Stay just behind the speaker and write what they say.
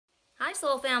Hi,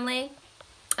 soul family.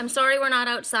 I'm sorry we're not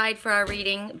outside for our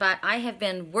reading, but I have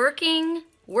been working.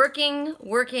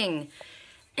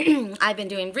 I've been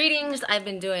doing readings. I've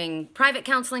been doing private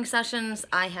counseling sessions.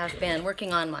 I have been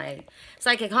working on my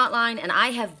psychic hotline, and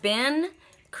I have been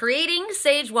creating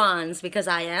sage wands because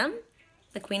I am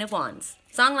the Queen of Wands.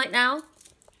 Song right now.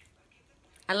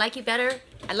 I like you better.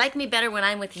 I like me better when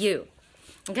I'm with you.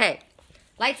 Okay,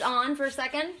 lights on for a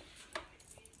second.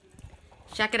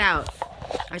 Check it out.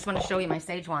 I just want to show you my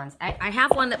sage wands. I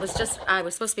have one that was I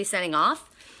was supposed to be sending off,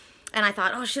 and I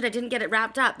thought, oh shit, I didn't get it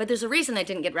wrapped up. But there's a reason I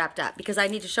didn't get wrapped up, because I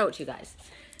need to show it to you guys.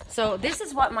 So this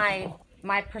is what my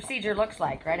procedure looks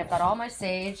like, right? I've got all my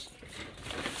sage.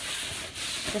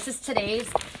 This is today's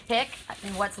pick,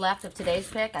 and what's left of today's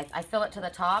pick. I fill it to the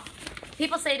top.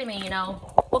 People say to me,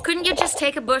 well, couldn't you just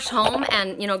take a bush home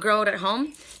and, grow it at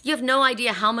home? You have no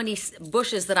idea how many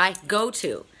bushes that I go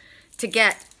to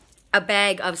get a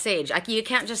bag of sage. You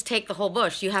can't just take the whole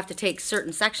bush. You have to take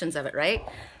certain sections of it, right?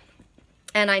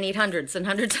 And I need hundreds and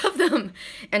hundreds of them.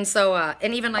 And so,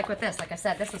 and even like with this, like I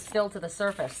said, this is filled to the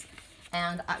surface.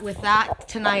 And with that,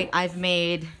 tonight I've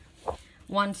made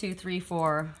 1, 2, 3,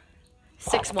 4,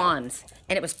 6 wands.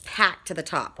 And it was packed to the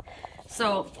top.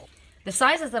 So the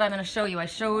sizes that I'm going to show you,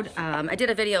 I did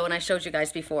a video and I showed you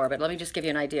guys before, but let me just give you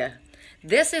an idea.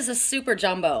 This is a super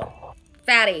jumbo.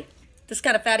 Fatty. This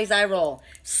kind of fatty's eye roll.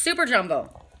 Super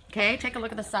jumbo. Okay, take a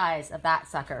look at the size of that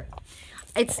sucker.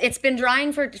 It's been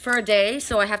drying for a day,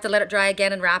 so I have to let it dry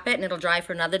again and wrap it, and it'll dry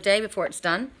for another day before it's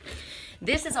done.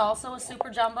 This is also a super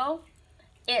jumbo.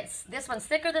 This one's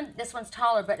thicker than this one's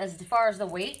taller, but as far as the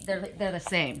weight, they're the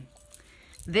same.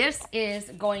 This is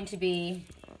going to be,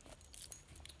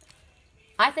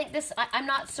 I think this, I'm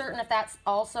not certain if that's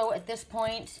also at this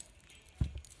point.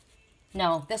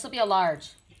 No, this will be a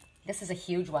large. This is a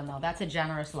huge one, though. That's a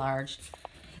generous large.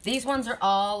 These ones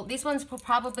will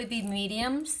probably be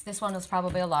mediums. This one is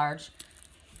probably a large.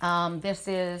 This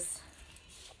is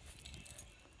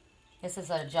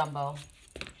a jumbo.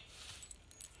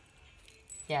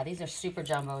 Yeah, these are super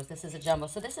jumbos. This is a jumbo.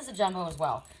 So this is a jumbo as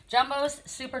well. Jumbos,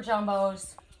 super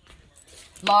jumbos,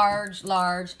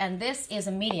 large, and this is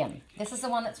a medium. This is the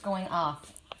one that's going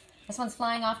off. This one's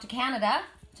flying off to Canada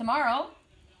tomorrow.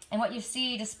 And what you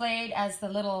see displayed as the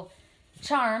little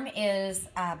charm is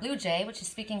Blue Jay, which is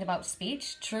speaking about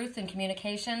speech, truth, and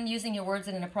communication, using your words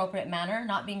in an appropriate manner,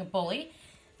 not being a bully,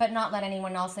 but not let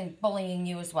anyone else think bullying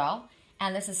you as well.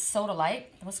 And this is Soda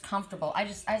Light. It was comfortable. I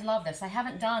love this. I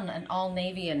haven't done an all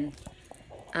navy, and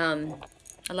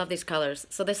I love these colors.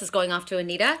 So this is going off to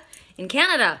Anita in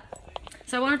Canada.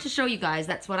 So I wanted to show you guys.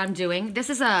 That's what I'm doing. This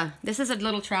is a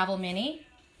little travel mini.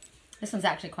 This one's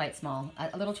actually quite small.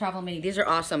 A little travel mini. These are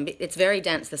awesome. It's very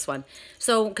dense, this one.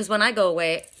 So, because when I go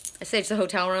away, I sage the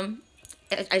hotel room.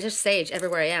 I just sage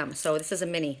everywhere I am. So this is a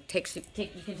mini. You can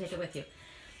take it with you.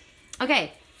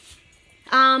 Okay.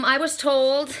 I was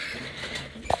told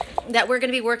that we're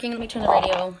going to be working. Let me turn the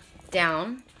radio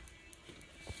down.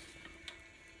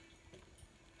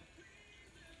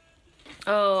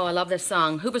 Oh, I love this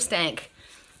song. Hoobastank.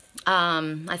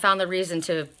 I found the reason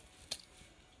to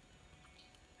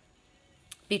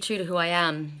be true to who I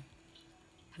am.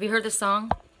 Have you heard this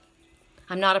song?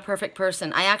 I'm not a perfect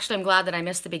person. I actually am glad that I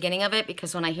missed the beginning of it,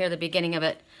 because when I hear the beginning of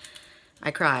it,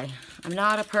 I cry. I'm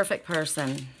not a perfect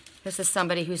person. This is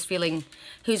somebody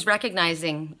who's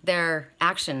recognizing their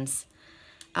actions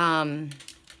and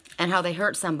how they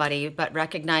hurt somebody, but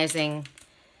recognizing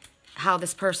how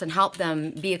this person helped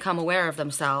them become aware of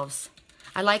themselves.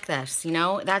 I like this,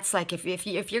 That's like if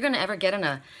you're going to ever get in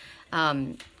a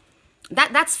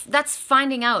That's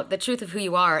finding out the truth of who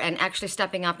you are, and actually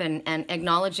stepping up and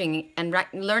acknowledging and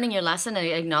learning your lesson, and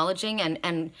acknowledging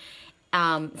and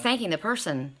thanking the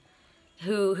person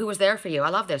who was there for you. I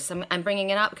love this. I'm bringing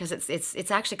it up because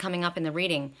it's actually coming up in the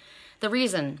reading. The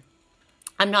reason: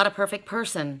 I'm not a perfect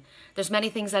person. There's many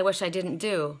things I wish I didn't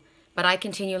do, but I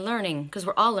continue learning, because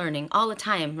we're all learning all the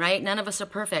time, right? None of us are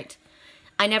perfect.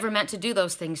 I never meant to do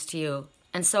those things to you,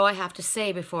 and so I have to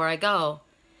say before I go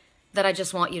that I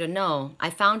just want you to know I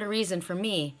found a reason for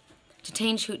me to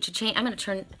change. I'm going to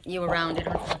turn you around. You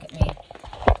don't have to look at me.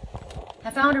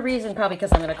 I found a reason, probably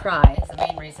because I'm going to cry. It's the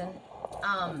main reason.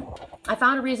 I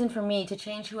found a reason for me to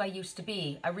change who I used to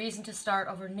be. A reason to start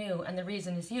over new, and the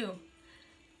reason is you.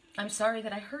 I'm sorry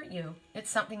that I hurt you. It's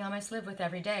something I must live with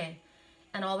every day.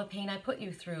 And all the pain I put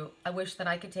you through, I wish that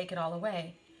I could take it all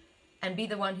away and be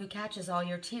the one who catches all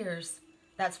your tears.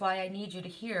 That's why I need you to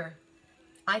hear.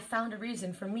 I found a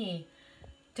reason for me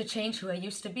to change who I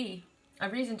used to be. A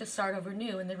reason to start over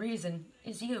new, and the reason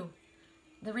is you.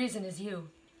 The reason is you.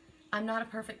 I'm not a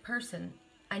perfect person.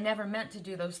 I never meant to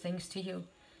do those things to you.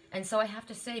 And so I have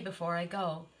to say before I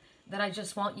go that I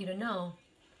just want you to know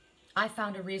I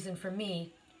found a reason for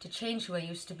me to change who I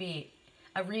used to be,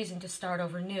 a reason to start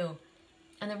over new.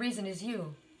 And the reason is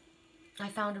you. I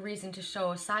found a reason to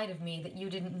show a side of me that you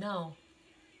didn't know,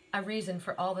 a reason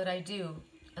for all that I do,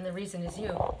 and the reason is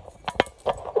you.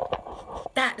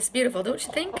 That is beautiful, don't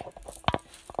you think?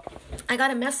 I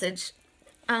got a message.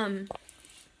 I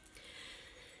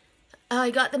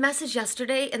got the message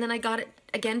yesterday, and then I got it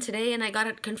again today, and I got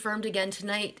it confirmed again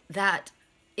tonight that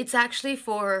it's actually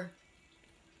for...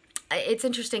 It's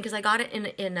interesting because I got it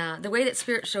in the way that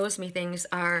Spirit shows me things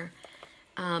are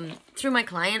through my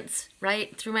clients,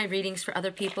 right? Through my readings for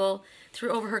other people,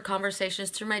 through overheard conversations,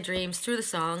 through my dreams, through the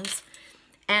songs.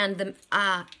 And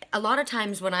a lot of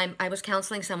times when I was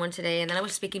counseling someone today, and then I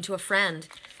was speaking to a friend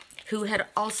who had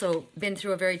also been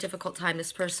through a very difficult time.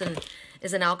 This person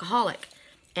is an alcoholic,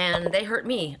 and they hurt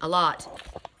me a lot.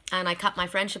 And I cut my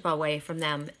friendship away from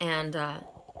them, and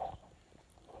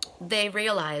they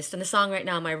realized, and the song right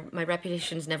now, my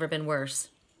reputation's never been worse.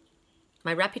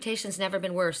 My reputation's never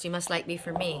been worse. You must like me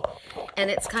for me.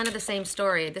 And it's kind of the same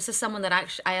story. This is someone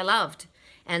that I loved,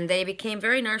 and they became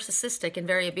very narcissistic and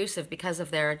very abusive because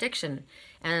of their addiction.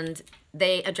 And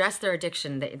they addressed their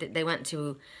addiction. They went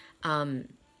to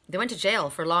jail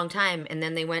for a long time, and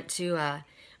then they went to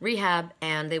rehab,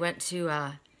 and they went to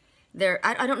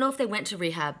I don't know if they went to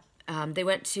rehab. They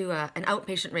went to an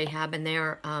outpatient rehab, and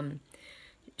they're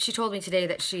she told me today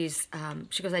that she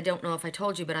goes, I don't know if I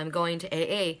told you, but I'm going to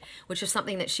AA, which is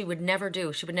something that she would never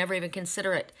do. She would never even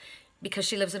consider it because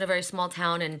she lives in a very small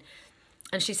town, and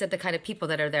she said the kind of people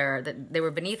that are there, that they were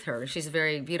beneath her. She's a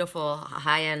very beautiful,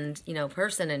 high-end,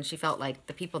 person, and she felt like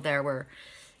the people there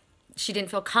she didn't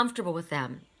feel comfortable with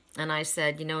them. And I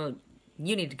said,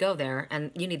 you need to go there, and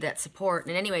you need that support.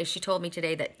 And anyway, she told me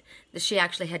today that she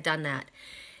actually had done that.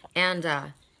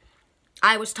 And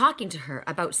I was talking to her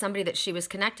about somebody that she was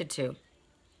connected to.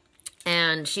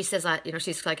 And she says,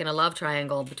 she's like in a love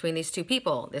triangle between these two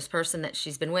people, this person that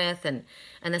she's been with and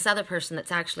this other person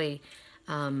that's actually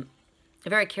a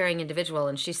very caring individual.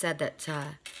 And she said that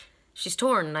she's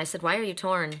torn. And I said, why are you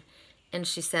torn? And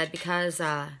she said, because,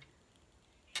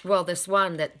 this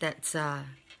one that's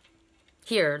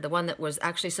here, the one that was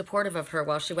actually supportive of her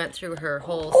while she went through her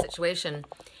whole situation,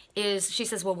 she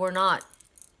says,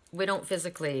 we don't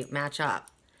physically match up.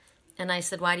 And I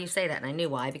said, why do you say that? And I knew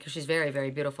why, because she's very, very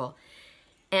beautiful.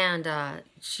 And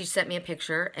she sent me a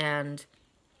picture, and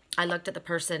I looked at the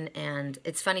person, and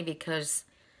it's funny because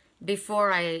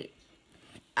before I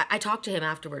talked to him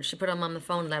afterwards. She put him on the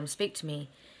phone and let him speak to me.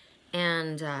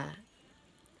 And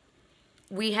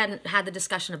we hadn't had the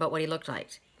discussion about what he looked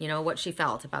like, what she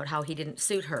felt about how he didn't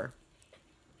suit her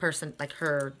person, like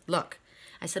her look.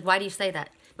 I said, why do you say that?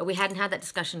 But we hadn't had that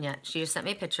discussion yet. She just sent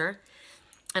me a picture,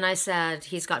 and I said,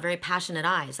 he's got very passionate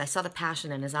eyes. I saw the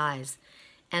passion in his eyes.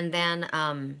 And then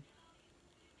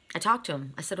I talked to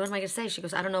him. I said, what am I going to say? She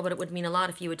goes, I don't know, but it would mean a lot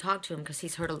if you would talk to him because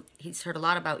he's heard a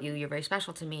lot about you. You're very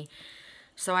special to me.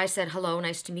 So I said, hello,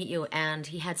 nice to meet you. And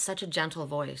he had such a gentle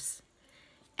voice.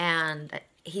 And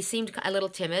he seemed a little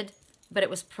timid, but it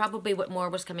was probably what more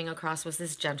was coming across was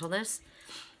this gentleness.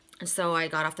 And so I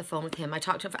got off the phone with him.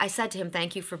 I said to him,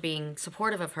 thank you for being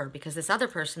supportive of her, because this other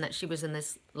person that she was in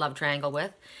this love triangle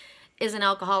with is an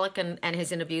alcoholic and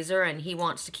is an abuser, and he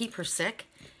wants to keep her sick,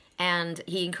 and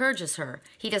he encourages her.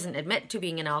 He doesn't admit to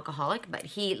being an alcoholic, but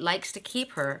he likes to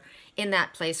keep her in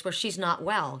that place where she's not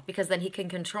well, because then he can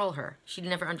control her. She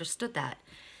never understood that.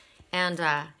 And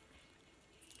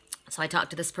so I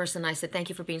talked to this person, and I said, thank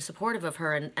you for being supportive of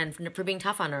her and for being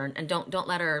tough on her, and don't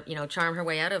let her, charm her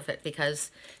way out of it,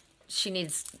 because she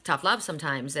needs tough love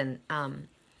sometimes. And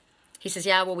he says,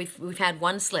 yeah, well, we've had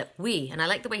one slip. And I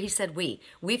like the way he said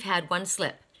we've had one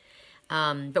slip,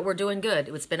 but we're doing good.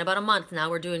 It's been about a month now.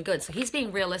 We're doing good. So he's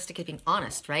being realistic and being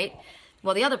honest, right?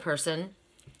 Well, the other person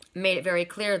made it very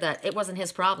clear that it wasn't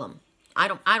his problem. I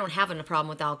don't have a problem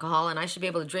with alcohol, and I should be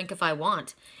able to drink if I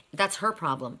want. That's her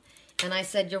problem. And I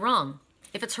said, you're wrong.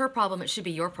 If it's her problem, it should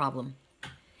be your problem.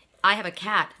 I have a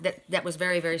cat that was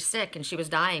very, very sick, and she was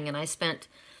dying, and I spent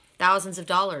thousands of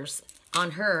dollars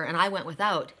on her, and I went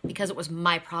without because it was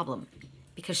my problem,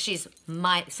 because she's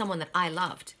someone that I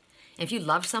loved. And if you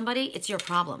love somebody, it's your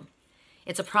problem.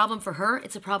 It's a problem for her.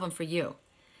 It's a problem for you.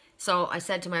 So I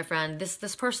said to my friend,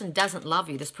 this person doesn't love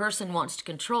you. This person wants to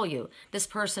control you. This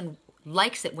person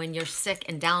likes it when you're sick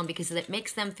and down because it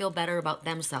makes them feel better about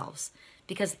themselves,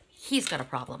 because he's got a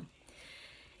problem.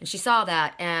 And she saw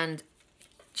that, and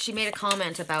she made a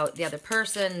comment about the other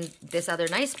person, this other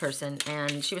nice person,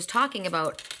 and she was talking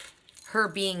about her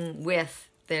being with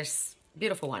this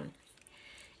beautiful one.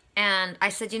 And I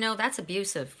said, you know, that's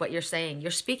abusive, what you're saying.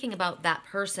 You're speaking about that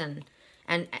person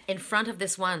and in front of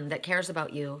this one that cares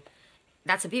about you.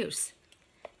 That's abuse.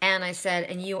 And I said,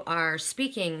 and you are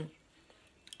speaking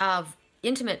of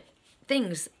intimate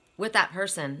things with that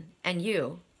person and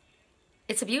you.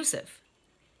 It's abusive.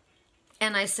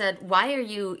 And I said, why are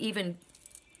you even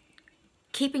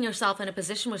keeping yourself in a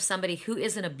position with somebody who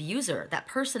is an abuser? That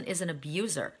person is an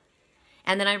abuser.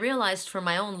 And then I realized for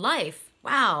my own life,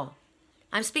 wow,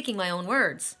 I'm speaking my own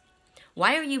words.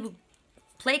 Why are you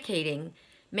placating,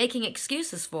 making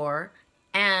excuses for,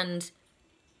 and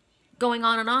going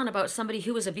on and on about somebody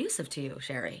who was abusive to you,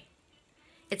 Sherry?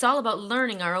 It's all about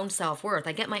learning our own self-worth.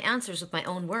 I get my answers with my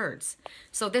own words.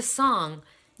 So this song,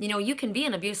 you know, you can be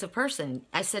an abusive person.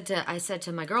 I said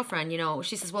to my girlfriend, you know,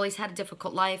 she says, well, he's had a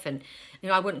difficult life and, you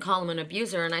know, I wouldn't call him an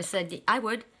abuser. And I said, I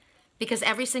would, because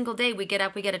every single day we get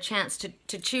up, we get a chance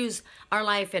to choose our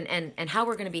life and how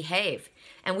we're going to behave.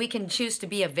 And we can choose to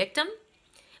be a victim.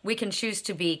 We can choose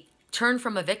to turn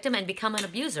from a victim and become an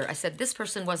abuser. I said, this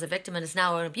person was a victim and is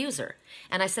now an abuser.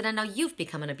 And I said, and now you've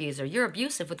become an abuser. You're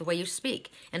abusive with the way you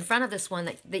speak in front of this one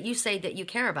that you say that you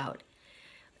care about.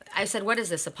 I said, what is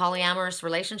this, a polyamorous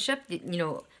relationship? You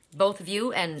know, both of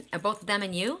you and both of them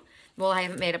and you? Well, I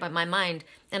haven't made up my mind.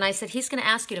 And I said, he's going to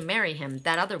ask you to marry him,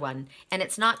 that other one. And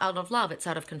it's not out of love, it's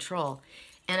out of control.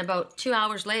 And about 2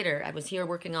 hours later, I was here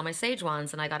working on my sage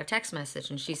wands and I got a text message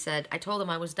and she said, I told him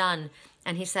I was done.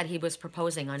 And he said he was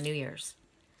proposing on New Year's.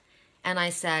 And I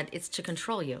said, it's to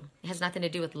control you. It has nothing to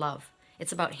do with love.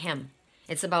 It's about him.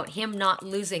 It's about him not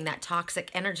losing that toxic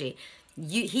energy.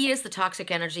 He is the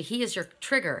toxic energy. He is your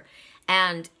trigger.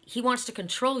 And he wants to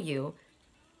control you.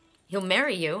 He'll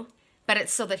marry you, but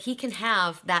it's so that he can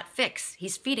have that fix.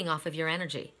 He's feeding off of your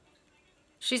energy.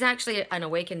 She's actually an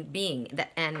awakened being.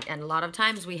 And a lot of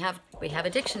times we have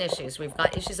addiction issues. We've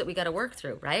got issues that we got to work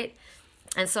through, right?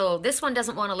 And so this one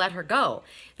doesn't want to let her go.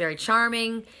 Very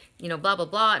charming, you know, blah, blah,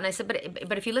 blah. And I said,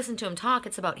 but if you listen to him talk,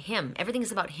 it's about him. Everything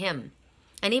is about him.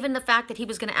 And even the fact that he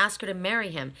was going to ask her to marry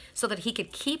him so that he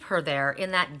could keep her there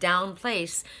in that down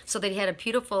place so that he had a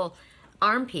beautiful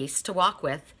arm piece to walk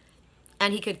with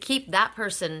and he could keep that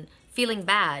person feeling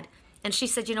bad. And she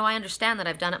said, you know, I understand that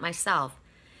I've done it myself.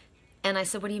 And I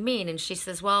said, what do you mean? And she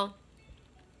says, well,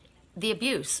 the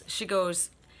abuse. She goes,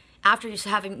 after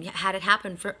having had it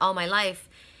happen for all my life,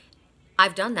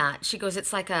 I've done that. She goes,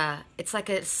 it's like a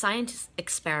science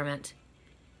experiment.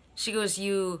 She goes,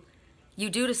 you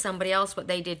do to somebody else what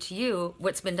they did to you,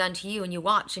 what's been done to you, and you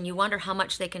watch and you wonder how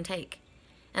much they can take.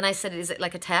 And I said, is it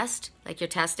like a test? Like you're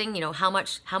testing, you know, how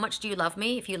much do you love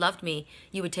me? If you loved me,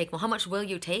 you would take, well, how much will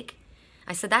you take?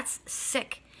 I said, that's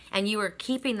sick. And you are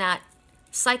keeping that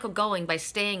cycle going by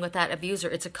staying with that abuser.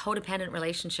 It's a codependent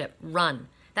relationship. Run.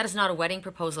 That is not a wedding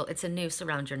proposal. It's a noose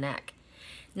around your neck.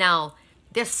 Now,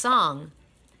 this song,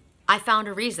 I found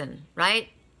a reason, right?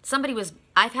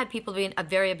 I've had people being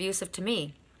very abusive to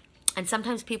me. And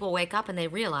sometimes people wake up and they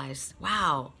realize,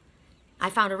 wow, I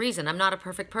found a reason. I'm not a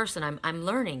perfect person. I'm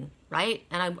learning, right?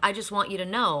 And I just want you to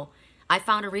know, I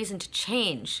found a reason to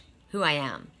change who I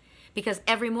am. Because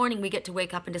every morning we get to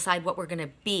wake up and decide what we're going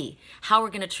to be, how we're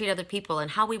going to treat other people,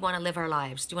 and how we want to live our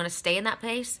lives. Do you want to stay in that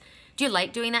place? Do you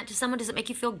like doing that to someone? Does it make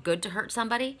you feel good to hurt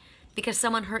somebody because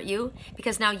someone hurt you?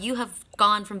 Because now you have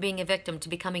gone from being a victim to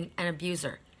becoming an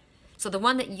abuser. So the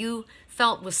one that you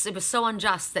felt was so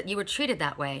unjust that you were treated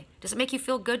that way, does it make you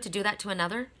feel good to do that to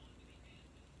another?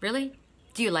 Really?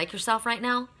 Do you like yourself right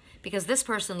now? Because this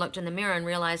person looked in the mirror and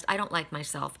realized, I don't like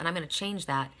myself, and I'm going to change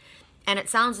that. And it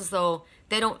sounds as though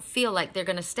they don't feel like they're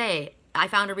going to stay. I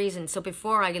found a reason. So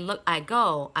before I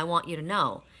go, I want you to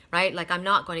know, right? Like I'm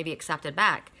not going to be accepted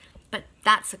back. But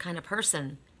that's the kind of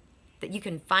person that you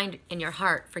can find in your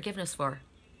heart forgiveness for.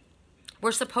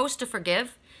 We're supposed to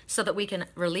forgive so that we can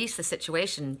release the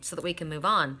situation, so that we can move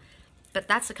on. But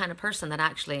that's the kind of person that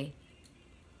actually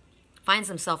finds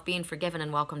himself being forgiven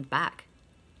and welcomed back.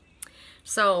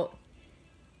 So,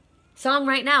 song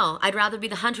right now, I'd rather be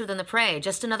the hunter than the prey.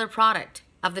 Just another product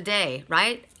of the day,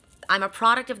 right? I'm a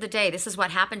product of the day. This is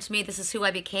what happened to me. This is who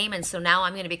I became. And so now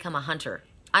I'm going to become a hunter.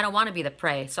 I don't want to be the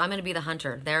prey, so I'm going to be the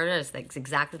hunter. There it is. That's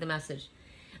exactly the message.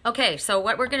 Okay, so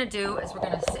what we're going to do is we're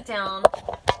going to sit down.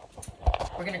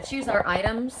 We're going to choose our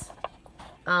items.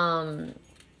 The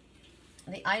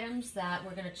items that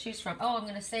we're going to choose from. Oh, I'm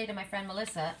going to say to my friend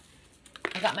Melissa,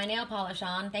 I got my nail polish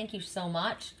on. Thank you so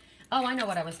much. Oh, I know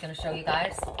what I was going to show you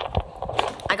guys.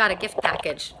 I got a gift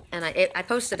package, and I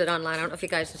posted it online. I don't know if you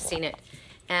guys have seen it.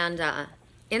 And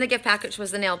in the gift package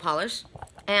was the nail polish.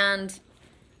 And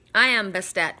I am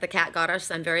Bastet, the cat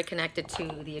goddess. I'm very connected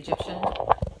to the Egyptian.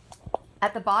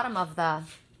 At the bottom of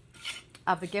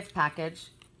the gift package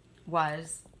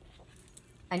was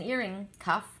an earring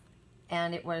cuff,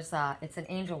 and it was it's an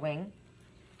angel wing,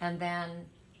 and then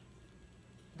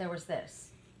there was this.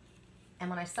 And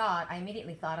when I saw it, I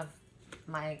immediately thought of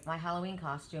my Halloween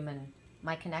costume and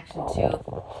my connection to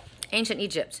ancient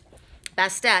Egypt.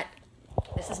 Bastet,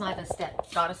 this is my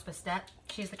Bastet, goddess Bastet.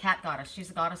 She's the cat goddess. She's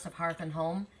the goddess of hearth and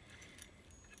home,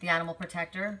 the animal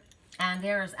protector. And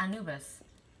there's Anubis.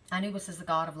 Anubis is the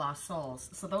god of lost souls.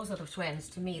 So those are the twins.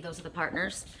 To me, those are the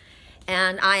partners.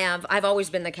 And I've always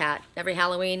been the cat. Every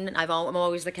Halloween, I'm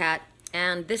always the cat.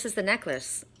 And this is the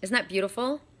necklace. Isn't that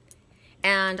beautiful?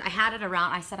 And I had it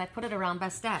around, I said I put it around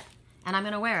Bastet. And I'm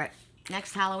going to wear it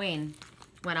next Halloween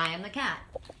when I am the cat.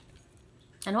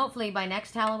 And hopefully by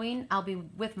next Halloween, I'll be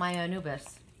with my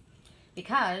Anubis.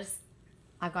 Because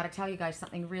I've got to tell you guys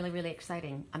something really, really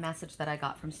exciting. A message that I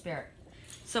got from Spirit.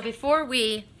 So before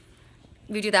we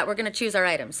do that, we're going to choose our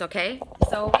items, okay?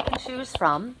 So we can choose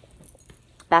from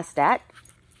Bastet,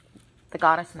 the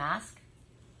goddess mask.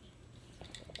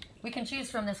 We can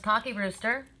choose from this cocky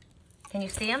rooster. Can you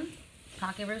see him?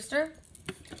 Cocky rooster.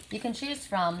 You can choose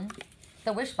from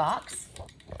the wish box.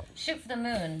 Shoot for the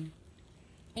moon.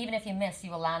 Even if you miss,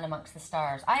 you will land amongst the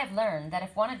stars. I have learned that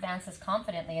if one advances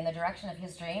confidently in the direction of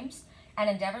his dreams and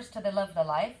endeavors to live the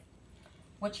life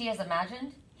which he has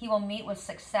imagined, he will meet with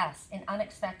success in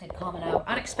unexpected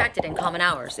and common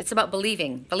hours. It's about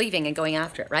believing and going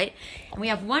after it, right? And we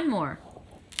have one more.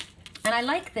 And I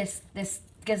like this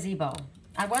gazebo.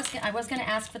 I was going to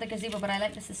ask for the gazebo, but I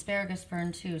like this asparagus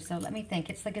fern too. So let me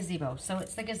think. It's the gazebo. So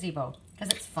it's the gazebo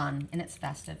because it's fun and it's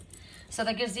festive. So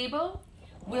the gazebo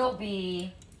will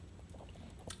be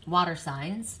water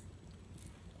signs.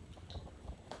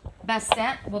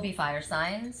 Bastet will be fire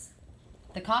signs.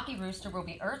 The cocky rooster will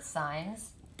be earth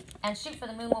signs. And shoot for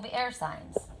the moon will be air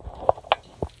signs.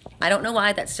 I don't know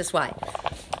why, that's just why.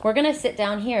 We're going to sit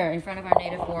down here in front of our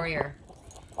native warrior.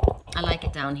 I like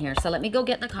it down here. So let me go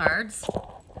get the cards.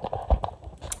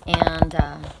 And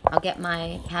I'll get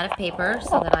my pad of paper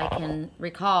so that I can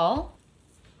recall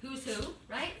who's who,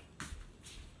 right?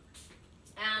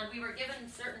 And we were given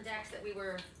certain decks that we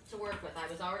were to work with.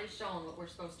 I was already shown what we're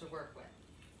supposed to work with.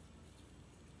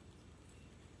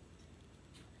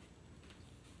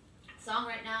 Song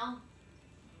right now,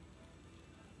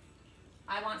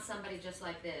 I want somebody just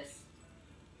like this.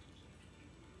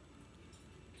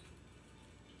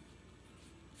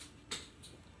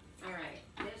 All right,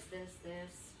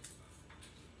 this.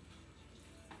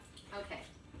 Okay.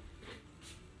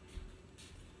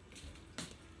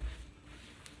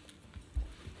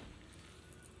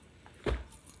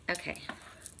 Okay.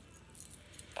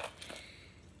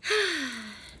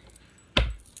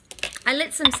 I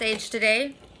lit some sage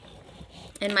today.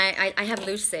 And I have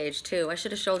loose sage too. I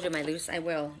should have showed you my loose. I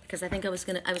will, because I think I was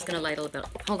gonna light a little bit.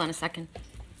 Hold on a second.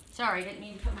 Sorry, didn't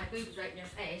mean to put my boobs right in your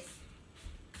face.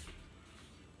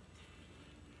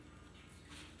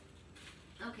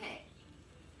 Okay.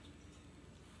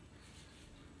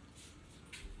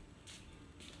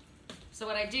 So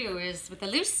what I do is with the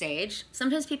loose sage,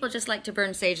 sometimes people just like to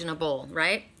burn sage in a bowl,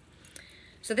 right?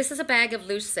 So this is a bag of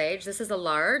loose sage. This is a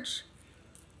large.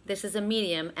 This is a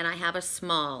medium, and I have a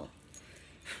small.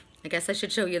 I guess I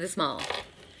should show you the small.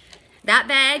 That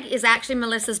bag is actually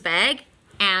Melissa's bag,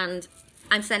 and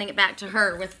I'm sending it back to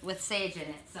her with sage in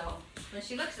it. So when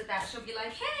she looks at that, she'll be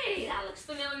like, hey, that looks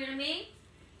familiar to me.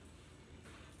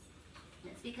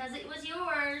 It's because it was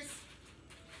yours.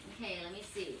 Okay, let me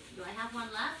see. Do I have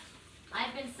one left?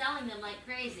 I've been selling them like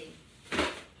crazy.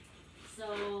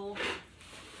 So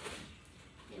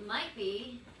it might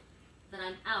be that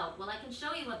I'm out. Well, I can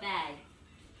show you a bag.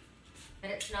 But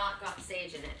it's not got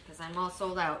sage in it because I'm all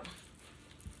sold out.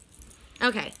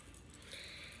 Okay.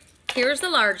 Here's the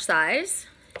large size.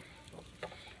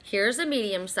 Here's a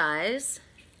medium size.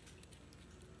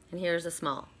 And here's a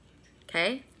small.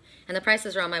 Okay? And the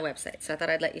prices are on my website, so I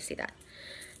thought I'd let you see that.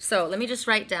 So let me just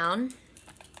write down,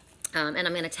 and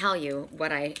I'm going to tell you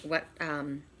what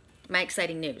my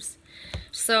exciting news.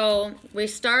 So we'll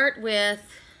start with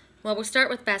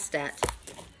Bastet.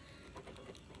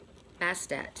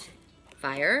 Bastet.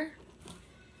 Fire,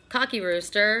 cocky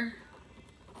rooster,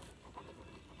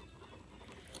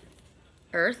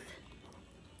 earth,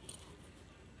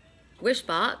 wish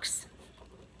box,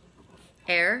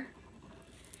 air,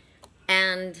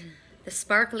 and the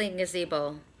sparkling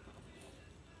gazebo,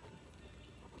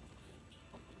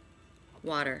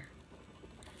 water.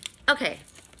 Okay.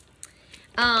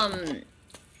 I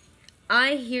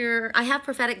have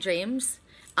prophetic dreams.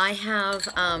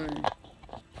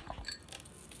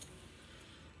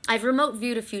 I've remote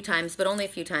viewed a few times, but only a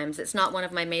few times. It's not one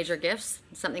of my major gifts.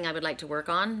 It's something I would like to work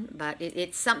on, but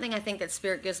it's something I think that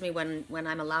Spirit gives me when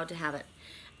I'm allowed to have it.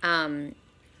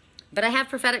 But I have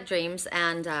prophetic dreams,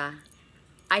 and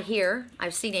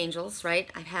I've seen angels, right?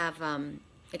 I have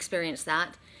experienced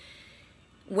that.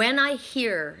 When I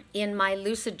hear in my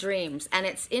lucid dreams, and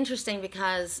it's interesting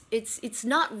because it's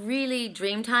not really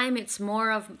dream time. It's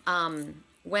more of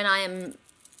when I am,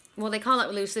 well, they call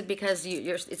it lucid because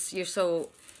you're so,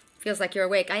 feels like you're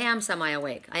awake. I am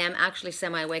semi-awake. I am actually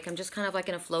semi-awake. I'm just kind of like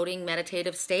in a floating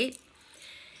meditative state.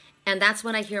 And that's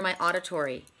when I hear my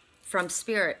auditory from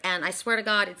spirit. And I swear to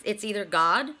God, it's either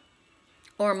God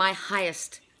or my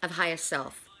highest of highest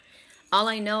self. All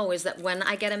I know is that when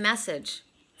I get a message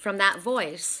from that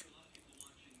voice,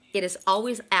 it is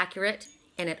always accurate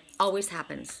and it always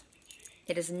happens.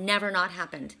 It has never not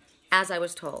happened, as I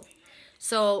was told.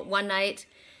 So one night,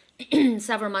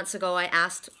 several months ago, I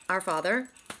asked our Father,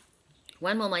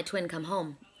 when will my twin come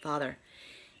home, Father?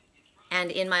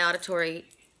 And in my auditory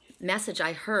message,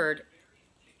 I heard,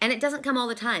 and it doesn't come all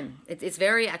the time. It's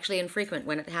very actually infrequent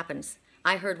when it happens.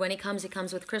 I heard when he comes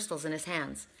with crystals in his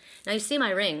hands. Now you see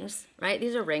my rings, right?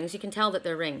 These are rings. You can tell that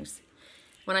they're rings.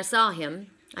 When I saw him,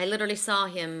 I literally saw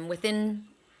him within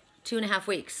 2.5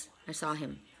 weeks. I saw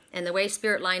him. And the way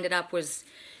Spirit lined it up was,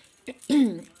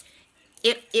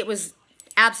 it was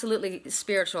absolutely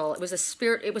spiritual. It was a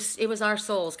spirit, it was our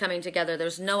souls coming together.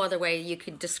 There's no other way you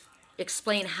could just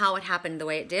explain how it happened the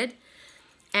way it did.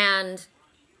 And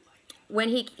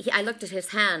when I looked at his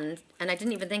hand, and I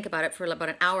didn't even think about it for about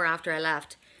an hour after I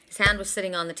left. His hand was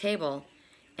sitting on the table,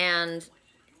 and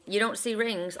you don't see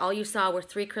rings. All you saw were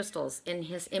 3 crystals in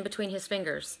between his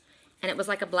fingers. And it was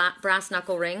like a brass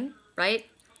knuckle ring, right?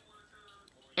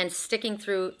 And sticking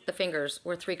through the fingers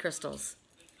were 3 crystals.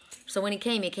 So when he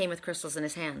came with crystals in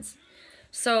his hands.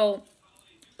 So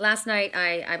last night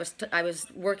I was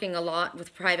working a lot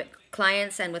with private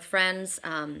clients and with friends,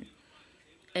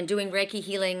 and doing Reiki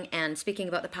healing and speaking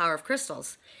about the power of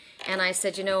crystals. And I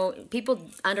said, people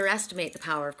underestimate the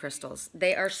power of crystals.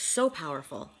 They are so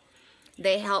powerful.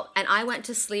 They help. And I went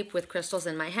to sleep with crystals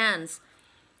in my hands.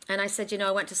 And I said,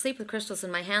 I went to sleep with crystals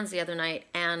in my hands the other night,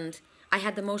 and I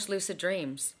had the most lucid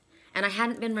dreams. And I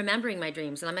hadn't been remembering my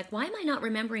dreams. And I'm like, why am I not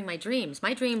remembering my dreams?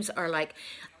 My dreams are like,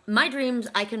 my dreams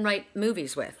I can write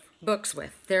movies with, books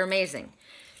with. They're amazing.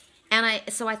 And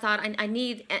so I thought I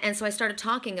need, and so I started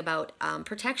talking about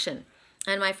protection.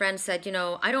 And my friend said,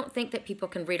 I don't think that people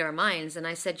can read our minds. And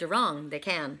I said, you're wrong. They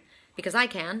can, because I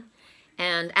can.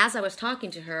 And as I was talking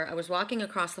to her, I was walking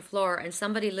across the floor, and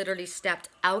somebody literally stepped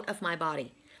out of my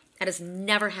body. That has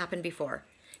never happened before.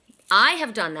 I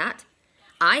have done that.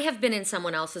 I have been in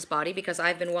someone else's body because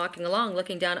I've been walking along,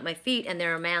 looking down at my feet, and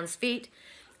they're a man's feet.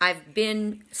 I've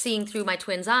been seeing through my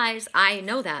twin's eyes. I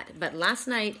know that. But last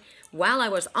night, while I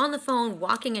was on the phone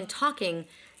walking and talking,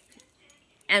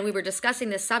 and we were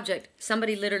discussing this subject,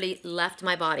 somebody literally left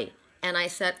my body. And I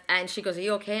said, and she goes, are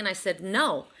you okay? And I said,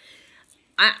 no.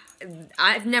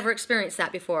 I've never experienced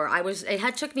that before.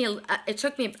 It took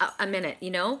me a minute,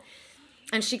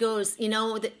 And she goes,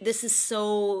 this is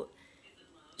so.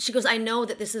 She goes, I know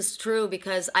that this is true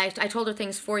because I told her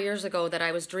things 4 years ago that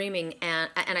I was dreaming, and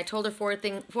I told her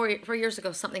 4 years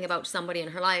ago something about somebody in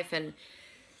her life, and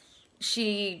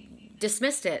she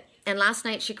dismissed it. And last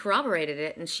night she corroborated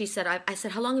it, and she said, I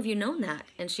said, how long have you known that?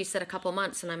 And she said, a couple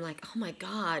months. And I'm like, oh my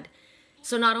God.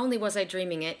 So not only was I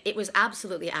dreaming it, it was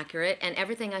absolutely accurate, and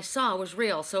everything I saw was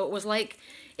real. So it was like,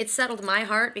 it settled my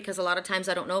heart, because a lot of times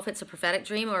I don't know if it's a prophetic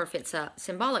dream or if it's a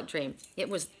symbolic dream. It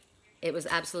was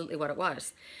absolutely what it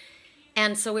was.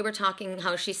 And so we were talking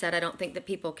how she said, I don't think that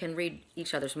people can read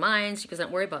each other's minds. She goes,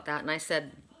 don't worry about that. And I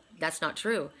said, that's not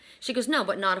true. She goes, no,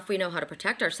 but not if we know how to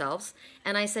protect ourselves.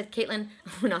 And I said, Caitlin,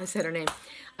 no, I said her name.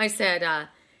 I said,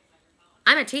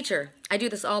 I'm a teacher. I do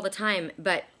this all the time,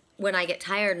 but when I get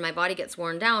tired and my body gets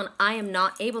worn down, I am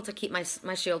not able to keep my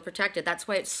shield protected. That's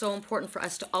why it's so important for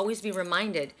us to always be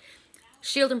reminded,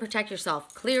 shield and protect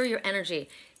yourself, clear your energy.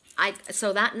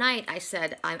 So that night I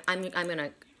said, I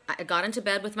got into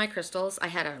bed with my crystals. I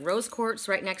had a rose quartz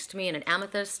right next to me and an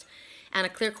amethyst and a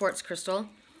clear quartz crystal.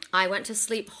 I went to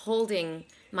sleep holding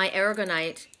my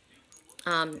aragonite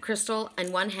crystal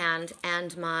in one hand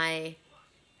and my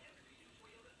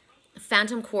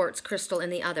phantom quartz crystal in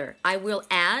the other. I will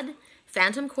add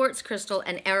phantom quartz crystal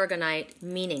and aragonite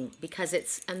meaning because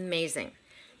it's amazing.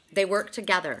 They work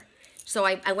together. So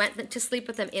I went to sleep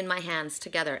with them in my hands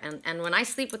together. And when I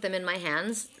sleep with them in my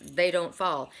hands, they don't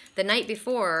fall. The night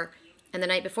before,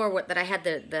 that I had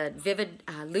the vivid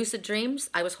lucid dreams,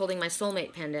 I was holding my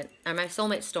soulmate pendant, or my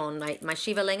soulmate stone, my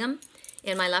Shiva lingam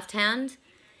in my left hand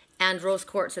and rose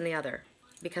quartz in the other,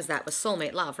 because that was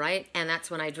soulmate love, right? And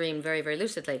that's when I dreamed very, very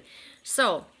lucidly.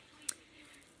 So,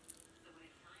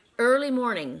 early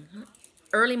morning,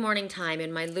 early morning time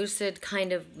in my lucid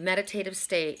kind of meditative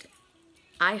state,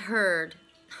 I heard,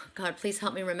 God, please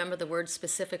help me remember the words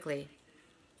specifically.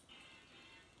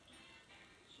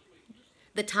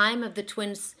 The time of the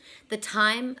twins, the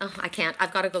time, oh, I can't,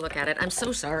 I've got to go look at it. I'm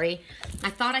so sorry. I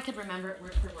thought I could remember it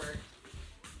word for word.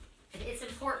 It's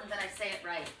important that I say it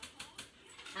right.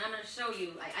 And I'm going to show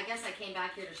you, I guess I came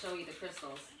back here to show you the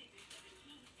crystals.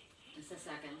 Just a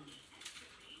second.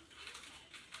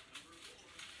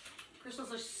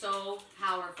 Crystals are so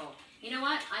powerful. You know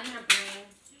what? I'm going to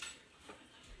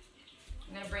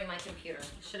bring my computer.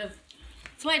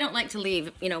 That's why I don't like to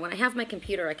leave. You know, when I have my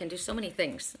computer, I can do so many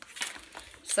things.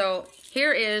 So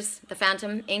here is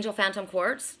the Angel Phantom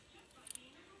Quartz.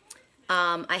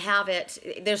 I have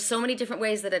it, there's so many different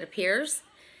ways that it appears.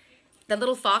 The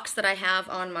little fox that I have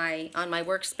on my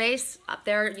workspace up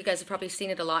there, you guys have probably seen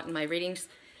it a lot in my readings.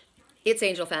 It's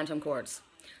Angel Phantom Quartz.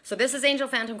 So this is Angel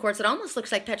Phantom Quartz. It almost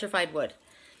looks like petrified wood.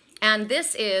 And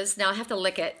this is, now I have to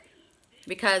lick it,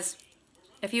 because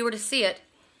if you were to see it,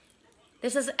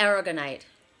 this is aragonite.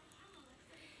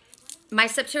 My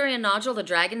Septurian nodule, the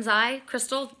dragon's eye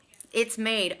crystal, it's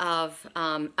made of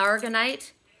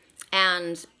aragonite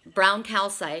and brown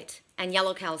calcite and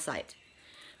yellow calcite.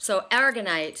 So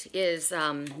aragonite is,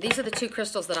 these are the two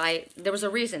crystals that there was a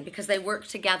reason, because they work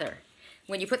together.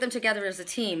 When you put them together as a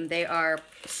team, they are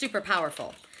super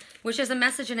powerful, which is a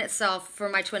message in itself for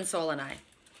my twin soul and I.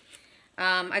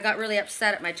 I got really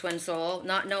upset at my twin soul,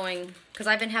 not knowing, because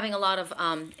I've been having a lot of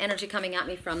energy coming at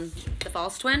me from the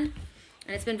false twin,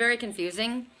 and it's been very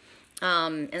confusing.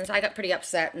 And so I got pretty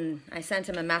upset, and I sent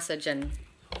him a message, and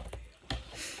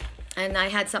I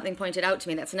had something pointed out to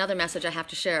me. That's another message I have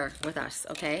to share with us,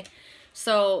 okay?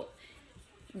 So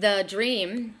the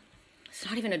dream, it's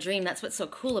not even a dream. That's what's so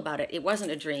cool about it. It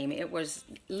wasn't a dream. It was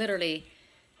literally,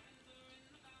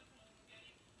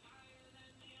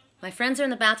 my friends are in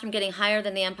the bathroom getting higher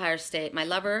than the Empire State. My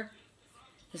lover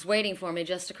is waiting for me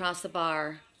just across the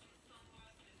bar.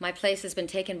 My place has been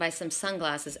taken by some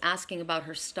sunglasses asking about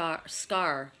her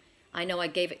scar. I know I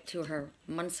gave it to her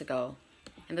months ago.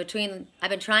 And I've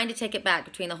been trying to take it back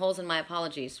between the holes in my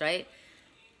apologies, right?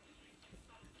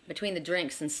 Between the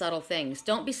drinks and subtle things.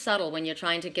 Don't be subtle when you're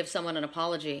trying to give someone an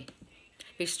apology.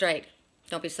 Be straight.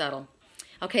 Don't be subtle.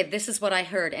 Okay, this is what I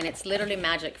heard, and it's literally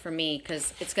magic for me,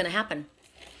 because it's going to happen.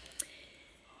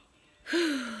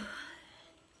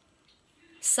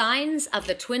 Signs of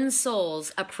the twin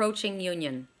souls approaching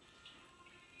union.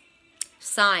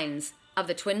 Signs of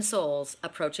the twin souls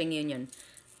approaching union.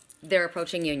 They're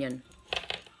approaching union.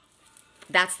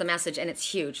 That's the message, and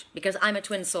it's huge, because I'm a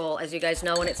twin soul, as you guys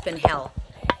know, and it's been hell.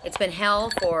 It's been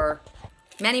hell for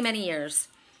many, many years,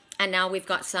 and now we've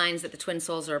got signs that the twin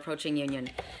souls are approaching union.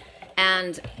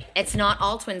 And it's not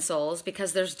all twin souls,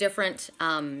 because there's different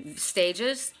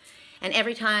stages, and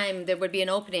every time there would be an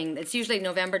opening, it's usually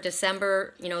November,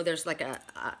 December, you know, there's like a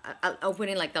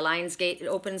opening, like the Lion's Gate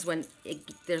opens when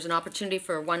there's an opportunity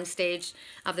for one stage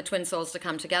of the twin souls to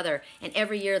come together. And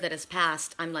every year that has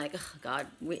passed, I'm like, oh, God,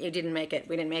 we didn't make it.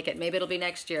 We didn't make it. Maybe it'll be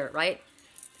next year, right?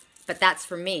 But that's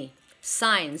for me.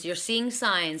 Signs. You're seeing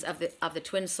signs of the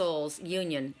twin souls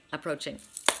union approaching.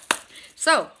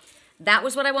 So that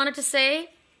was what I wanted to say.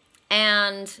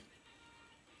 And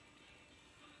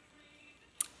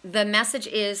the message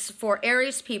is for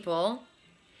Aries people,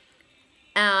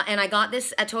 and I got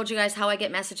this, I told you guys how I get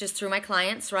messages through my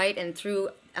clients, right, and through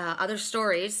other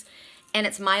stories, and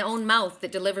it's my own mouth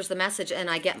that delivers the message, and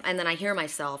then I hear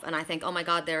myself, and I think, oh my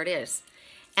God, there it is.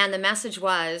 And the message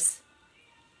was,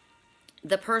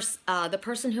 the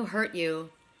person who hurt you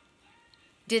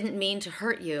didn't mean to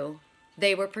hurt you.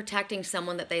 They were protecting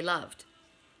someone that they loved.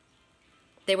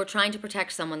 They were trying to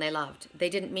protect someone they loved. They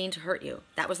didn't mean to hurt you.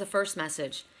 That was the first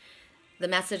message. The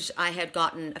message I had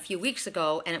gotten a few weeks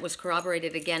ago, and it was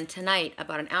corroborated again tonight,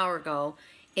 about an hour ago,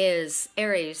 is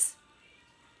Aries,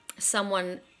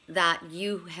 someone that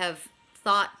you have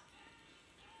felt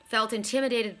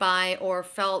intimidated by, or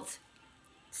felt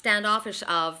standoffish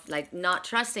of, like not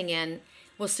trusting in,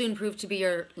 will soon prove to be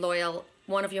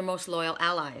one of your most loyal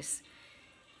allies.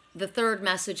 The third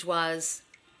message was,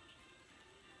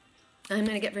 I'm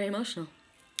going to get very emotional.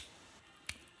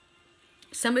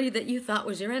 Somebody that you thought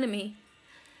was your enemy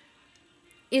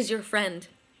is your friend,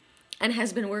 and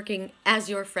has been working as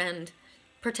your friend,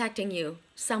 protecting you.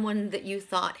 Someone that you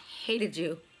thought hated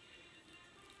you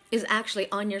is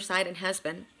actually on your side and has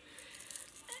been.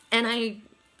 And I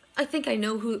think I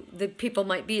know who the people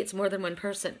might be. It's more than one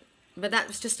person. But that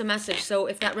was just a message. So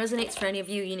if that resonates for any of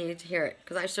you, you needed to hear it,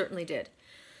 because I certainly did.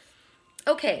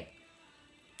 Okay,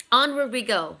 onward we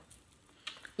go.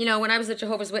 You know, when I was a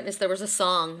Jehovah's Witness, there was a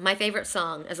song, my favorite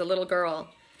song as a little girl,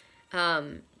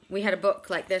 we had a book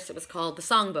like this. It was called the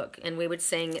Songbook, and we would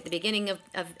sing at the beginning of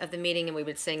the meeting, and we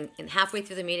would sing halfway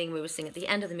through the meeting. We would sing at the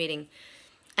end of the meeting.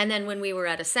 And then when we were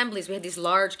at assemblies, we had these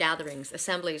large gatherings,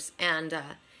 assemblies, and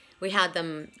we had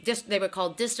them, they were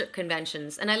called district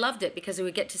conventions. And I loved it because we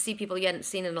would get to see people you hadn't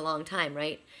seen in a long time,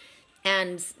 right?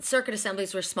 And circuit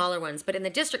assemblies were smaller ones. But in the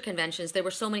district conventions, there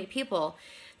were so many people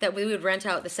that we would rent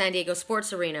out the San Diego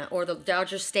Sports Arena or the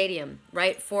Dodgers Stadium,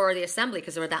 right, for the assembly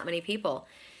because there were that many people.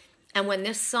 And when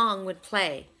this song would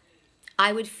play,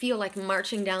 I would feel like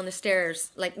marching down the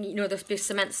stairs, like, you know, those big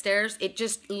cement stairs. It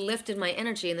just lifted my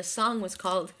energy. And the song was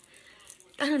called,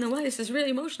 I don't know why this is really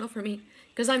emotional for me,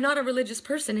 because I'm not a religious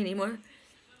person anymore.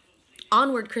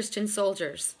 Onward, Christian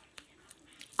Soldiers.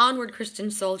 Onward,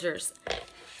 Christian Soldiers.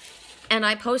 And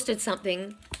I posted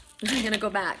something. I'm going to go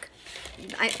back.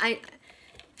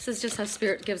 This is just how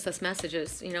Spirit gives us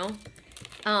messages, you know.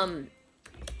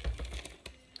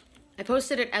 I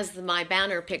posted it as my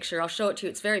banner picture. I'll show it to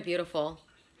you. It's very beautiful.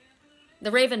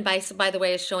 The raven, by the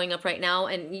way, is showing up right now.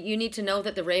 And you need to know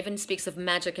that the raven speaks of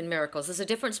magic and miracles. There's a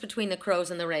difference between the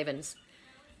crows and the ravens.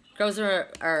 Crows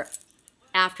are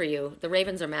after you. The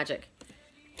ravens are magic.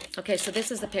 Okay, so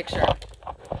this is the picture.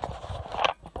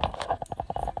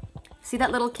 See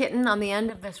that little kitten on the end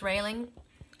of this railing?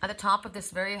 At the top of this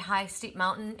very high, steep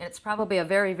mountain? It's probably a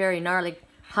very, very gnarly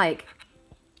hike.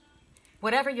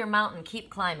 Whatever your mountain, keep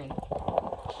climbing.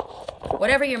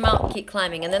 Whatever your mountain, keep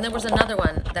climbing. And then there was another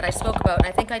one that I spoke about.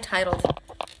 I think I titled,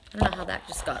 I don't know how that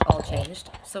just got all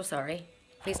changed. So sorry.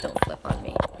 Please don't flip on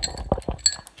me.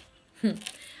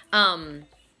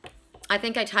 I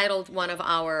think I titled one of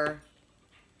our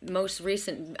most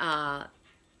recent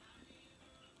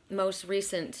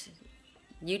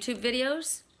YouTube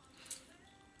videos.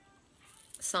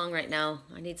 Song right now.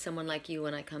 I need someone like you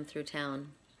when I come through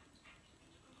town.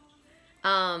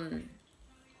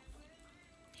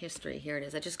 History, here it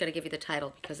is. I just got to give you the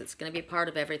title because it's going to be part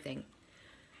of everything.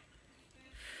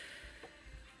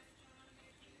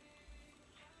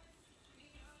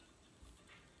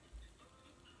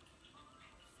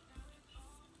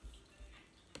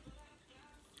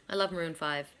 I love Maroon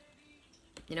 5.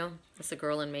 You know, that's the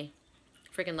girl in me.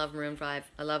 Freaking love Maroon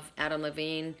 5. I love Adam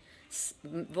Levine's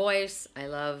voice. I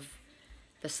love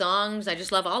the songs. I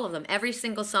just love all of them. Every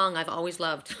single song I've always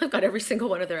loved. I've got every single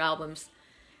one of their albums.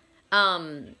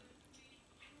 Okay,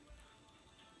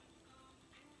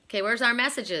 where's our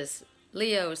messages?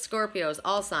 Leos, Scorpios,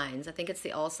 all signs. I think it's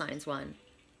the all signs one.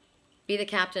 Be the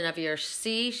captain of your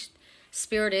sea.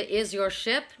 Spirit is your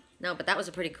ship. No, but that was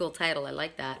a pretty cool title. I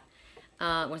like that.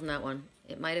 It wasn't that one.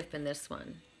 It might have been this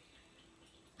one.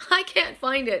 I can't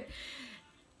find it.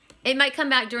 It might come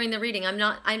back during the reading. I'm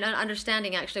not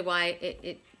understanding actually why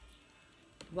it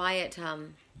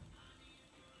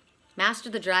Master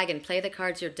the Dragon, play the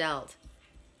cards you're dealt.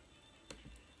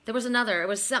 There was another. It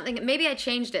was something, maybe I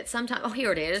changed it sometime. Oh,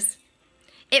 here it is.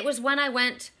 It was when I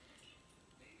went,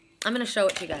 I'm going to show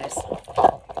it to you guys.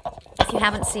 If you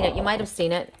haven't seen it, you might have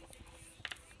seen it.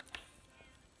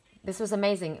 This was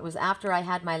amazing. It was after I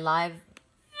had my live.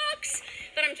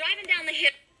 But I'm driving down the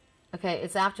hill. Okay,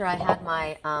 it's after I had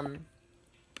my,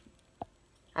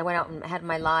 I went out and had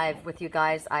my live with you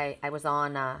guys. I was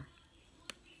on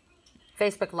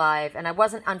Facebook Live, and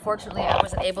unfortunately, I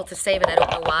wasn't able to save it. I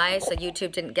don't know why, so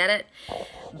YouTube didn't get it.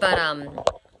 But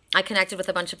I connected with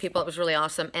a bunch of people. It was really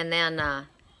awesome. And then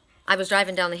I was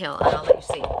driving down the hill, and I'll let you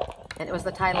see. And it was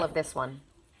the title of this one.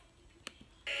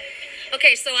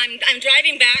 Okay, so I'm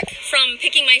driving back from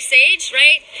picking my sage,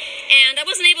 right? And I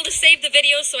wasn't able to save the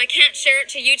video, so I can't share it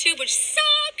to YouTube, which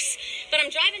sucks. But I'm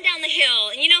driving down the hill,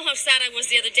 and you know how sad I was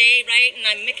the other day, right? And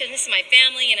I'm missing my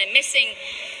family, and I'm missing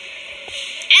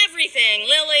everything.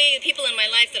 Lily, the people in my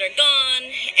life that are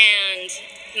gone, and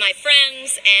my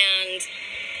friends, and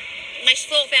my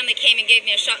whole family came and gave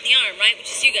me a shot in the arm, right?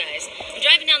 Which is you guys. I'm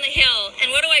driving down the hill,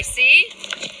 and what do I see?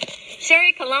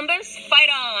 Sherry Columbus, fight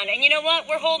on. And you know what?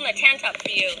 We're holding a tent up for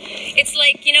you. It's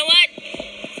like, you know what?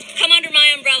 Come under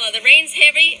my umbrella. The rain's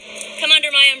heavy. Come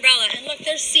under my umbrella. And look,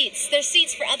 there's seats. There's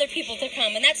seats for other people to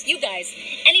come. And that's you guys.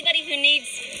 Anybody who needs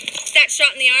that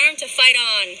shot in the arm to fight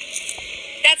on.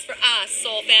 That's for us,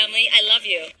 soul family. I love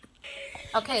you.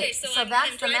 Okay, so that's the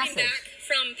message. I'm driving back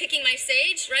from picking my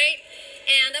sage, right?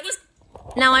 And I was...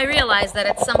 Now, I realize that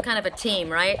it's some kind of a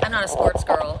team, right? I'm not a sports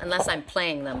girl unless I'm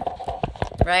playing them.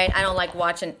 Right? I don't like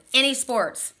watching any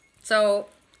sports. So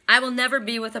I will never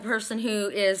be with a person who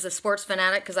is a sports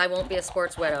fanatic because I won't be a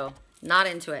sports widow. Not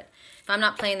into it. If I'm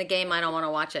not playing the game, I don't want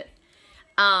to watch it.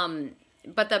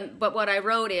 But what I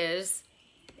wrote is,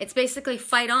 it's basically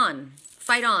fight on.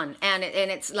 Fight on. And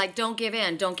it's like, don't give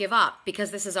in. Don't give up because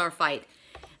this is our fight.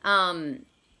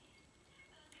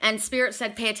 And Spirit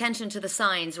said, pay attention to the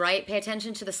signs, right? Pay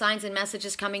attention to the signs and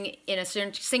messages coming in a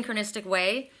synchronistic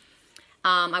way.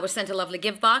 I was sent a lovely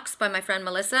gift box by my friend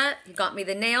Melissa. He got me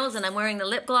the nails, and I'm wearing the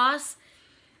lip gloss.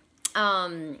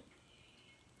 I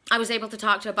was able to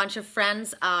talk to a bunch of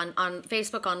friends on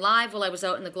Facebook on live while I was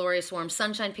out in the glorious warm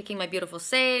sunshine picking my beautiful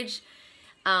sage.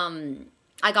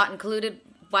 I got included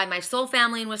by my soul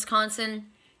family in Wisconsin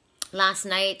last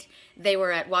night. They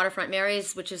were at Waterfront Min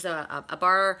Aries, which is a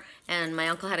bar, and my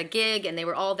uncle had a gig, and they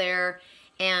were all there.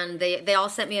 And they all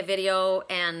sent me a video,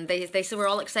 and they were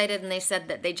all excited, and they said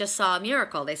that they just saw a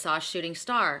miracle. They saw a shooting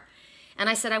star. And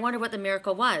I said, I wonder what the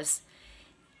miracle was.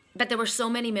 But there were so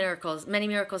many miracles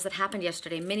that happened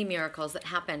yesterday, many miracles that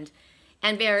happened.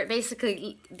 And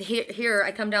basically, here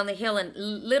I come down the hill, and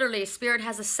literally Spirit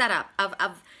has a setup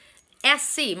of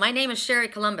SC. My name is Sherry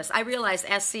Columbus. I realized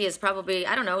SC is probably,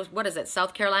 I don't know, what is it,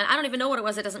 South Carolina? I don't even know what it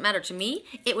was. It doesn't matter to me.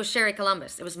 It was Sherry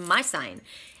Columbus. It was my sign.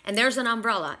 And there's an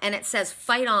umbrella, and it says,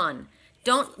 fight on.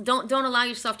 Don't allow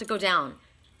yourself to go down.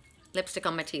 Lipstick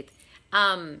on my teeth.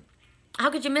 How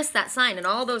could you miss that sign and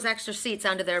all those extra seats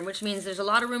under there, which means there's a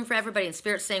lot of room for everybody, and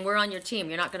Spirit's saying, we're on your team.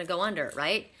 You're not going to go under,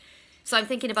 right? So I'm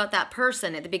thinking about that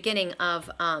person at the beginning of,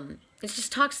 it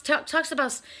just talks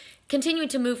about continuing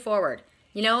to move forward.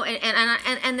 You know,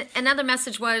 and another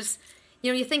message was,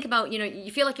 you know, you think about, you know,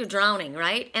 you feel like you're drowning,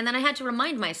 right? And then I had to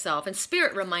remind myself, and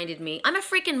Spirit reminded me, I'm a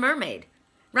freaking mermaid,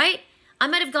 right? I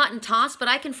might have gotten tossed, but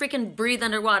I can freaking breathe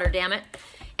underwater, damn it.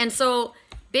 And so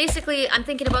basically I'm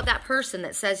thinking about that person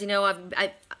that says, you know,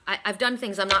 I've done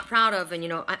things I'm not proud of, and, you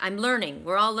know, I'm learning.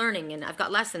 We're all learning, and I've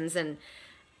got lessons, and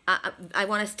I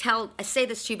want to say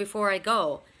this to you before I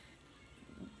go.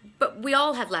 But we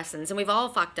all have lessons, and we've all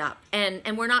fucked up,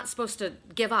 and we're not supposed to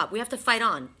give up. We have to fight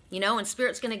on, you know, and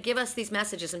Spirit's going to give us these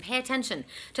messages, and pay attention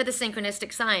to the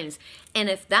synchronistic signs. And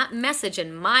if that message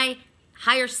and my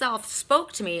higher self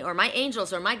spoke to me, or my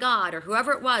angels, or my God, or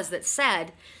whoever it was that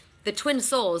said the twin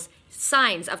souls,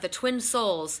 signs of the twin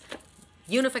souls,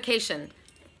 unification,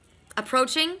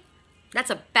 approaching, that's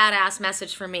a badass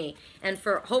message for me, and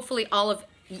for hopefully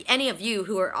any of you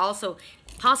who are also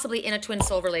possibly in a twin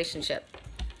soul relationship.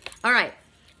 All right,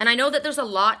 and I know that there's a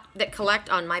lot that collect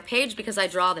on my page because I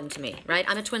draw them to me, right?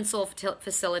 I'm a twin soul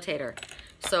facilitator.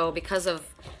 So because of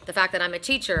the fact that I'm a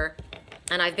teacher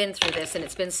and I've been through this and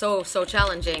it's been so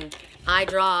challenging, I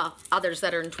draw others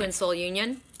that are in twin soul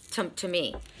union to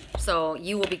me. So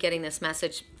you will be getting this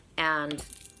message, and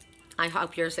I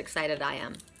hope you're as excited as I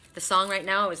am. The song right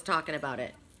now is talking about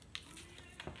it.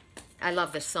 I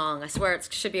love this song. I swear it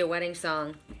should be a wedding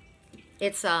song.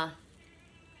 It's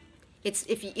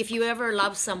if you ever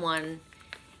love someone,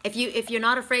 if you're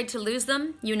not afraid to lose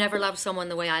them, you never love someone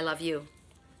the way I love you,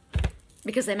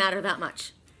 because they matter that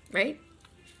much, right?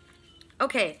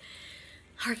 Okay,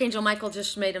 Archangel Michael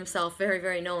just made himself very,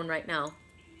 very known right now.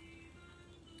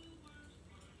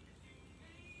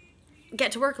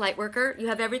 Get to work, light worker. You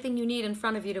have everything you need in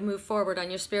front of you to move forward on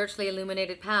your spiritually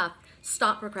illuminated path.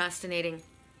 Stop procrastinating.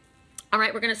 All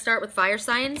right, we're going to start with fire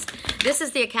signs. This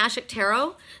is the Akashic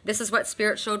Tarot. This is what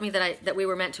Spirit showed me that we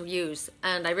were meant to use.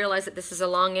 And I realize that this is a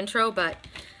long intro, but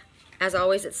as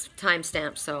always, it's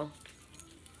time-stamped. So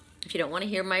if you don't want to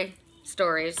hear my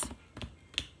stories,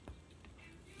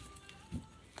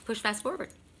 push fast forward.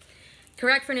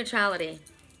 Correct for neutrality.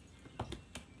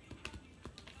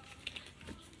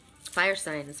 Fire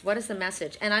signs. What is the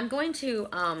message? And I'm going to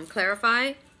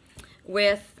clarify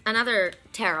with another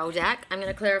tarot deck. I'm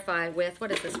going to clarify with,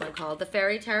 what is this one called? The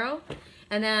Fairy Tarot.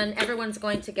 And then everyone's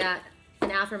going to get an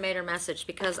Affimator message,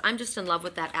 because I'm just in love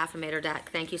with that Affimator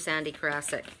deck. Thank you, Sandy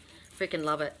Karasik. Freaking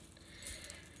love it.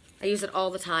 I use it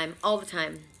all the time. All the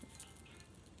time.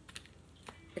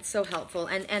 It's so helpful.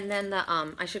 And then the,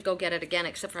 I should go get it again,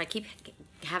 except for I keep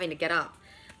having to get up.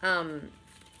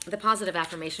 The positive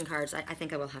affirmation cards, I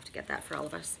think I will have to get that for all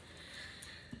of us.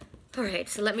 All right,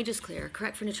 so let me just clear.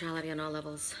 Correct for neutrality on all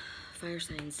levels. Fire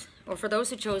signs. Or for those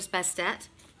who chose Bastet,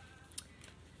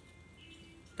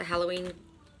 the Halloween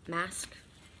mask.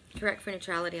 Correct for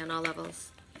neutrality on all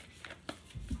levels.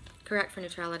 Correct for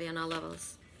neutrality on all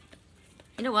levels.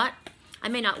 You know what? I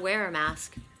may not wear a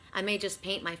mask. I may just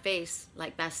paint my face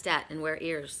like Bastet and wear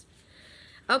ears.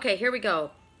 Okay, here we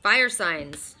go. Fire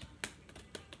signs.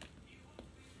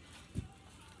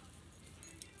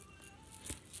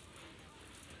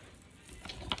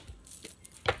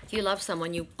 If you love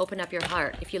someone, you open up your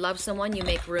heart. If you love someone, you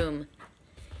make room.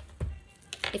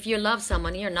 If you love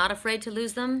someone, you're not afraid to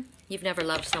lose them, you've never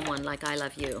loved someone like I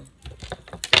love you.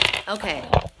 Okay.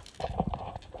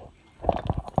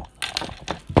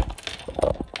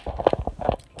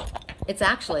 It's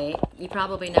actually, you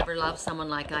probably never loved someone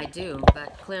like I do,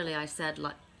 but clearly I said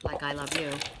like I love you.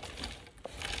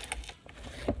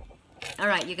 All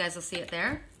right, you guys will see it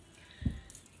there.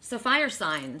 So fire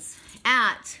signs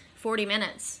at 40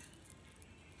 minutes.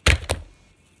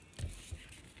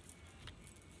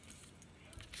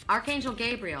 Archangel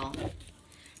Gabriel.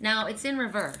 Now, it's in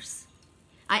reverse.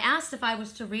 I asked if I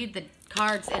was to read the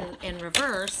cards in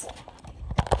reverse,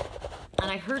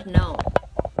 and I heard no.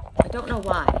 I don't know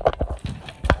why.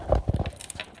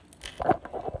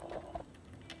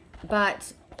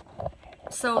 But,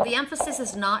 so the emphasis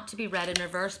is not to be read in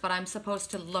reverse, but I'm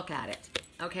supposed to look at it,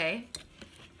 okay?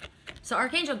 So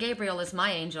Archangel Gabriel is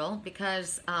my angel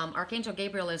because Archangel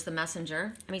Gabriel is the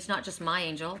messenger. I mean, it's not just my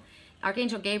angel.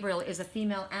 Archangel Gabriel is a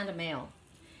female and a male,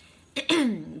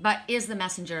 but is the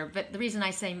messenger. But the reason I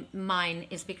say mine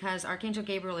is because Archangel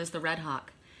Gabriel is the Red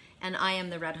Hawk, and I am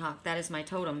the Red Hawk. That is my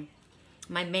totem,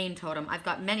 my main totem. I've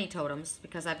got many totems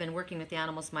because I've been working with the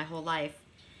animals my whole life.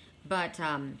 But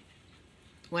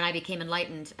when I became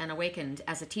enlightened and awakened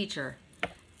as a teacher,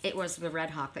 it was the Red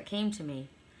Hawk that came to me.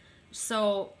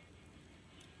 So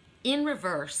in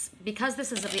reverse, because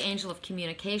this is of the angel of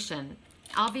communication,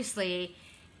 obviously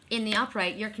in the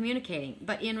upright you're communicating,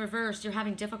 but in reverse you're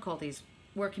having difficulties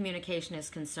where communication is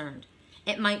concerned.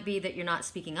 It might be that you're not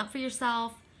speaking up for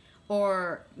yourself,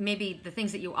 or maybe the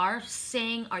things that you are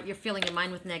saying are you're filling your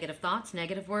mind with negative thoughts,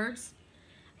 negative words.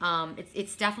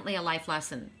 It's definitely a life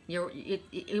lesson.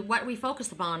 What we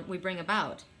focus upon, we bring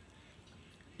about.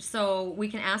 So we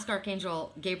can ask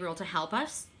Archangel Gabriel to help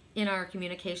us in our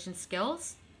communication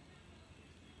skills.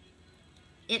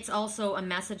 It's also a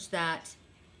message that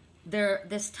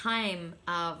this time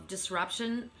of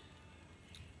disruption,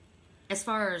 as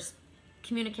far as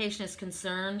communication is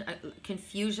concerned,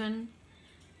 confusion,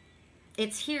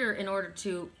 it's here in order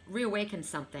to reawaken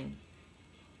something.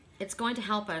 It's going to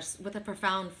help us with a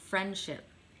profound friendship,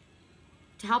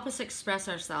 to help us express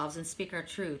ourselves and speak our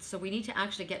truth. So we need to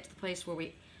actually get to the place where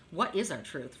what is our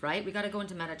truth, right? We got to go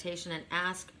into meditation and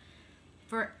ask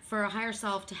for a higher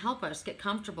self to help us get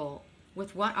comfortable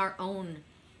with what our own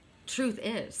truth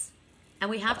is. And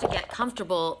we have to get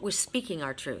comfortable with speaking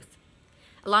our truth.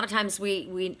 A lot of times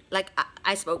we like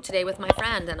I spoke today with my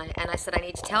friend, and I said, I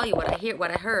need to tell you what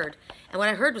I heard. And what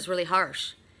I heard was really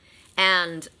harsh.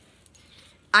 And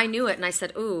I knew it, and I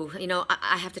said, ooh,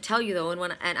 I have to tell you though.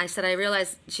 And I said, I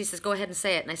realized, she says, go ahead and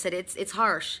say it. And I said, it's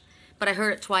harsh, but I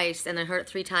heard it twice, and I heard it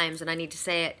 3 times, and I need to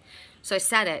say it. So I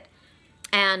said it,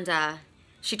 and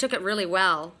she took it really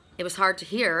well. It was hard to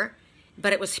hear,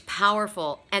 but it was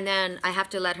powerful. And then I have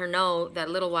to let her know that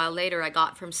a little while later I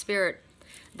got from Spirit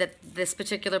that this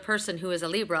particular person, who is a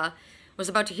Libra, was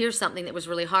about to hear something that was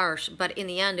really harsh, but in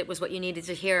the end it was what you needed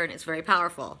to hear, and it's very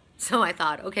powerful. So I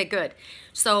thought, okay, good.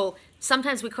 So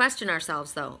sometimes we question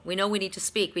ourselves though. We know we need to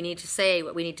speak, we need to say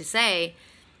what we need to say,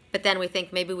 but then we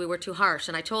think maybe we were too harsh.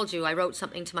 And I told you, I wrote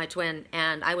something to my twin,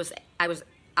 and I was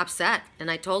upset,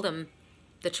 and I told him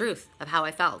the truth of how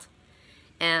I felt.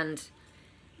 And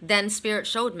then Spirit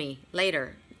showed me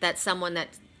later that someone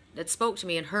that spoke to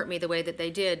me and hurt me the way that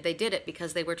they did it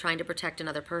because they were trying to protect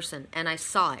another person. And I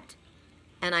saw it.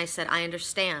 And I said, I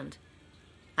understand.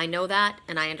 I know that,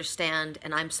 and I understand,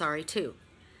 and I'm sorry too.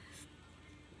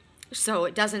 So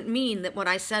it doesn't mean that what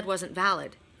I said wasn't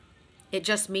valid. It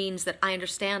just means that I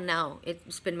understand now.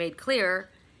 It's been made clear,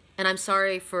 and I'm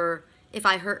sorry for if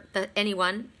I hurt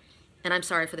anyone, and I'm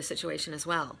sorry for the situation as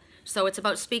well. So it's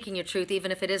about speaking your truth,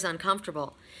 even if it is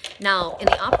uncomfortable. Now, in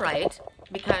the upright,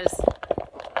 because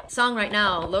song right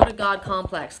now, Loaded God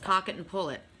Complex, Cock It and Pull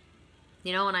It.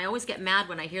 And I always get mad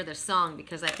when I hear this song,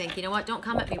 because I think, you know what, don't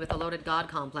come at me with a loaded God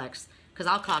complex, because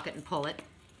I'll cock it and pull it.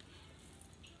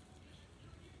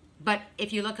 But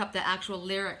if you look up the actual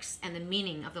lyrics and the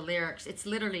meaning of the lyrics, it's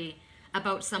literally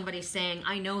about somebody saying,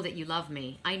 I know that you love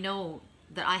me. I know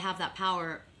that I have that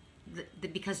power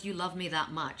because you love me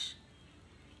that much.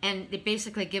 And it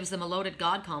basically gives them a loaded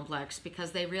God complex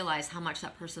because they realize how much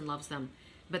that person loves them.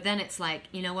 But then it's like,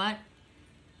 you know what?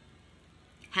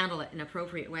 Handle it in an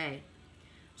appropriate way.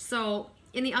 So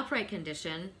in the upright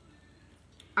condition,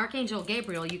 Archangel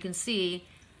Gabriel, you can see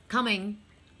coming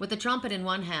with the trumpet in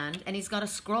one hand, and he's got a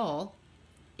scroll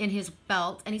in his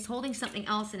belt, and he's holding something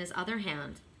else in his other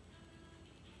hand.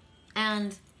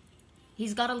 And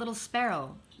he's got a little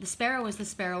sparrow. The sparrow is the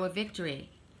sparrow of victory,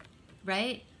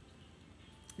 right?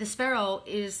 The sparrow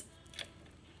is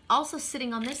also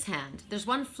sitting on this hand. There's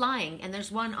one flying, and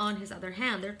there's one on his other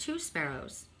hand. There are 2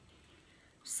 sparrows.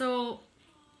 So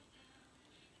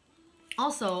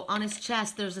also on his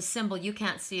chest, there's a symbol. You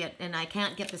can't see it, and I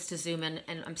can't get this to zoom in,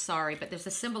 and I'm sorry, but there's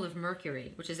a symbol of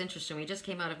Mercury, which is interesting. We just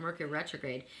came out of Mercury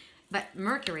retrograde, but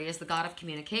Mercury is the god of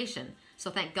communication.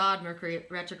 So thank God Mercury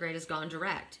retrograde has gone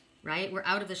direct. right? We're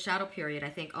out of the shadow period, I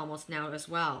think, almost now as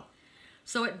well.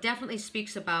 So it definitely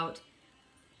speaks about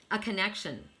a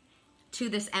connection to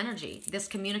this energy, this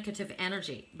communicative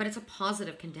energy, but it's a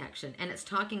positive connection, and it's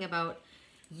talking about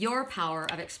your power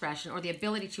of expression, or the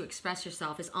ability to express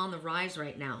yourself, is on the rise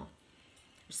right now.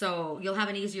 So you'll have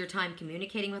an easier time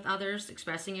communicating with others,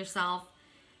 expressing yourself,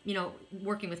 you know,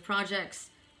 working with projects,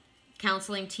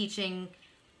 counseling, teaching,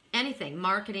 anything,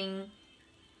 marketing,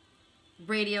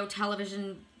 radio,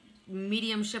 television,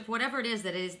 mediumship, whatever it is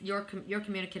that is your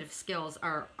communicative skills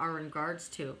are in regards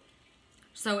to.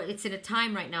 So it's in a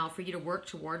time right now for you to work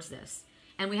towards this.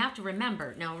 And we have to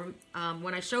remember, now,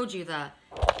 when I showed you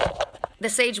the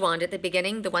sage wand at the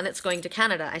beginning, the one that's going to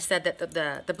Canada, I said that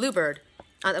the bluebird,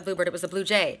 it was the blue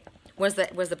jay, was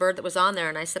the bird that was on there.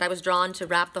 And I said I was drawn to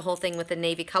wrap the whole thing with the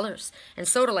navy colors. And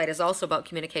sodalite is also about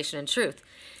communication and truth.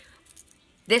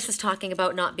 This is talking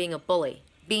about not being a bully,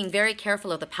 being very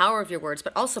careful of the power of your words,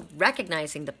 but also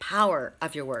recognizing the power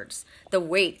of your words, the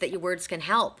weight that your words can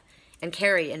help and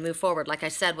carry and move forward. Like I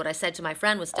said, what I said to my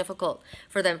friend was difficult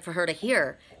for her to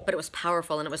hear, but it was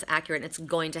powerful and it was accurate and it's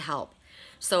going to help.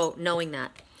 So knowing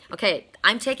that. Okay,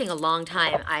 I'm taking a long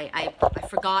time. I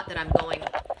forgot that I'm going.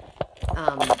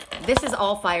 This is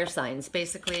all fire signs,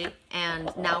 basically,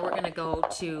 and now we're going to go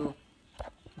to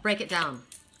break it down,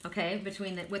 okay,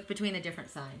 between the different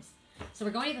signs. So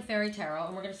we're going to the Fairy Tarot,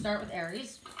 and we're going to start with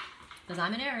Aries, because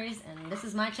I'm an Aries, and this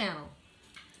is my channel.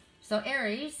 So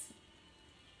Aries,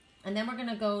 and then we're going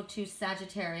to go to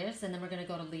Sagittarius, and then we're going to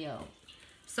go to Leo.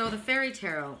 So the Fairy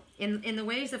Tarot, in the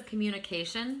ways of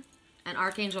communication, and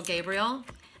Archangel Gabriel.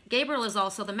 Gabriel is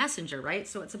also the messenger, right?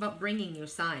 So it's about bringing you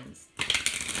signs,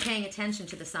 paying attention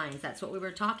to the signs. That's what we were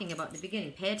talking about in the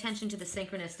beginning. Pay attention to the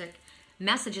synchronistic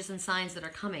messages and signs that are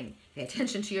coming. Pay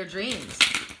attention to your dreams.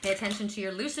 Pay attention to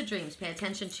your lucid dreams. Pay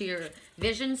attention to your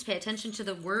visions. Pay attention to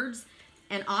the words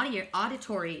and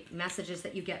auditory messages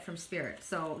that you get from spirit.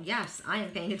 So yes, I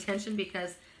am paying attention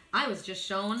because I was just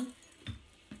shown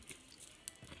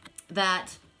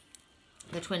that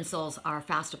the twin souls are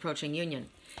fast approaching union.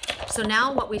 So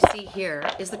now what we see here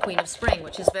is the Queen of Spring,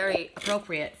 which is very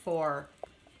appropriate for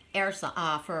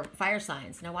for fire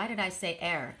signs. Now, why did I say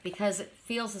air? Because it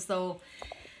feels as though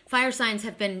fire signs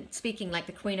have been speaking like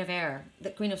the Queen of Air, the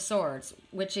Queen of Swords,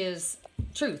 which is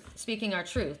truth, speaking our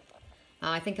truth.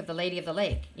 I think of the Lady of the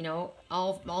Lake. You know,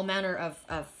 all manner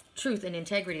of truth and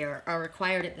integrity are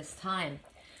required at this time.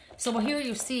 So here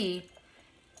you see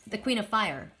the Queen of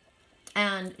Fire.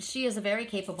 And she is a very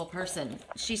capable person.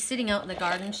 She's sitting out in the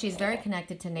garden. She's very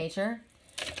connected to nature.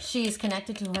 She's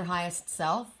connected to her highest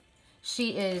self.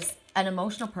 She is an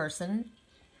emotional person,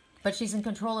 but she's in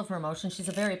control of her emotions. She's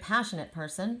a very passionate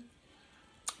person.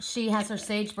 She has her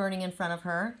sage burning in front of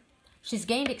her. She's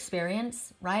gained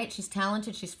experience, right? She's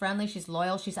talented. She's friendly. She's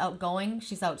loyal. She's outgoing.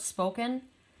 She's outspoken.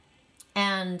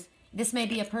 And this may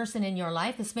be a person in your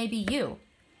life. This may be you.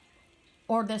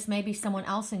 Or this may be someone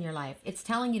else in your life. It's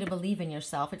telling you to believe in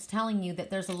yourself. It's telling you that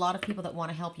there's a lot of people that want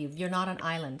to help you. You're not an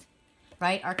island,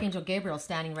 right? Archangel Gabriel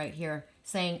standing right here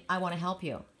saying, I want to help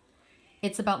you.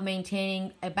 It's about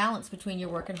maintaining a balance between your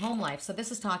work and home life. So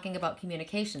this is talking about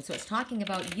communication. So it's talking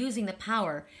about using the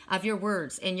power of your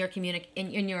words in your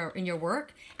in your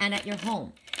work and at your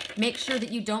home. Make sure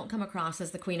that you don't come across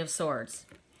as the Queen of Swords,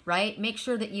 right? Make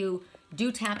sure that you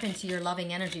do tap into your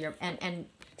loving energy and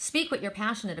speak what you're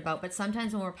passionate about, but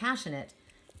sometimes when we're passionate,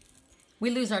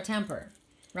 we lose our temper,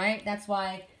 right? That's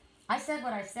why I said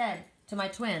what I said to my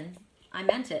twin. I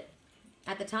meant it.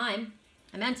 At the time,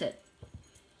 I meant it.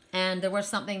 And there was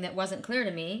something that wasn't clear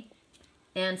to me.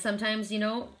 And sometimes, you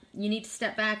know, you need to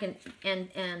step back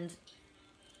and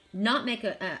not make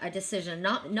a decision,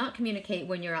 not communicate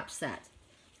when you're upset.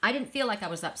 I didn't feel like I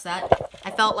was upset.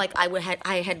 I felt like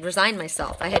I had resigned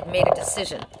myself. I had made a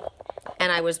decision.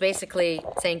 And I was basically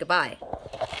saying goodbye.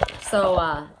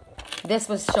 So this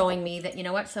was showing me that, you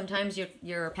know what, sometimes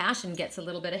your passion gets a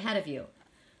little bit ahead of you.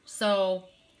 So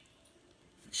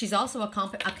she's also a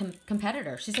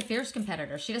competitor. She's a fierce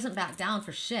competitor. She doesn't back down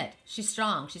for shit. She's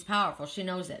strong. She's powerful. She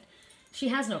knows it. She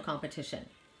has no competition.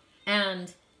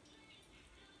 And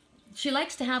she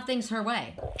likes to have things her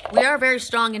way. We are very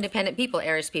strong, independent people,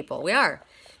 Aries people. We are.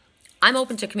 I'm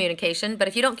open to communication, but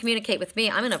if you don't communicate with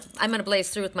me, I'm gonna blaze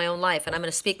through with my own life, and I'm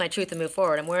gonna speak my truth and move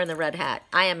forward. I'm wearing the red hat.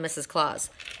 I am Mrs. Claus,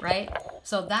 right?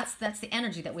 So that's the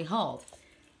energy that we hold.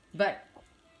 But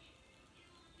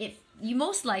if you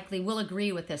most likely will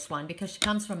agree with this one because she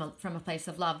comes from a place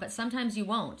of love, but sometimes you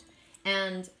won't,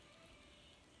 and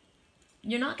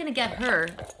you're not gonna get her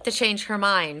to change her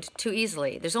mind too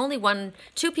easily. There's only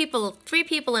 3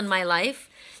 people in my life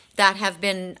that have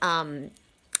been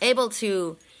able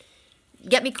to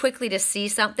get me quickly to see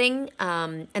something,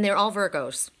 and they're all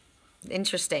Virgos.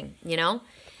 Interesting, you know?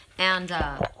 And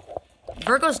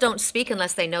Virgos don't speak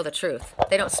unless they know the truth.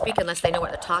 They don't speak unless they know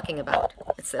what they're talking about.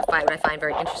 It's what I find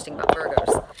very interesting about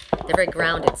Virgos. They're very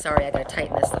grounded. Sorry, I gotta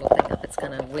tighten this little thing up. It's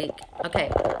kind of weak.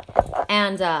 Okay.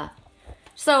 And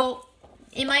so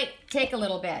it might take a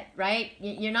little bit, right?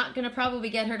 You're not gonna probably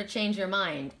get her to change your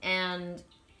mind. And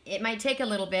it might take a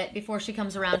little bit before she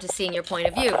comes around to seeing your point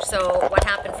of view. So what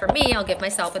happened for me, I'll give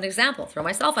myself an example. Throw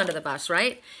myself under the bus,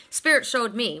 right? Spirit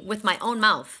showed me with my own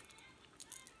mouth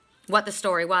what the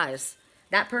story was.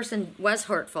 That person was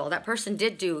hurtful. That person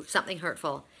did do something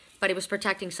hurtful, but he was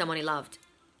protecting someone he loved.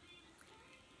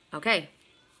 Okay.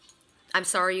 I'm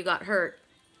sorry you got hurt.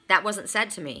 That wasn't said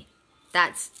to me.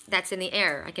 That's in the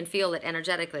air. I can feel it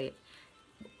energetically.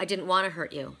 I didn't want to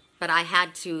hurt you, but I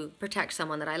had to protect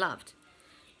someone that I loved.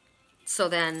 So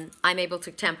then I'm able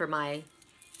to temper my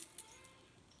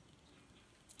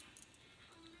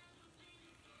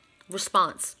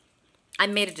response. I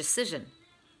made a decision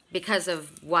because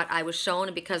of what I was shown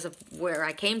and because of where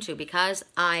I came to, because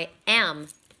I am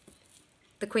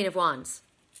the Queen of Wands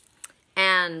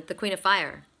and the Queen of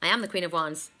Fire. I am the Queen of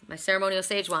Wands. My ceremonial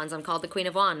sage wands, I'm called the Queen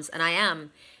of Wands, and I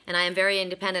am very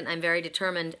independent, I'm very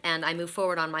determined, and I move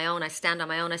forward on my own. I stand on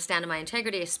my own, I stand in my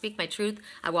integrity, I speak my truth,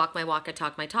 I walk my walk, I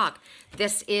talk my talk.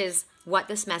 This is what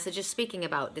this message is speaking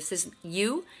about. This is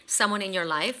you, someone in your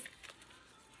life,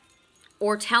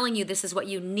 or telling you this is what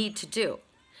you need to do.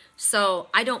 So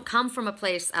I don't come from a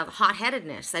place of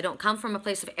hot-headedness. I don't come from a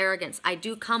place of arrogance. I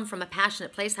do come from a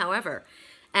passionate place, however.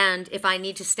 And if I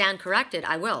need to stand corrected,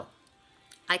 I will.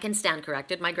 I can stand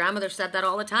corrected. My grandmother said that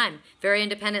all the time. Very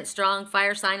independent, strong,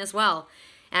 fire sign as well.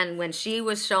 And when she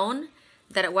was shown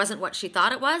that it wasn't what she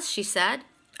thought it was, she said,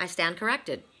 I stand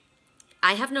corrected.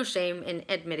 I have no shame in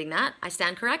admitting that. I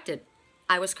stand corrected.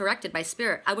 I was corrected by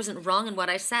spirit. I wasn't wrong in what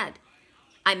I said.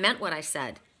 I meant what I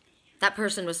said. That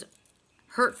person was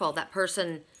hurtful.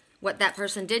 What that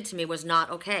person did to me was not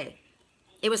okay.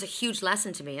 It was a huge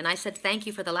lesson to me. And I said, thank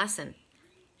you for the lesson.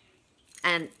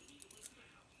 And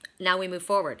now we move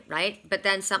forward, right? But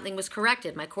then something was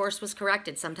corrected. My course was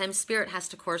corrected. Sometimes spirit has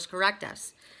to course correct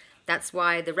us. That's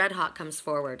why the Red Hawk comes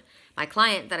forward. My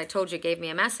client that I told you gave me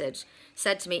a message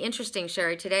said to me, interesting,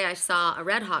 Sherry, today I saw a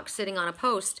Red Hawk sitting on a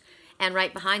post, and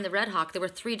right behind the Red Hawk there were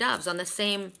 3 doves on the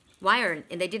same wire,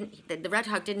 and the Red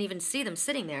Hawk didn't even see them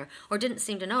sitting there or didn't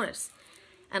seem to notice.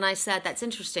 And I said, that's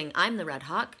interesting. I'm the Red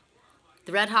Hawk.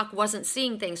 The Red Hawk wasn't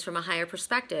seeing things from a higher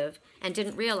perspective and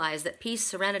didn't realize that peace,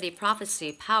 serenity,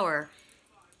 prophecy, power,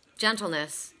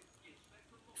 gentleness,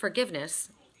 forgiveness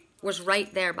was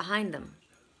right there behind them.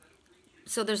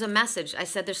 So there's a message. I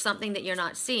said, there's something that you're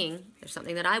not seeing. There's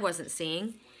something that I wasn't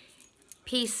seeing.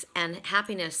 Peace and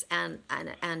happiness and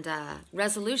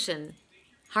resolution,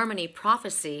 harmony,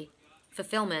 prophecy,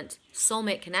 fulfillment,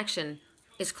 soulmate connection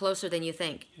is closer than you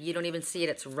think. You don't even see it.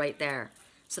 It's right there.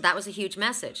 So that was a huge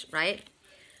message, right?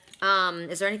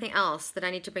 Is there anything else that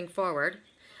I need to bring forward?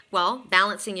 Well,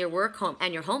 balancing your work home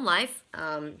and your home life.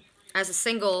 As a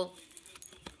single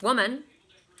woman,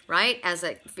 right? As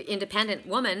an independent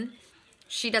woman,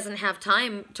 she doesn't have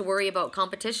time to worry about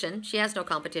competition. She has no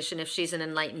competition if she's an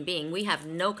enlightened being. We have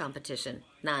no competition.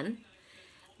 None.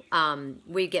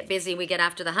 We get busy. We get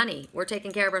after the honey. We're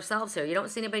taking care of ourselves here. You don't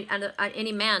see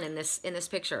any man in this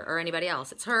picture or anybody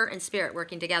else. It's her and spirit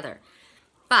working together.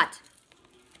 But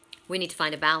we need to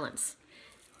find a balance.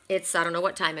 I don't know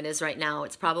what time it is right now.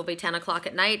 It's probably 10 o'clock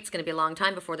at night. It's going to be a long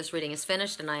time before this reading is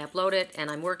finished and I upload it,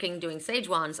 and I'm working, doing sage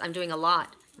wands. I'm doing a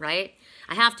lot, right?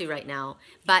 I have to right now.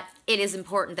 But it is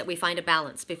important that we find a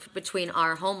balance between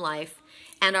our home life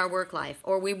and our work life,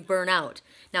 or we burn out.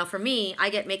 Now for me, I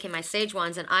get making my sage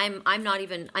wands and I'm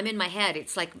in my head.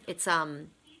 It's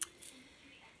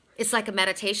like a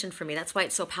meditation for me. That's why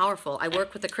it's so powerful. I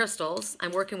work with the crystals.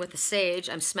 I'm working with the sage.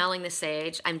 I'm smelling the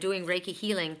sage. I'm doing Reiki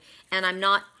healing, and I'm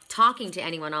not talking to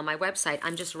anyone on my website.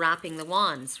 I'm just wrapping the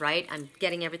wands, right? I'm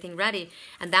getting everything ready.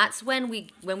 And that's when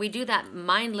we do that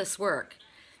mindless work.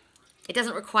 It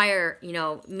doesn't require,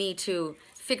 me to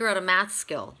figure out a math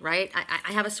skill, right?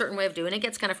 I have a certain way of doing it. It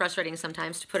gets kind of frustrating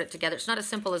sometimes to put it together. It's not as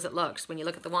simple as it looks. When you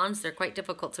look at the wands, they're quite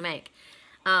difficult to make.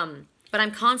 But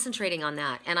I'm concentrating on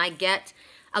that, and I get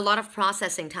a lot of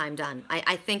processing time done.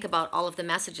 I think about all of the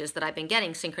messages that I've been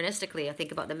getting synchronistically. I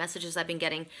think about the messages I've been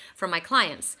getting from my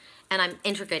clients, and I'm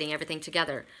integrating everything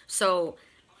together. So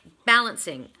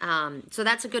balancing. So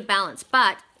that's a good balance.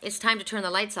 But it's time to turn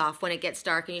the lights off when it gets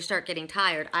dark and you start getting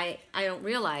tired. I don't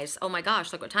realize, oh my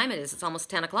gosh, look what time it is. It's almost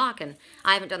 10 o'clock and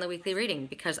I haven't done the weekly reading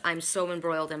because I'm so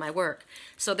embroiled in my work.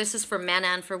 So this is for men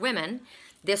and for women.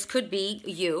 This could be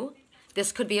you.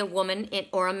 This could be a woman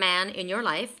or a man in your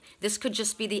life. This could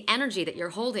just be the energy that you're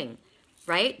holding,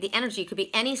 right? The energy could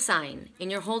be any sign,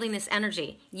 and you're holding this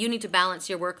energy. You need to balance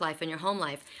your work life and your home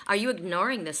life. Are you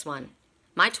ignoring this one?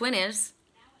 My twin is.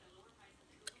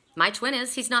 My twin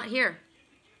is. He's not here.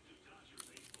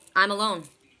 I'm alone.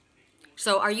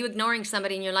 So are you ignoring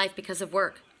somebody in your life because of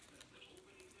work?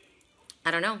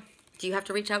 I don't know. Do you have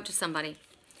to reach out to somebody?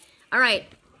 All right.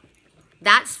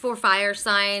 That's for fire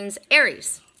signs,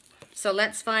 Aries. So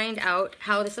let's find out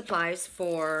how this applies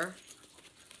for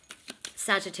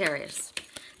Sagittarius.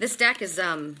 This deck is,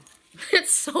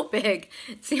 it's so big.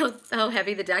 See how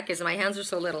heavy the deck is? And my hands are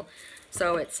so little.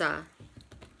 So it's, I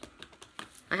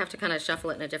have to kind of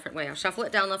shuffle it in a different way. I'll shuffle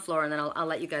it down the floor, and then I'll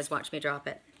let you guys watch me drop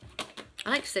it.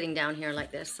 I like sitting down here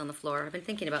like this on the floor. I've been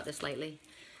thinking about this lately.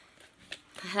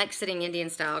 I like sitting Indian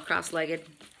style, cross-legged.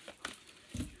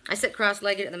 I sit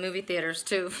cross-legged at the movie theaters,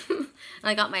 too. And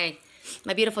I got my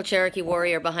beautiful Cherokee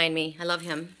warrior behind me. I love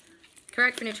him.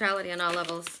 Correct for neutrality on all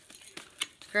levels.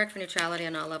 Correct for neutrality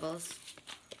on all levels.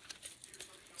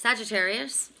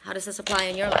 Sagittarius, how does this apply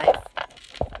in your life?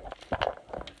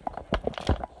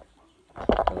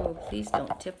 Oh, please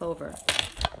don't tip over.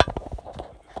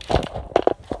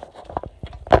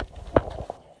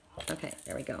 Okay,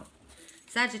 there we go.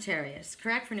 Sagittarius,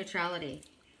 correct for neutrality.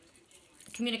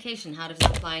 Communication, how does it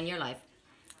apply in your life?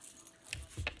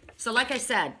 So like I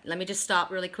said, let me just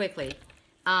stop really quickly.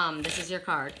 This is your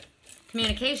card.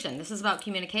 Communication, this is about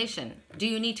communication. Do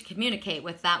you need to communicate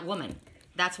with that woman?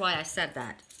 That's why I said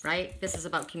that, right? This is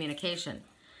about communication.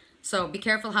 So be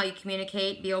careful how you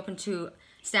communicate. Be open to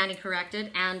standing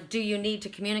corrected. And do you need to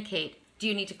communicate? Do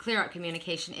you need to clear out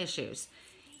communication issues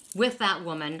with that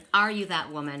woman? Are you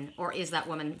that woman, or is that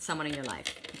woman someone in your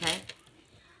life? Okay.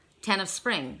 10 of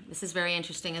Spring. This is very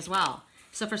interesting as well.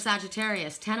 So for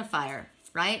Sagittarius, 10 of Fire,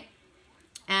 right?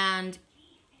 And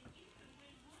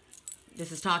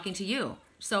this is talking to you.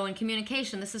 So in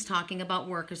communication, this is talking about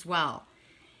work as well.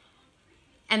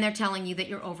 And they're telling you that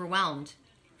you're overwhelmed.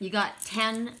 You got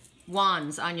 10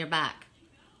 wands on your back.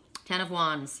 10 of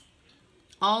Wands.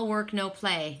 All work, no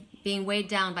play. Being weighed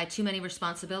down by too many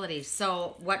responsibilities.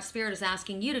 So what Spirit is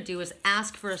asking you to do is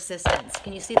ask for assistance.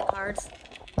 Can you see the cards?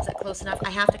 Is that close enough? I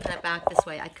have to cut it back this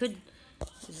way. I could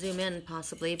zoom in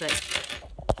possibly, but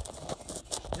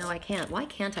no, I can't. Why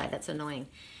can't I? That's annoying.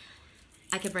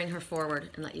 I could bring her forward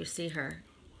and let you see her.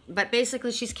 But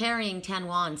basically, she's carrying 10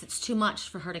 wands. It's too much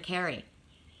for her to carry.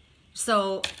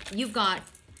 So you've got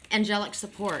angelic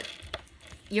support.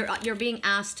 You're being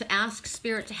asked to ask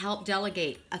Spirit to help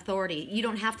delegate authority. You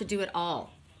don't have to do it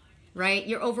all, right?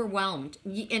 You're overwhelmed.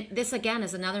 And this, again,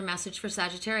 is another message for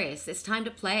Sagittarius. It's time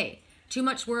to play. Too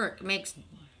much work makes,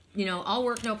 all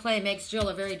work, no play makes Jill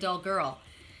a very dull girl.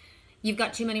 You've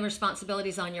got too many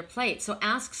responsibilities on your plate. So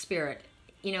ask Spirit,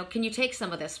 can you take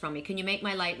some of this from me? Can you make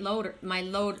my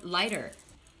load lighter?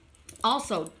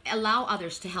 Also, allow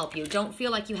others to help you. Don't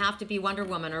feel like you have to be Wonder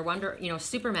Woman or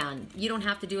Superman. You don't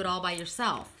have to do it all by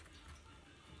yourself.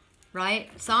 Right?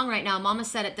 Song right now, Mama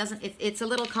said it's a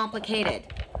little complicated.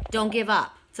 Don't give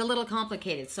up. It's a little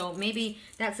complicated. So maybe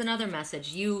that's another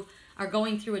message. You are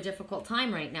going through a difficult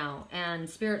time right now, and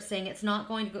Spirit's saying it's not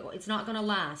going to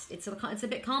last. It's a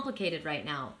bit complicated right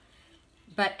now.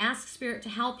 But ask Spirit to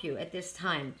help you at this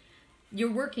time. You're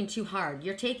working too hard.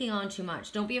 You're taking on too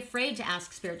much. Don't be afraid to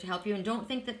ask Spirit to help you, and don't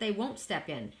think that they won't step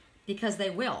in, because they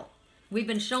will. We've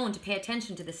been shown to pay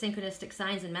attention to the synchronistic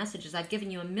signs and messages. I've given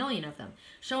you a million of them,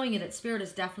 showing you that Spirit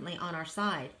is definitely on our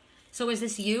side. So is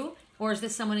this you, or is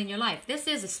this someone in your life? This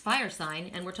is a fire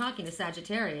sign, and we're talking to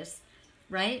Sagittarius,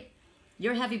 right?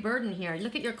 You're a heavy burden here.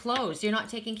 Look at your clothes. You're not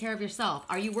taking care of yourself.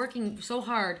 Are you working so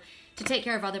hard to take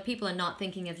care of other people and not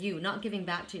thinking of you, not giving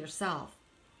back to yourself?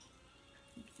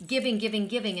 Giving,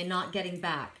 and not getting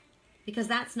back, because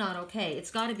that's not okay. It's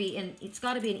got to be an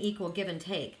equal give and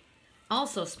take.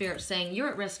 Also, Spirit's saying you're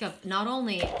at risk of not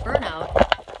only burnout,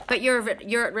 but you're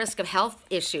at risk of health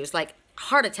issues like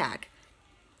heart attack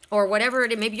or whatever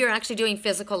it is. Maybe you're actually doing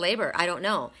physical labor. I don't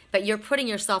know, but you're putting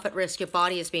yourself at risk. Your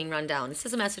body is being run down. This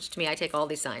is a message to me. I take all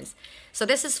these signs. So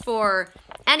this is for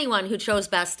anyone who chose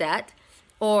Bastet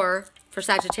or for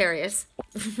Sagittarius.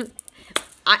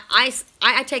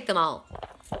 I take them all.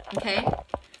 Okay,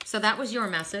 so that was your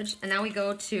message. And now we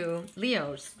go to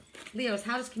Leos. Leos,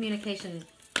 how does communication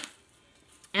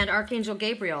and Archangel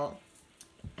Gabriel,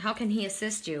 how can he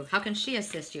assist you? How can she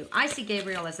assist you? I see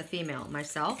Gabriel as a female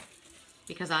myself,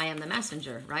 because I am the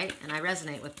messenger, right? And I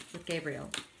resonate with Gabriel.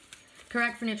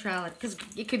 Correct for neutrality, because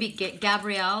it could be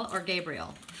Gabriel or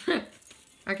Gabriel.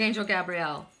 Archangel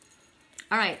Gabriel.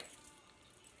 All right.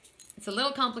 It's a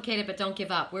little complicated, but don't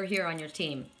give up. We're here on your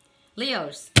team.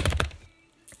 Leos.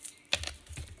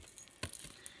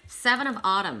 Seven of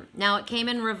Autumn. Now, it came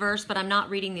in reverse, but I'm not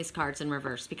reading these cards in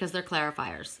reverse because they're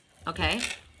clarifiers, okay?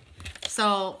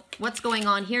 So what's going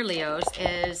on here, Leos,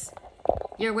 is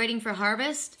you're waiting for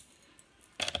harvest.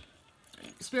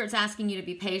 Spirit's asking you to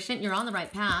be patient. You're on the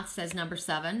right path, says number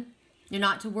 7. You're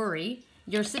not to worry.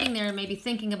 You're sitting there maybe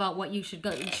thinking about what you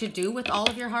should do with all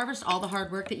of your harvest, all the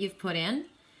hard work that you've put in.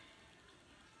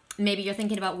 Maybe you're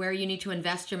thinking about where you need to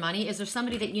invest your money. Is there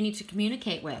somebody that you need to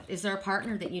communicate with? Is there a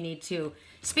partner that you need to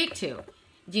speak to?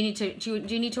 Do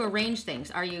you need to arrange things?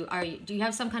 Do you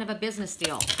have some kind of a business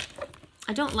deal?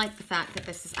 I don't like the fact that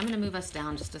this is, I'm going to move us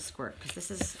down just a squirt because this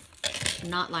is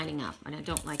not lining up and I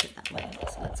don't like it that way.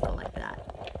 So let's go like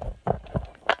that.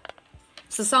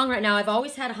 It's the song right now. I've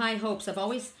always had high hopes.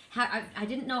 I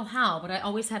didn't know how, but I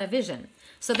always had a vision.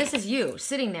 So this is you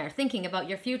sitting there thinking about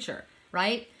your future,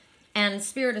 right? And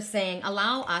Spirit is saying,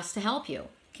 allow us to help you.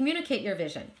 Communicate your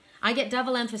vision. I get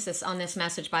double emphasis on this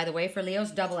message, by the way, for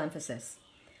Leos, double emphasis.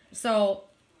 So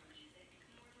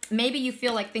maybe you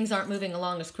feel like things aren't moving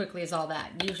along as quickly as all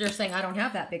that. You're just saying, I don't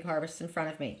have that big harvest in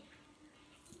front of me.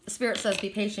 Spirit says, be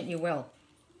patient, you will.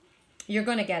 You're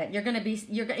going to get it. You're going to be,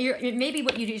 maybe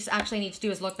what you just actually need to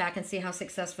do is look back and see how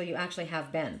successful you actually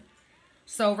have been.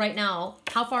 So right now,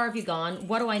 how far have you gone?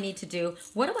 What do I need to do?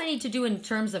 What do I need to do in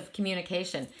terms of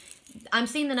communication? I'm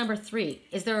seeing the number 3.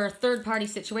 Is there a third-party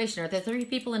situation? Are there 3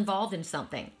 people involved in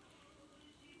something?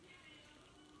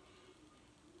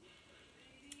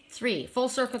 3, full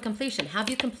circle completion. Have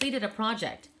you completed a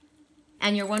project?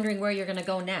 And you're wondering where you're going to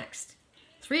go next.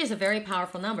 3 is a very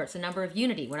powerful number. It's a number of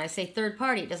unity. When I say third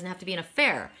party, it doesn't have to be an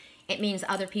affair. It means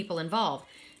other people involved.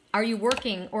 Are you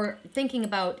working or thinking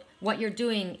about what you're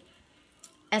doing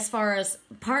as far as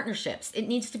partnerships? It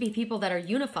needs to be people that are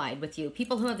unified with you,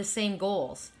 people who have the same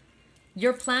goals.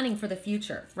 You're planning for the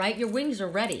future, right? Your wings are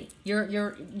ready.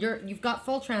 You've got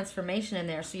full transformation in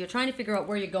there, so you're trying to figure out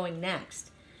where you're going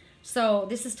next. So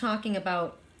this is talking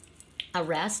about a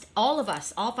rest. All of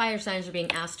us, all fire signs are being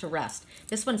asked to rest.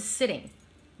 This one's sitting,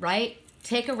 right?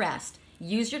 Take a rest.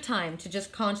 Use your time to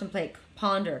just contemplate,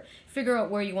 ponder, figure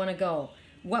out where you want to go.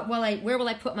 Where will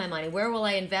I put my money? Where will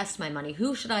I invest my money?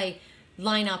 Who should I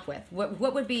line up with?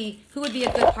 Who would be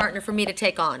a good partner for me to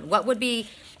take on? What would be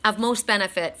of most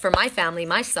benefit for my family,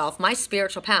 myself, my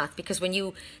spiritual path? Because when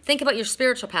you think about your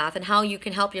spiritual path and how you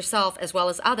can help yourself as well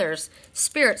as others,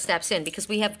 Spirit steps in because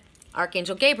we have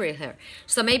Archangel Gabriel here.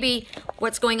 So maybe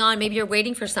what's going on, maybe you're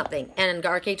waiting for something and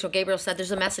Archangel Gabriel said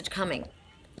there's a message coming,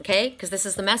 okay? Because this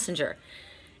is the messenger.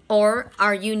 Or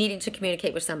are you needing to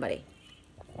communicate with somebody?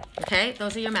 Okay,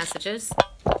 those are your messages.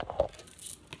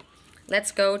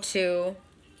 Let's go to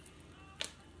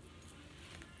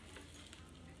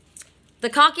the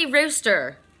cocky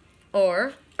rooster,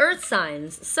 or earth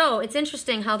signs. So it's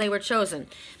interesting how they were chosen.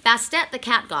 Bastet, the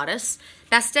cat goddess.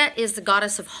 Bastet is the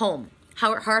goddess of home,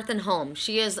 hearth and home.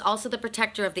 She is also the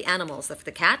protector of the animals, of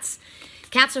the cats.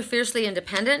 Cats are fiercely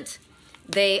independent.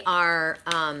 They are,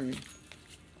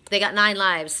 they got 9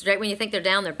 lives. Right when you think they're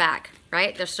down, they're back,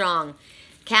 right? They're strong.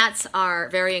 Cats are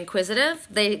very inquisitive.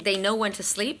 They know when to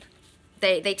sleep.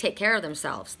 They take care of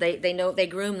themselves. They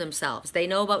groom themselves. They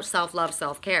know about self-love,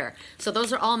 self-care. So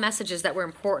those are all messages that were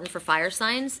important for fire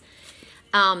signs.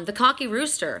 The cocky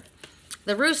rooster.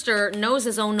 The rooster knows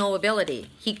his own knowability.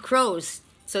 He crows.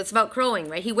 So it's about crowing,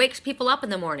 right? He wakes people up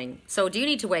in the morning. So do you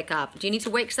need to wake up? Do you need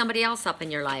to wake somebody else up in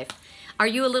your life? Are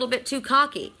you a little bit too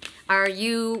cocky? Are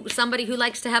you somebody who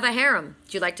likes to have a harem?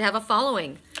 Do you like to have a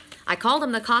following? I called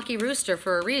him the cocky rooster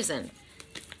for a reason.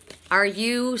 Are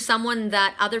you someone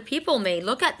that other people may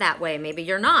look at that way? Maybe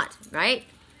you're not, right?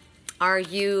 Are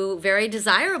you very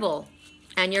desirable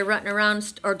and you're running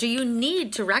around, or do you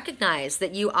need to recognize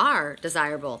that you are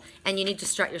desirable and you need to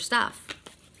strut your stuff?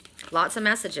 Lots of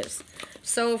messages.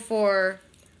 So for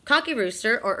cocky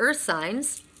rooster or earth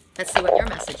signs, let's see what your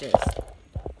message is.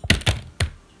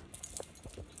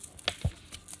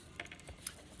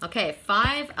 Okay,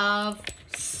 5 of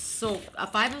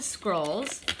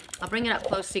scrolls. I'll bring it up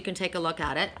close so you can take a look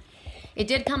at it. It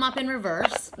did come up in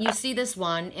reverse. You see this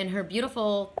one in her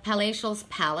beautiful palatial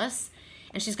palace.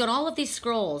 And she's got all of these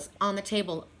scrolls on the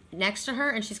table next to her.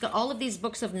 And she's got all of these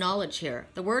books of knowledge here.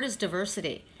 The word is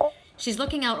diversity. She's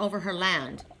looking out over her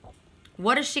land.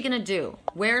 What is she going to do?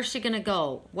 Where is she going to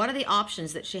go? What are the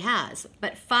options that she has?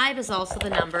 But 5 is also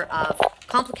the number of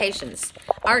complications,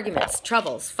 arguments,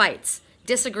 troubles, fights,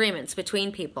 disagreements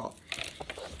between people.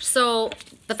 So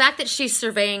the fact that she's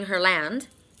surveying her land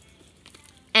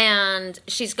and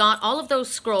she's got all of those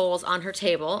scrolls on her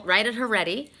table right at her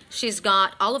ready. She's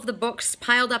got all of the books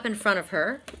piled up in front of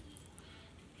her.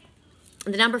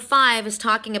 The number 5 is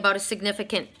talking about a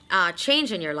significant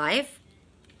change in your life.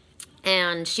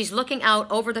 And she's looking out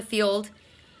over the field.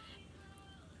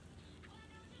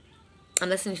 I'm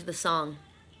listening to the song.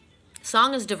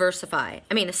 Song is diversify.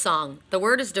 I mean, a song. The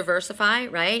word is diversify,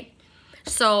 right?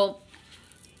 So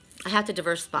I have to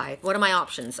diversify. What are my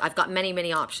options? I've got many,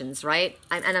 many options, right?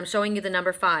 And I'm showing you the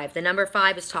number 5. The number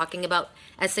 5 is talking about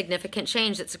a significant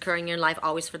change that's occurring in your life,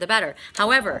 always for the better.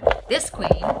 However, this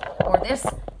queen, or this,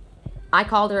 I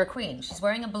called her a queen. She's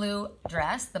wearing a blue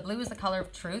dress. The blue is the color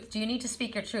of truth. Do you need to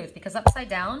speak your truth? Because upside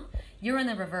down, you're in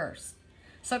the reverse.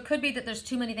 So it could be that there's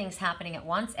too many things happening at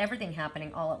once, everything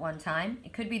happening all at one time.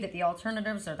 It could be that the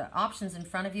alternatives or the options in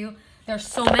front of you, there's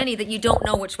so many that you don't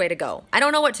know which way to go. I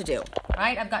don't know what to do,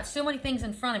 right? I've got so many things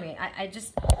in front of me.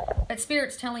 But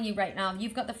Spirit's telling you right now,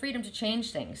 you've got the freedom to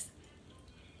change things.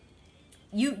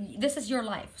 This is your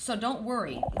life, so don't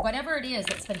worry. Whatever it is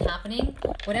that's been happening,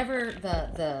 whatever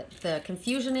the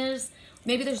confusion is,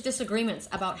 maybe there's disagreements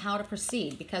about how to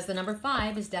proceed, because the number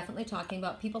 5 is definitely talking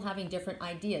about people having different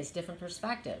ideas, different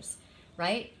perspectives,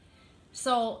 right?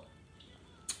 So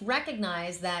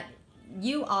recognize that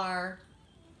you are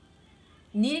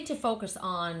needing to focus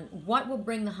on what will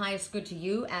bring the highest good to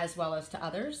you as well as to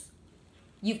others.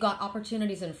 You've got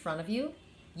opportunities in front of you.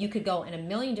 You could go in a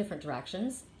million different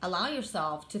directions. Allow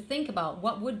yourself to think about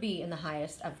what would be in the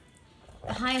highest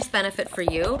benefit for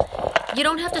you. You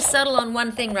don't have to settle on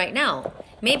one thing right now.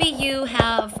 Maybe you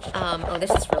have, oh,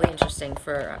 this is really interesting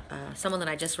for someone that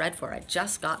I just read for. I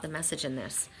just got the message in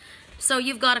this. So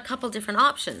you've got a couple different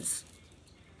options,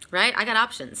 right? I got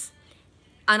options.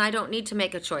 And I don't need to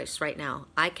make a choice right now.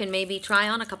 I can maybe try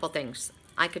on a couple things.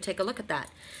 I could take a look at that.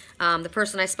 The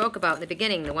person I spoke about in the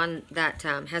beginning, the one that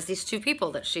has these 2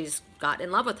 people that she's got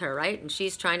in love with her, right? And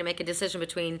she's trying to make a decision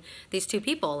between these 2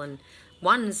 people. And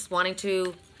one's wanting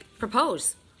to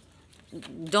propose.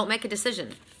 Don't make a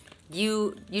decision.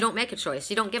 You don't make a choice.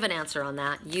 You don't give an answer on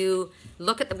that. You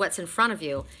look at what's in front of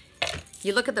you.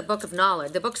 You look at the book of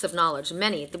knowledge, the books of knowledge,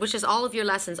 many, which is all of your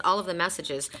lessons, all of the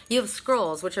messages. You have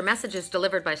scrolls, which are messages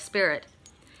delivered by Spirit.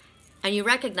 And you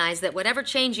recognize that whatever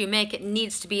change you make, it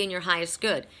needs to be in your highest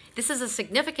good. This is a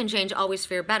significant change, always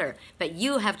for your better. But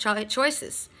you have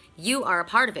choices. You are a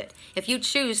part of it. If you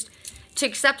choose to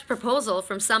accept a proposal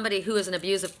from somebody who is an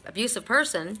abusive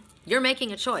person, you're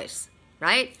making a choice,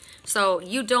 right? So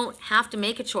you don't have to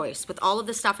make a choice. With all of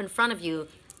the stuff in front of you,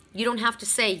 you don't have to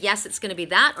say, yes, it's going to be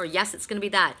that, or yes, it's going to be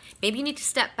that. Maybe you need to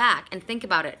step back and think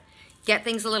about it. Get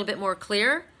things a little bit more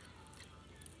clear.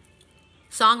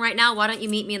 Song right now, why don't you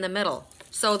meet me in the middle?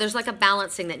 So there's like a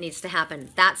balancing that needs to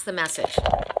happen. That's the message.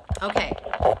 Okay,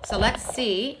 so let's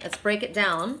see. Let's break it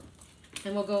down.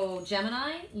 And we'll go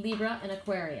Gemini, Libra, and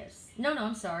Aquarius. No,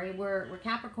 I'm sorry. We're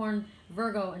Capricorn,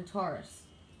 Virgo, and Taurus.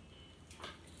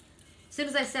 As soon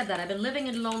as I said that, I've been living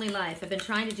a lonely life. I've been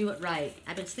trying to do it right.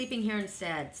 I've been sleeping here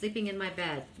instead, sleeping in my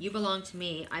bed. You belong to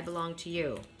me. I belong to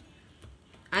you.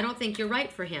 I don't think you're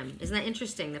right for him. Isn't that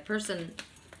interesting? The person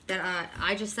that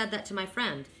I just said that to my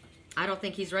friend. I don't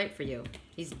think he's right for you.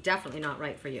 He's definitely not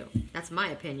right for you. That's my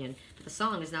opinion. The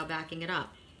song is now backing it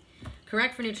up.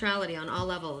 Correct for neutrality on all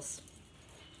levels.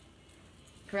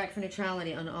 Correct for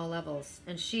neutrality on all levels.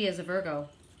 And she is a Virgo.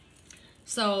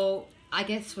 So I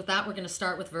guess with that, we're going to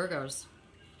start with Virgos.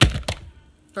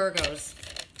 Virgos.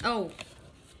 Oh,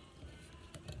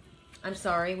 I'm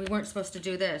sorry. We weren't supposed to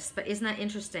do this. But isn't that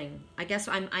interesting? I guess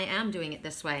I am doing it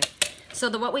this way. So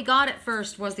what we got at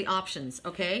first was the options,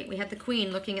 okay? We had the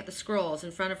Queen looking at the scrolls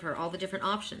in front of her, all the different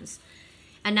options.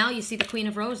 And now you see the Queen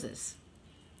of Roses.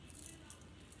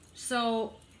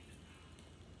 So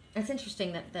it's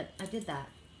interesting that I did that.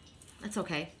 That's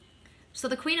okay. So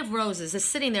the Queen of Roses is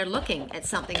sitting there looking at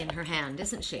something in her hand,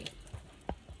 isn't she?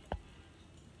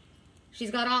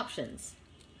 She's got options.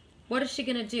 What is she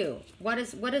going to do? What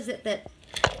is it that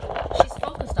she's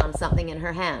focused on? Something in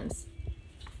her hands.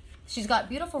 She's got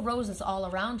beautiful roses all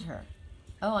around her.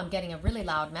 Oh, I'm getting a really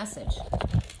loud message.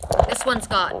 This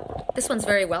one's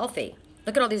very wealthy.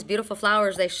 Look at all these beautiful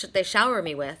flowers they shower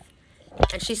me with.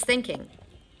 And she's thinking,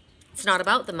 it's not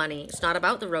about the money. It's not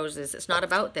about the roses. It's not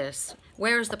about this.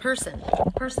 Where's the person?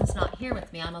 The person's not here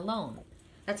with me. I'm alone.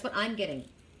 That's what I'm getting.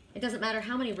 It doesn't matter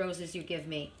how many roses you give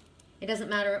me. It doesn't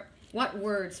matter what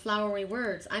words, flowery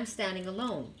words. I'm standing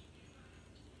alone.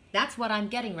 That's what I'm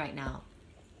getting right now.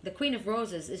 The Queen of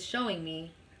Roses is showing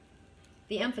me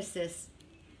the emphasis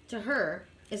to her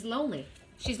is lonely.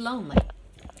 She's lonely.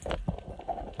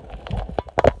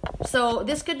 So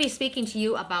this could be speaking to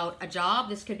you about a job.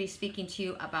 This could be speaking to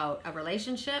you about a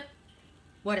relationship.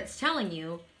 What it's telling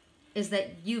you is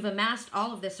that you've amassed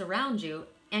all of this around you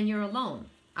and you're alone.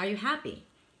 Are you happy?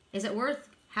 Is it worth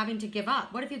having to give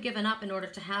up? What have you given up in order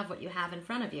to have what you have in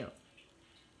front of you?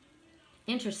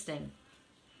 Interesting.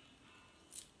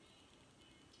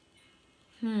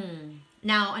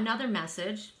 Now, another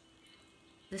message.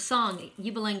 The song,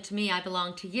 You Belong to Me, I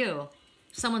Belong to You.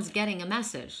 Someone's getting a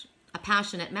message, a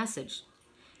passionate message.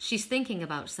 She's thinking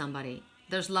about somebody.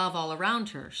 There's love all around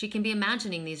her. She can be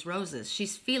imagining these roses.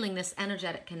 She's feeling this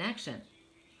energetic connection.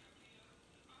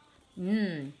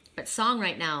 But song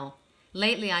right now,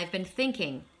 lately I've been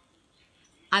thinking,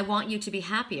 I want you to be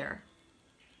happier.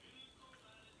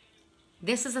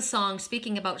 This is a song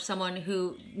speaking about someone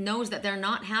who knows that they're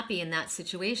not happy in that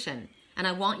situation. And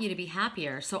I want you to be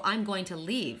happier, so I'm going to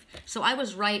leave. So I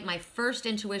was right, my first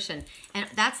intuition. And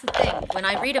that's the thing. When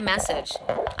I read a message,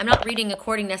 I'm not reading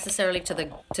according necessarily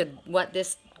to what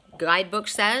this guidebook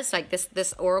says, like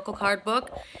this oracle card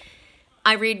book.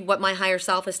 I read what my higher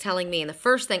self is telling me. And the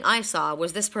first thing I saw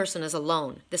was this person is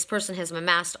alone. This person has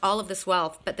amassed all of this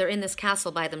wealth, but they're in this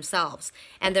castle by themselves.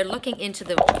 And they're looking into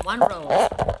the one rose,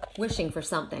 wishing for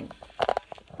something.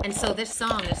 And so this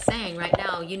song is saying right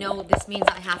now, you know, this means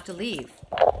I have to leave.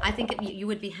 I think you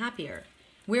would be happier.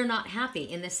 We're not happy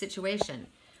in this situation.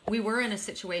 We were in a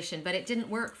situation, but it didn't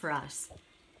work for us.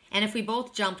 And if we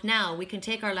both jump now, we can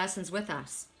take our lessons with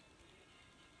us.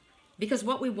 Because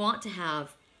what we want to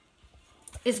have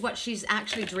is what she's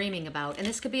actually dreaming about. And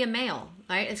this could be a male,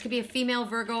 right? This could be a female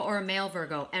Virgo or a male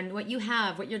Virgo. And what you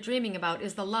have, what you're dreaming about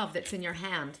is the love that's in your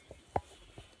hand.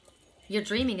 You're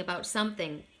dreaming about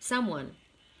something, someone.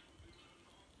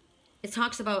 It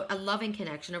talks about a loving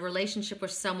connection, a relationship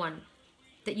with someone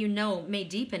that you know may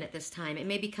deepen at this time. It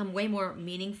may become way more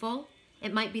meaningful.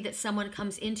 It might be that someone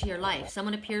comes into your life.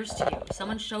 Someone appears to you.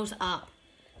 Someone shows up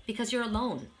because you're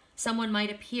alone. Someone might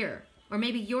appear, or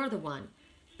maybe you're the one,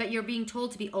 but you're being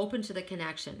told to be open to the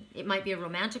connection. It might be a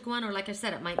romantic one, or like I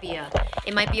said, it might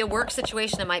be a work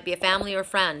situation. It might be a family or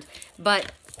friend.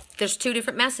 But there's two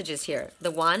different messages here. The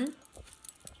one,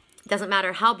 doesn't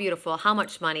matter how beautiful, how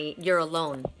much money, you're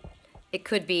alone. It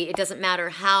could be, it doesn't matter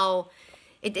how,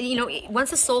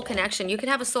 once a soul connection, you can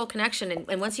have a soul connection,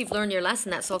 and once you've learned your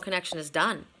lesson, that soul connection is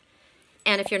done.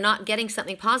 And if you're not getting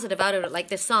something positive out of it, like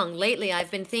this song, lately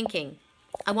I've been thinking,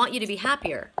 I want you to be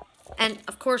happier. And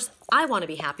of course, I want to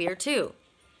be happier too.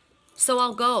 So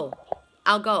I'll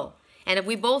go. And if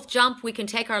we both jump, we can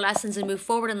take our lessons and move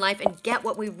forward in life and get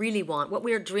what we really want, what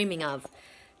we're dreaming of.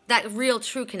 That real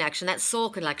true connection, that soul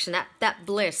connection, that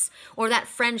bliss, or that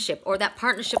friendship, or that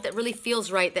partnership that really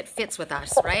feels right, that fits with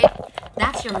us, right?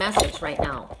 That's your message right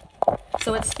now.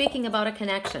 So it's speaking about a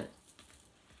connection,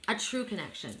 a true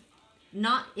connection.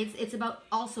 It's about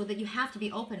also that you have to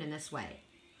be open in this way.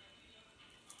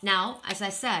 Now, as I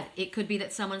said, it could be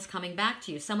that someone's coming back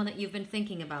to you, someone that you've been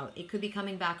thinking about. It could be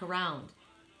coming back around.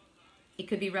 It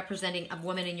could be representing a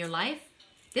woman in your life.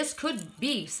 This could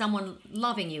be someone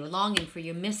loving you, longing for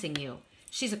you, missing you.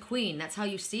 She's a queen. That's how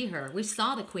you see her. We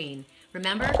saw the queen,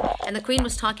 remember? And the queen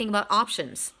was talking about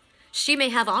options. She may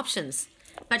have options,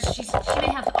 but she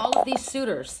may have all of these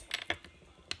suitors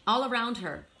all around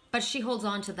her, but she holds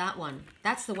on to that one.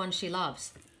 That's the one she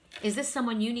loves. Is this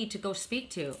someone you need to go speak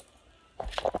to?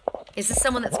 Is this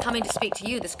someone that's coming to speak to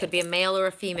you? This could be a male or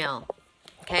a female.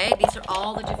 Okay, these are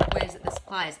all the different ways that this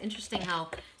applies. Interesting how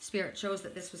Spirit chose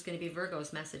that this was going to be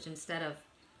Virgo's message instead of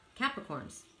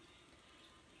Capricorn's.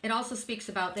 It also speaks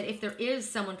about that if there is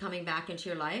someone coming back into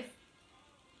your life,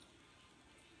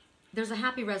 there's a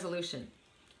happy resolution.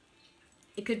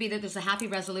 It could be that there's a happy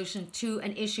resolution to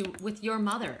an issue with your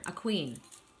mother, a queen,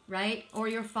 right? Or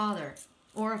your father,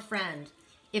 or a friend.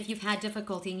 If you've had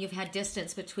difficulty and you've had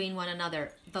distance between one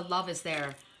another, the love is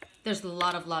there. There's a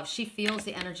lot of love. She feels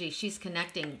the energy. She's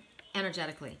connecting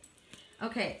energetically.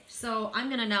 Okay, so I'm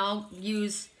going to now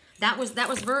use, that was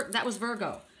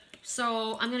Virgo.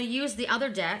 So I'm going to use the other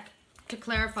deck to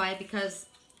clarify, because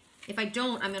if I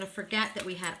don't, I'm going to forget that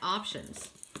we had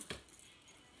options.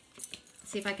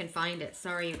 Let's see if I can find it.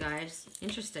 Sorry, you guys.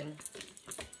 Interesting.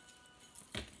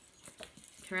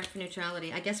 Correct for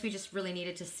neutrality. I guess we just really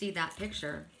needed to see that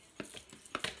picture.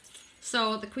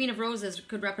 So the Queen of Roses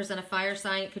could represent a fire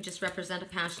sign. It could just represent a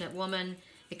passionate woman.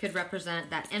 It could represent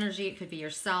that energy. It could be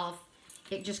yourself.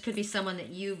 It just could be someone that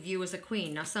you view as a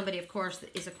queen. Now, somebody, of course,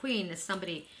 that is a queen is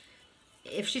somebody,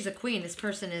 if she's a queen, this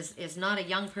person is not a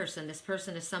young person. This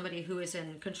person is somebody who is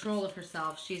in control of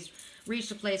herself. She's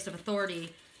reached a place of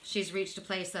authority. She's reached a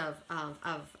place of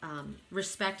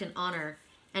respect and honor.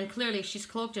 And clearly, she's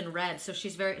cloaked in red, so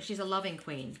she's a loving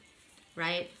queen,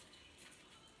 right?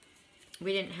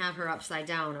 We didn't have her upside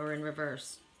down or in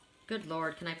reverse. Good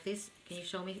Lord, can you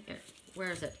show me?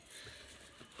 Where is it?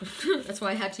 That's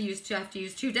why I have to use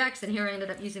two decks, and here I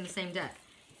ended up using the same deck.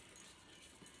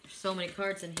 There's so many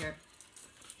cards in here.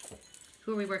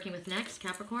 Who are we working with next?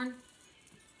 Capricorn?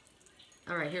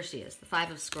 All right, here she is, the Five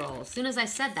of Scrolls. As soon as I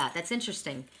said that, that's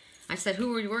interesting. I said,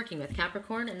 who were you working with?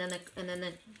 Capricorn, and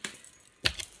then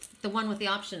the one with the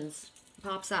options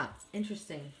pops up.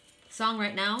 Interesting. Song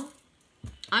right now,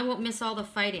 I won't miss all the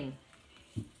fighting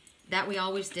that we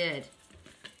always did.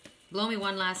 Blow me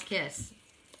one last kiss.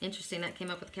 Interesting, that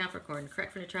came up with Capricorn.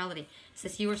 Correct for neutrality. It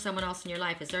says you or someone else in your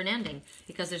life. Is there an ending?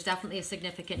 Because there's definitely a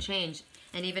significant change.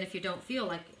 And even if you don't feel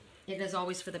like it is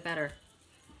always for the better.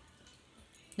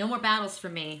 No more battles for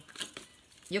me.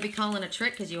 You'll be calling a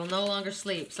trick because you will no longer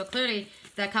sleep. So clearly,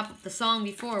 the song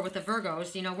before with the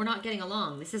Virgos, you know, we're not getting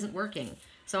along. This isn't working.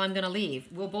 So I'm going to leave.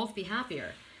 We'll both be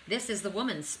happier. This is the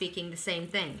woman speaking the same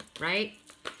thing, right?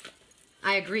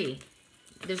 I agree.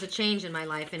 There's a change in my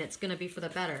life, and it's going to be for the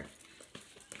better.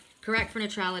 Correct for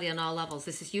neutrality on all levels.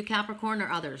 This is you, Capricorn,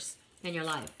 or others in your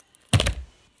life.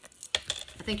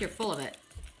 I think you're full of it.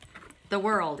 The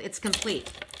world, it's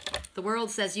complete. The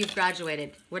world says you've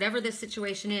graduated. Whatever this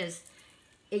situation is,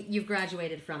 you've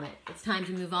graduated from it. It's time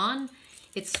to move on.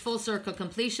 It's full circle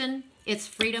completion. It's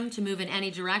freedom to move in any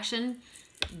direction.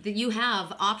 You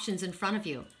have options in front of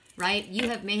you, right?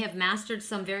 You may have mastered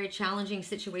some very challenging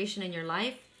situation in your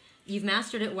life. You've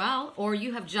mastered it well, or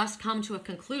you have just come to a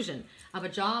conclusion of a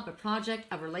job, a project,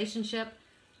 a relationship,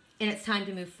 and it's time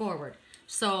to move forward.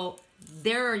 So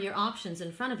there are your options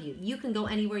in front of you. You can go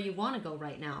anywhere you want to go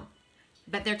right now.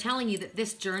 But they're telling you that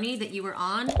this journey that you were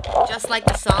on, just like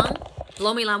the song,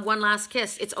 Blow Me One Last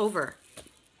Kiss, it's over.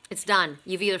 It's done.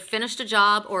 You've either finished a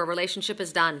job or a relationship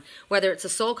is done. Whether it's a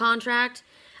soul contract,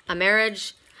 a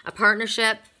marriage, a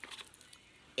partnership,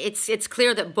 it's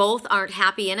clear that both aren't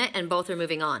happy in it and both are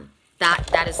moving on.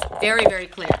 That is very, very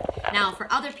clear. Now, for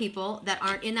other people that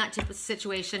aren't in that type of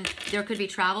situation, there could be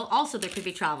travel. Also, there could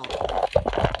be travel.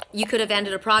 You could have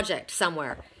ended a project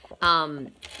somewhere.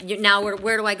 Now,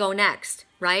 where do I go next,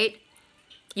 right?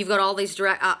 You've got all these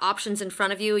direct options in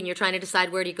front of you, and you're trying to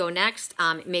decide where do you go next.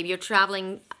 Maybe you're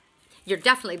traveling. You're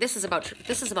definitely, this is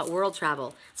about world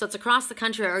travel. So it's across the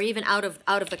country or even out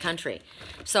of the country.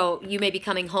 So you may be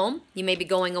coming home, you may be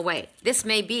going away. This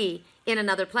may be in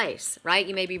another place, right?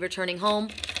 You may be returning home,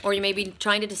 or you may be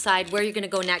trying to decide where you're going to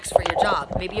go next for your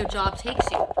job. Maybe your job takes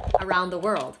you around the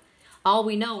world. All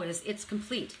we know is it's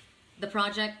complete. The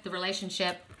project, the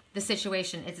relationship, the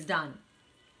situation, it's done.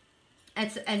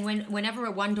 And whenever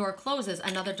one door closes,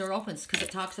 another door opens because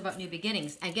it talks about new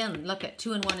beginnings. Again, look at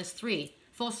 2 and 1 is 3.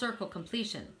 Full circle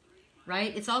completion,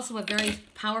 right? It's also a very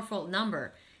powerful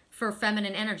number for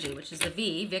feminine energy, which is the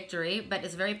V, victory, but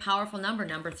it's a very powerful number,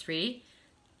 number 3.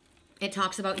 It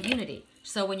talks about unity.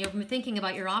 So when you're thinking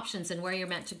about your options and where you're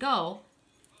meant to go,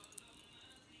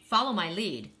 follow my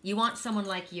lead. You want someone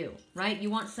like you, right?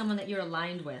 You want someone that you're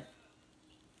aligned with.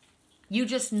 You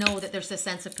just know that there's a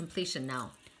sense of completion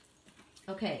now.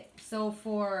 Okay, so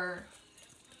for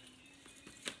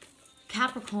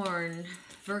Capricorn,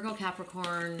 Virgo,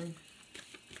 Capricorn,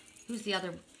 who's the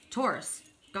other? Taurus.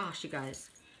 Gosh, you guys.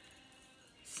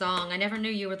 Song, I never knew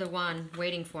you were the one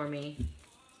waiting for me.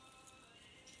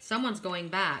 Someone's going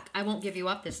back. I won't give you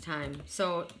up this time.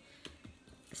 So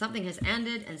something has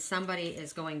ended and somebody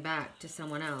is going back to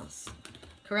someone else.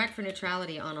 Correct for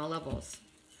neutrality on all levels.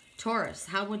 Taurus,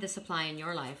 how would this apply in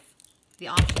your life? The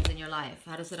options in your life.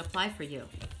 How does it apply for you?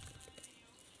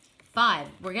 5.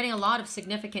 We're getting a lot of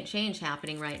significant change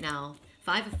happening right now.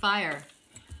 5 of fire.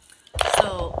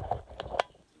 So,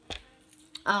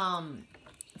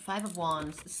 5 of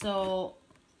wands. So,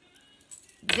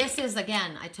 this is,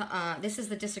 again, this is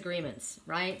the disagreements,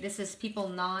 right? This is people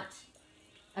not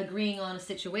agreeing on a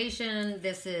situation.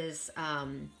 This is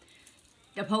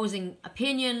opposing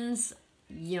opinions.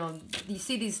 You know, you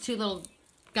see these two little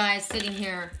guys sitting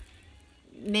here,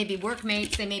 maybe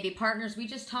workmates, they may be partners. We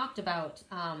just talked about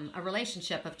a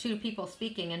relationship of 2 people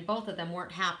speaking, and both of them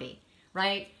weren't happy,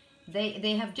 right?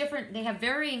 They have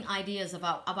varying ideas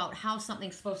about how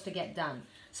something's supposed to get done.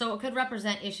 So it could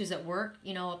represent issues at work,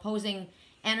 you know, opposing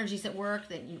energies at work,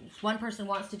 that one person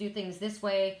wants to do things this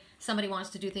way, somebody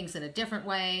wants to do things in a different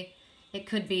way. It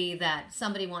could be that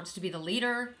somebody wants to be the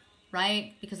leader,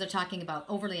 right? Because they're talking about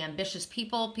overly ambitious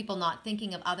people not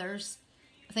thinking of others,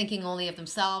 thinking only of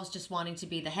themselves, just wanting to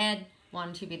be the head,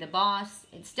 wanting to be the boss.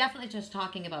 It's definitely just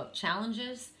talking about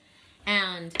challenges,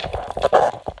 and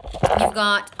you've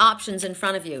got options in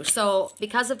front of you. So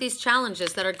because of these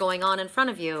challenges that are going on in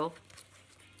front of you,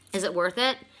 is it worth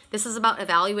it? This is about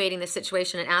evaluating the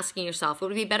situation and asking yourself,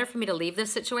 would it be better for me to leave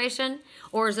this situation?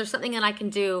 Or is there something that I can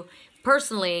do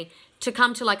personally to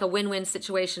come to like a win-win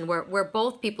situation where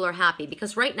both people are happy?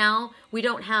 Because right now we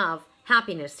don't have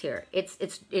happiness here.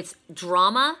 It's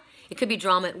drama. It could be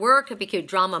drama at work. It could be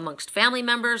drama amongst family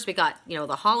members. We got, you know,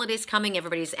 the holidays coming.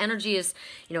 Everybody's energy is,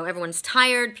 you know, everyone's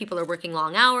tired. People are working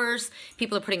long hours.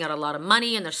 People are putting out a lot of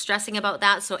money and they're stressing about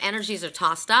that. So energies are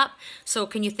tossed up. So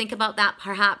can you think about that?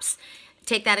 Perhaps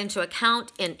take that into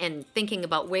account and thinking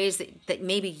about ways that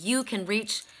maybe you can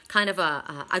reach kind of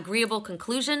a agreeable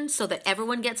conclusion so that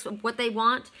everyone gets what they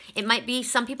want. It might be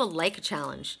some people like a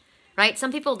challenge, right?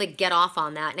 Some people, they get off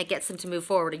on that and it gets them to move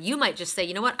forward. And you might just say,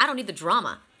 you know what, I don't need the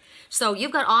drama. So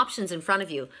you've got options in front of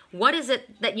you. What is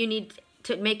it that you need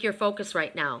to make your focus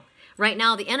right now? Right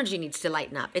now, the energy needs to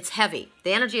lighten up. It's heavy.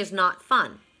 The energy is not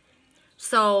fun.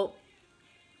 So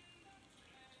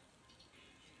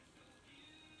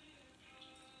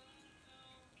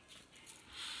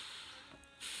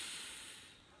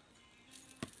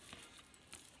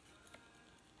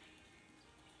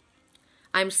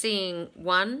I'm seeing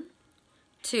 1,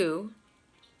 2,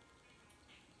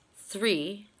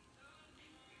 3,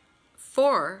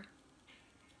 4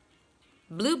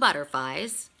 blue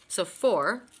butterflies. So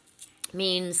 4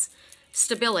 means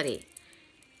stability.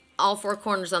 All 4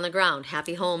 corners on the ground.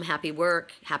 Happy home, happy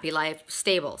work, happy life,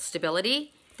 stable.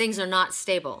 Stability, things are not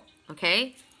stable,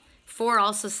 okay? 4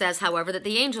 also says, however, that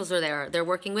the angels are there. They're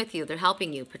working with you. They're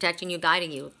helping you, protecting you,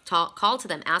 guiding you. Call to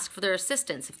them. Ask for their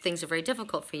assistance if things are very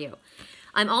difficult for you.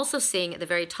 I'm also seeing at the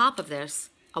very top of this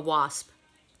a wasp.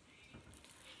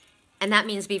 And that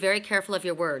means be very careful of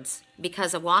your words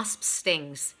because a wasp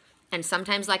stings. And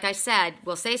sometimes, like I said,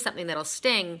 we'll say something that'll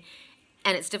sting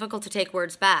and it's difficult to take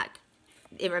words back.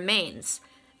 It remains.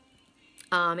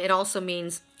 It also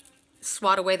means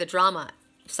swat away the drama.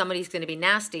 If somebody's going to be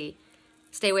nasty,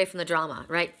 stay away from the drama,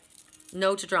 right?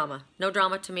 No to drama. No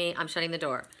drama to me. I'm shutting the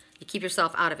door. You keep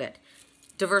yourself out of it.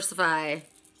 Diversify.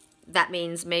 That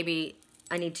means maybe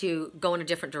I need to go in a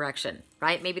different direction,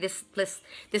 right? Maybe this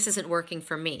isn't working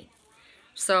for me.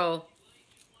 So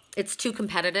it's too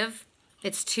competitive.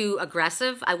 It's too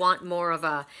aggressive. I want more of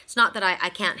a, it's not that I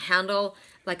can't handle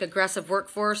like aggressive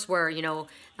workforce where, you know,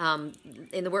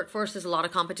 in the workforce, there's a lot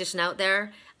of competition out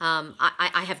there.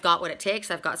 I have got what it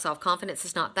takes. I've got self-confidence.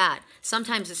 It's not that.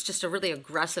 Sometimes it's just a really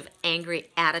aggressive, angry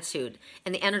attitude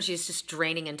and the energy is just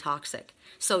draining and toxic.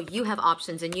 So you have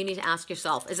options and you need to ask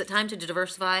yourself, is it time to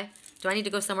diversify? Do I need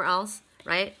to go somewhere else,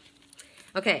 right?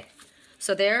 Okay,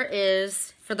 so there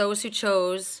is, for those who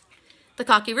chose the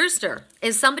cocky rooster.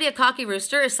 Is somebody a cocky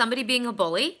rooster? Is somebody being a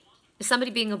bully? Is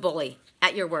somebody being a bully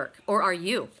at your work? Or are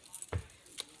you?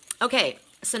 Okay,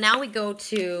 so now we go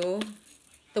to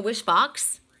the wish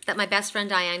box that my best friend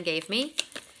Diane gave me.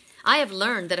 I have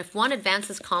learned that if one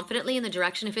advances confidently in the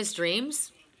direction of his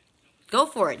dreams, go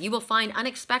for it. You will find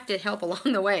unexpected help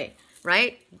along the way,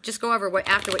 right? Just go over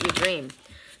after what you dream.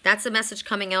 That's a message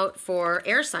coming out for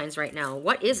air signs right now.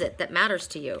 What is it that matters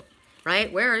to you,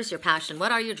 right? Where is your passion?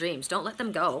 What are your dreams? Don't let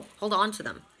them go. Hold on to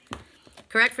them.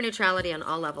 Correct for neutrality on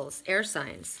all levels. Air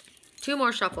signs. 2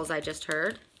 more shuffles I just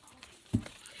heard.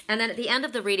 And then at the end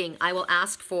of the reading, I will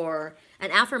ask for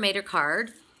an affirmator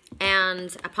card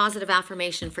and a positive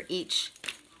affirmation for each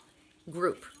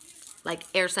group, like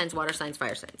air signs, water signs,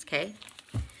 fire signs, okay?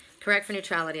 Correct for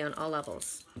neutrality on all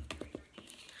levels.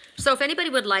 So if anybody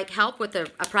would like help with a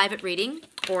private reading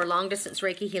or long-distance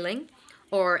Reiki healing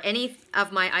or any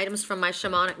of my items from my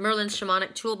Merlin's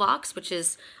Shamanic Toolbox, which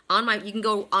is on my, you can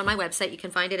go on my website. You can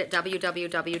find it at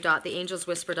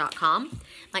www.theangelswhisper.com.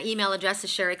 My email address is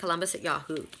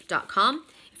sherrycolumbus@yahoo.com.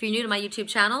 If you're new to my YouTube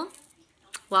channel,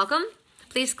 welcome.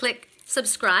 Please click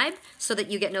subscribe so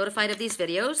that you get notified of these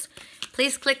videos.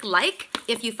 Please click like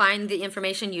if you find the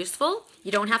information useful.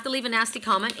 You don't have to leave a nasty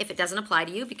comment if it doesn't apply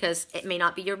to you because it may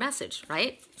not be your message,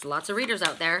 right? There's lots of readers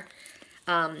out there.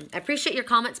 I appreciate your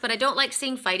comments, but I don't like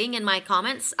seeing fighting in my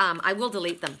comments. I will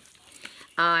delete them.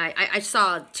 I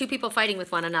saw 2 people fighting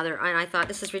with one another, and I thought,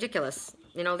 this is ridiculous.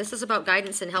 You know, this is about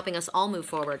guidance and helping us all move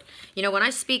forward. You know, when I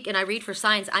speak and I read for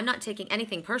signs, I'm not taking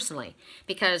anything personally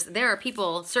because there are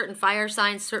people, certain fire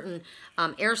signs, certain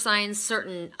air signs,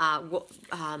 certain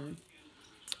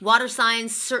water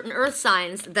signs, certain earth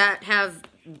signs that have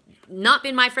not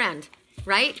been my friend,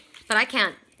 right? But I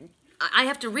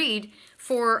have to read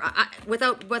for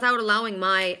without allowing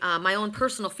my my own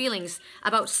personal feelings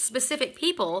about specific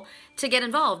people to get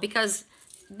involved because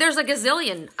there's a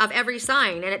gazillion of every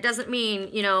sign and it doesn't mean,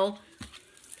 you know,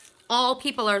 all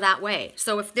people are that way.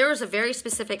 So if there's a very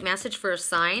specific message for a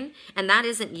sign and that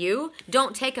isn't you,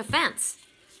 don't take offense,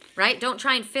 right? Don't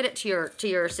try and fit it to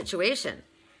your situation.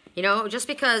 You know, just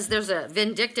because there's a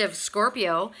vindictive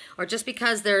Scorpio or just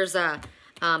because there's a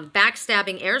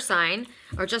backstabbing air sign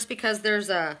or just because there's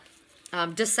a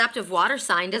deceptive water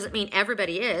sign doesn't mean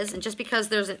everybody is. And just because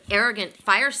there's an arrogant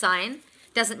fire sign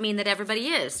doesn't mean that everybody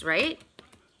is, right?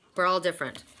 We're all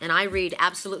different. And I read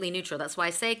absolutely neutral. That's why I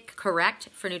say correct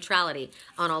for neutrality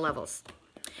on all levels.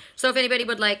 So if anybody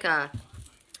would like a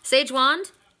sage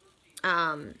wand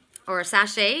or a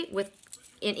sachet with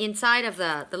inside of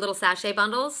the little sachet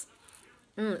bundles,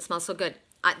 it smells so good.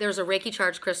 There's a Reiki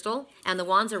charged crystal, and the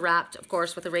wands are wrapped, of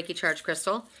course, with a Reiki charged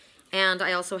crystal. And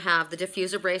I also have the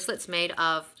diffuser bracelets made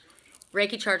of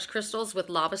Reiki charged crystals with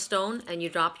lava stone, and you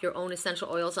drop your own essential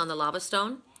oils on the lava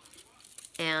stone.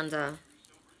 And there's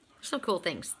some cool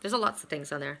things. There's lots of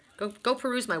things on there. Go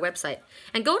peruse my website.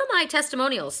 And go to my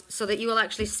testimonials so that you will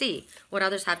actually see what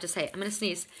others have to say. I'm going to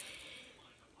sneeze.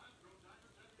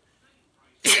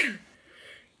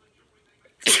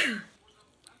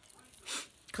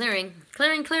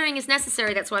 Clearing is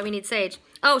necessary. That's why we need sage.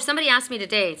 Oh, somebody asked me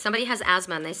today, somebody has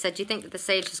asthma, and they said, do you think that the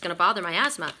sage is going to bother my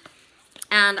asthma?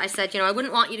 And I said, I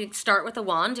wouldn't want you to start with a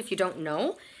wand if you don't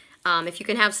know. If you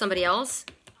can have somebody else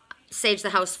sage the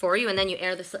house for you, and then you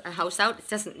air the house out,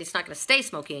 it's not going to stay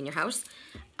smoky in your house.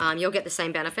 You'll get the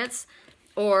same benefits.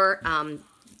 Or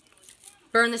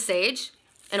burn the sage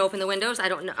and open the windows. I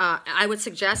don't know. I would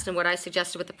suggest, and what I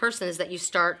suggested with the person is that you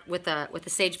start with a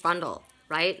sage bundle,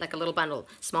 right? Like a little bundle,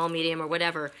 small, medium, or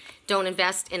whatever. Don't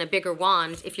invest in a bigger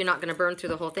wand if you're not going to burn through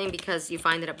the whole thing because you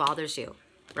find that it bothers you,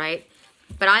 right?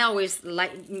 But I always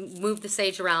move the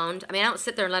sage around. I mean, I don't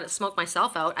sit there and let it smoke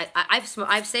myself out. I've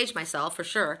saged myself for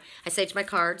sure. I sage my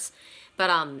cards, but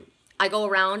I go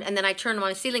around and then I turn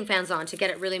my ceiling fans on to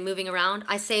get it really moving around.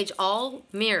 I sage all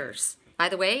mirrors. By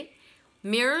the way,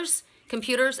 mirrors,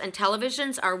 computers, and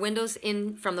televisions are windows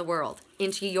in from the world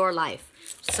into your life.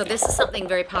 So this is something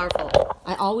very powerful.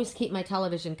 I always keep my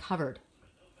television covered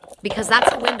because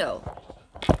that's a window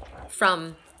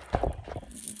from.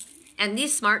 And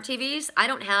these smart TVs, I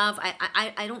don't have.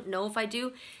 I don't know if I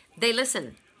do. They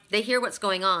listen. They hear what's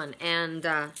going on. And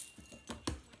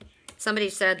somebody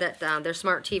said that their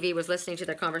smart TV was listening to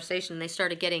their conversation. And they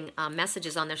started getting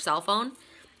messages on their cell phone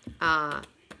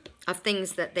of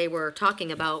things that they were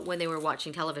talking about when they were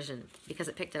watching television because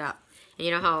it picked it up. And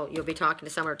you know how you'll be talking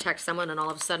to someone or text someone and all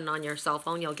of a sudden on your cell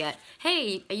phone you'll get,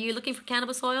 hey, are you looking for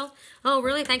cannabis oil? Oh,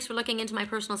 really? Thanks for looking into my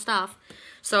personal stuff.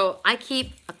 So I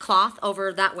keep a cloth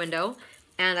over that window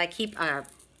and I keep a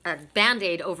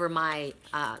Band-Aid over my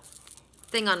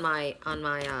thing on my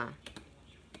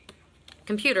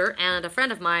computer. And a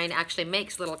friend of mine actually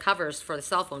makes little covers for the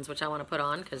cell phones, which I want to put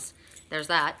on because there's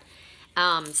that.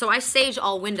 So I sage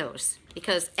all windows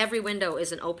because every window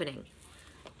is an opening.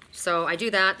 So I do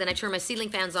that, then I turn my ceiling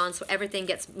fans on so everything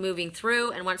gets moving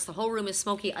through, and once the whole room is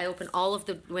smoky, I open all of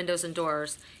the windows and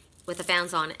doors with the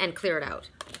fans on and clear it out,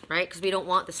 right? Because we don't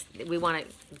want this, we want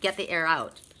to get the air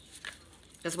out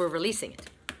because we're releasing it.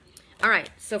 All right,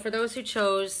 so for those who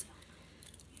chose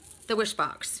the wish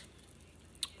box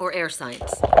or air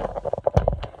signs,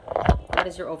 what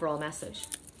is your overall message?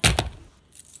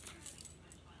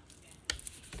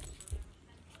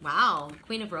 Wow,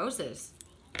 Queen of Roses.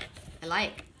 I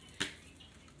like.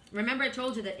 Remember I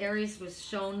told you that Aries was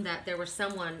shown that there was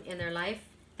someone in their life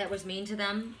that was mean to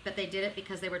them, but they did it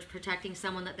because they were protecting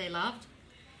someone that they loved,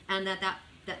 and that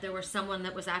there was someone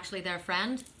that was actually their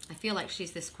friend. I feel like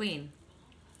she's this queen.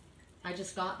 I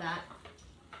just got that,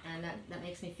 and that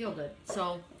makes me feel good.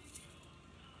 So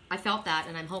I felt that,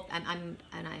 and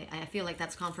I feel like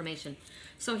that's confirmation.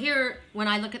 So here, when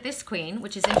I look at this queen,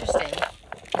 which is interesting,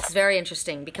 it's very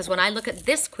interesting because when I look at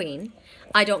this queen,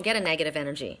 I don't get a negative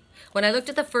energy. When I looked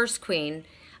at the first queen,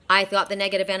 I got the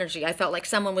negative energy. I felt like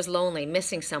someone was lonely,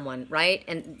 missing someone, right?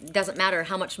 And it doesn't matter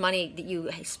how much money that you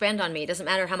spend on me. It doesn't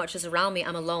matter how much is around me.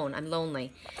 I'm alone. I'm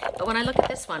lonely. But when I look at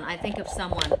this one, I think of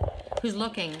someone who's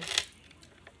looking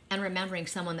and remembering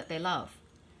someone that they love.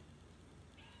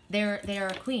 They are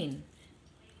a queen.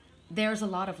 There's a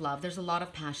lot of love. There's a lot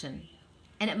of passion.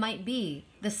 And it might be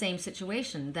the same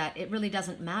situation, that it really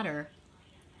doesn't matter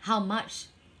how much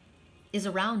is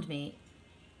around me.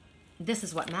 This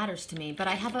is what matters to me. But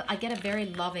I get a very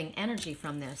loving energy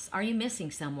from this. Are you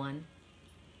missing someone?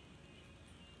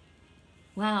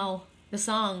 Wow, the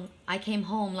song, I came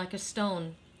home like a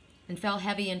stone and fell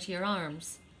heavy into your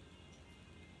arms.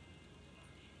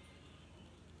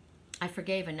 I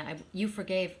forgave and you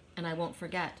forgave and I won't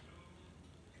forget.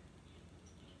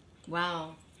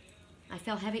 Wow. I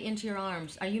fell heavy into your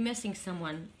arms. Are you missing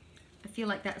someone? I feel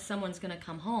like that someone's going to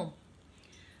come home.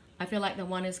 I feel like the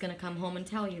one is going to come home and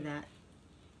tell you that.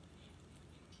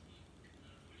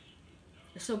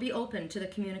 So be open to the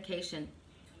communication.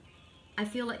 I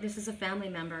feel like this is a family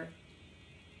member.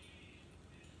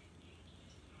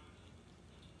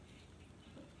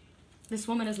 This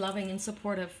woman is loving and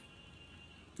supportive.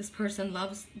 This person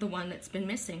loves the one that's been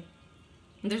missing.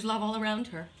 And there's love all around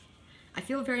her. I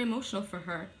feel very emotional for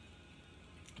her.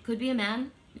 It could be a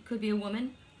man, it could be a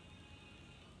woman.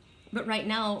 But right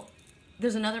now,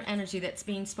 there's another energy that's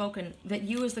being spoken, that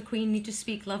you as the queen need to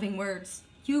speak loving words.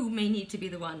 You may need to be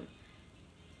the one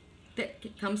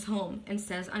that comes home and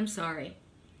says, I'm sorry.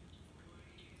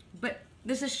 But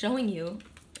this is showing you,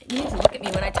 you need to look at me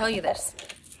when I tell you this.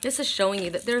 This is showing you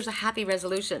that there's a happy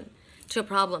resolution to a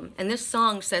problem. And this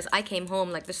song says, I came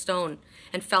home like the stone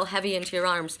and fell heavy into your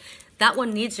arms. That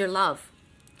one needs your love.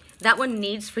 That one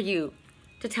needs for you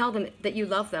to tell them that you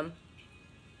love them.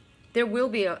 There will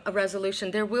be a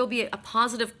resolution. There will be a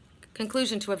positive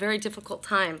conclusion to a very difficult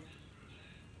time.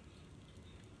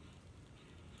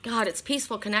 God, it's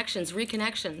peaceful connections,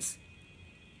 reconnections.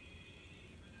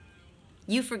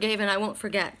 You forgave and I won't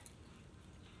forget.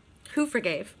 Who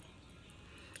forgave?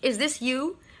 Is this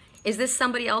you? Is this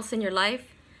somebody else in your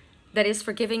life that is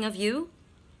forgiving of you?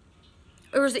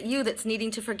 Or is it you that's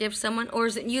needing to forgive someone? Or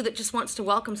is it you that just wants to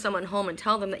welcome someone home and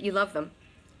tell them that you love them?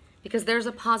 Because there's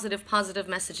a positive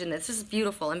message in this. This is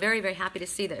beautiful. I'm very, very happy to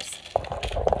see this.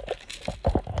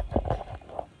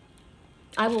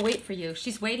 I will wait for you.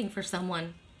 She's waiting for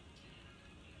someone.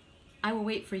 I will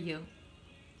wait for you.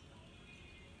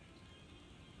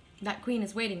 That queen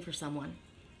is waiting for someone.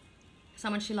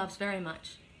 Someone she loves very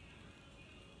much.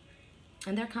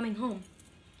 And they're coming home.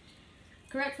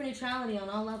 Correct for neutrality on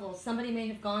all levels. Somebody may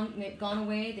have gone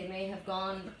away. They may have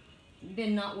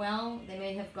been not well. They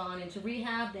may have gone into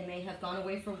rehab. They may have gone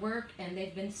away for work and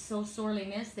they've been so sorely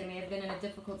missed. They may have been in a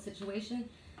difficult situation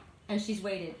and she's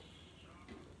waited.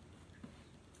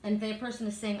 And the person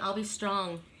is saying, I'll be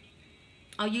strong.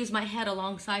 I'll use my head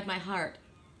alongside my heart.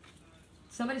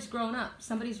 Somebody's grown up.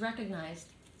 Somebody's recognized.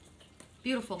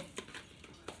 Beautiful.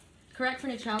 Correct for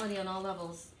neutrality on all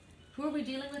levels. Who are we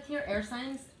dealing with here? Air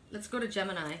signs? Let's go to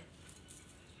Gemini.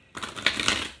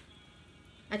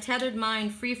 A tethered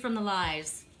mind free from the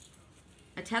lies.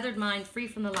 A tethered mind free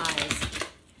from the lies.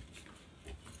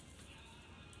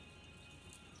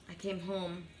 I came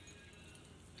home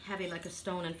heavy like a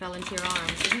stone and fell into your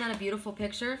arms. Isn't that a beautiful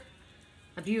picture?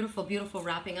 A beautiful, beautiful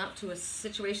wrapping up to a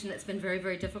situation that's been very,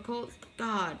 very difficult.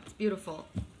 God, it's beautiful.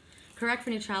 Correct for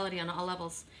neutrality on all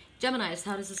levels. Geminis,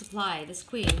 how does this apply? This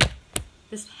queen,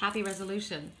 this happy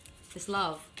resolution, this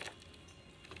love.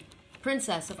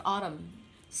 Princess of Autumn,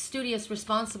 studious,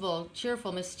 responsible,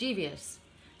 cheerful, mischievous.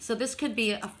 So this could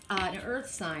be an earth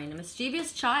sign, a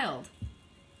mischievous child.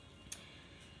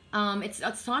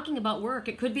 It's talking about work.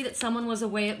 It could be that someone was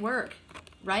away at work,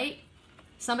 right?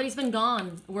 Somebody's been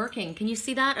gone working. Can you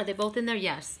see that? Are they both in there?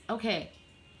 Yes. Okay.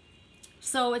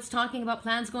 So it's talking about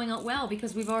plans going out well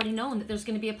because we've already known that there's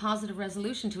going to be a positive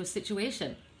resolution to a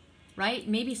situation, right?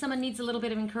 Maybe someone needs a little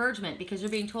bit of encouragement because you're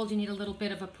being told you need a little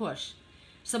bit of a push.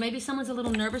 So maybe someone's a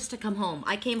little nervous to come home.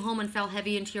 I came home and fell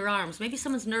heavy into your arms. Maybe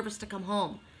someone's nervous to come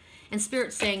home. And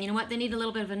Spirit's saying, you know what, they need a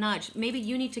little bit of a nudge. Maybe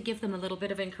you need to give them a little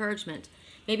bit of encouragement.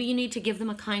 Maybe you need to give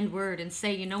them a kind word and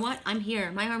say, you know what, I'm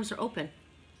here. My arms are open.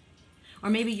 Or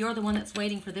maybe you're the one that's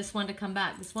waiting for this one to come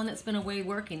back, this one that's been away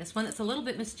working, this one that's a little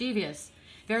bit mischievous,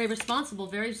 very responsible,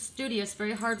 very studious,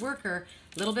 very hard worker,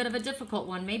 a little bit of a difficult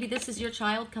one. Maybe this is your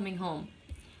child coming home.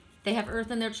 They have Earth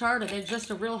in their chart, or they're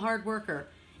just a real hard worker,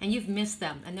 and you've missed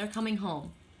them, and they're coming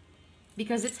home.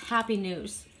 Because it's happy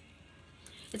news.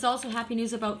 It's also happy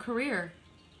news about career,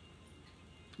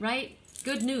 right?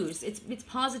 Good news. It's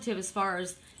positive as far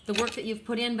as the work that you've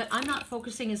put in, but I'm not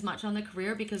focusing as much on the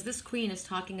career because this queen is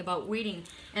talking about waiting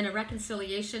and a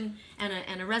reconciliation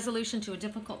and a resolution to a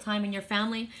difficult time in your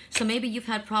family. So maybe you've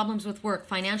had problems with work.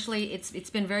 Financially, it's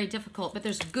been very difficult, but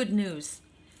there's good news.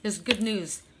 There's good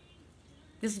news.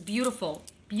 This is beautiful,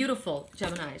 beautiful,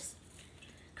 Geminis.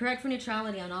 Correct for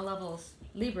neutrality on all levels.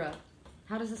 Libra,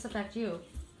 how does this affect you?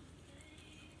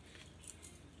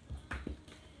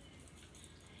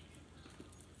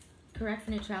 Correct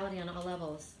for neutrality on all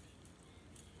levels.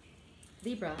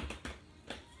 Libra.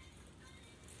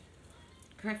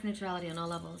 Correct for neutrality on all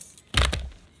levels.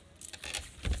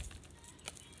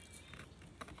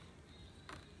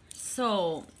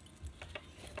 So,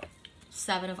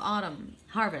 7 of Autumn.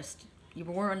 Harvest. You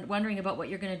were wondering about what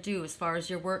you're going to do as far as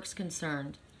your work's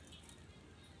concerned.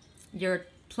 You're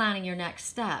planning your next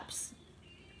steps.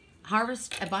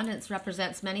 Harvest, abundance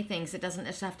represents many things. It doesn't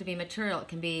just have to be material. It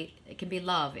can be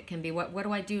love. It can be what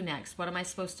do I do next? What am I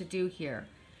supposed to do here?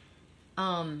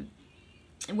 And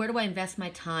where do I invest my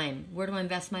time? Where do I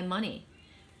invest my money?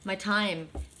 My time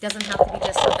doesn't have to be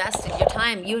just invested. Your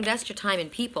time, you invest your time in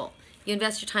people. You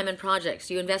invest your time in projects.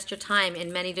 You invest your time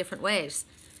in many different ways.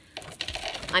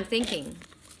 I'm thinking,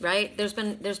 right? There's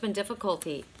been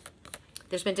difficulty.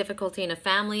 There's been difficulty in a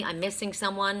family. I'm missing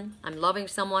someone. I'm loving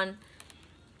someone.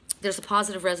 There's a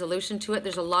positive resolution to it.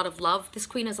 There's a lot of love. This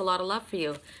queen has a lot of love for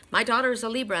you. My daughter is a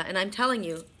Libra, and I'm telling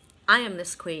you, I am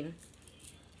this queen.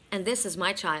 And this is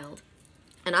my child.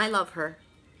 And I love her.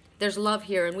 There's love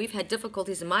here, and we've had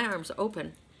difficulties, and my arms are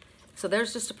open. So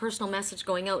there's just a personal message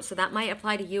going out. So that might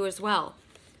apply to you as well,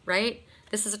 right?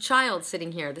 This is a child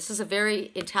sitting here. This is a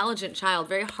very intelligent child,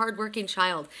 very hardworking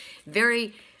child,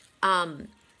 very,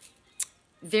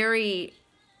 very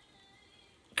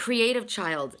creative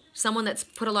child, someone that's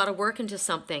put a lot of work into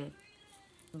something.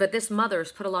 But this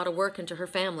mother's put a lot of work into her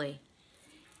family.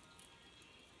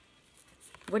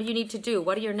 What do you need to do?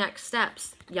 What are your next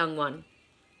steps, young one?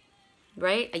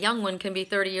 Right? A young one can be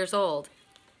 30 years old.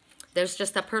 There's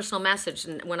just a personal message,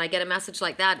 and when I get a message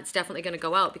like that, it's definitely going to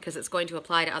go out because it's going to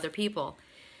apply to other people.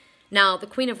 Now, the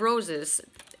Queen of Roses,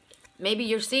 maybe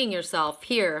you're seeing yourself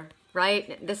here,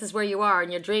 right? This is where you are, and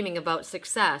you're dreaming about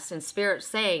success, and Spirit's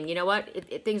saying, you know what?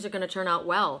 Things are going to turn out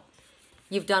well.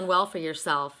 You've done well for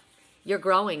yourself. You're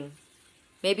growing.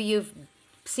 Maybe you've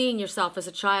seen yourself as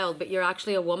a child, but you're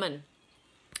actually a woman.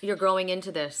 You're growing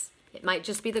into this. It might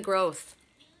just be the growth.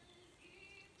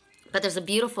 But there's a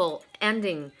beautiful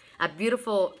ending, a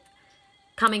beautiful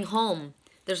coming home.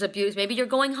 There's a beauty. Maybe you're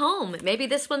going home. Maybe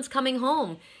this one's coming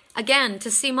home again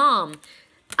to see mom.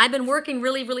 I've been working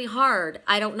really, really hard.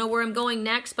 I don't know where I'm going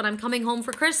next, but I'm coming home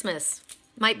for Christmas.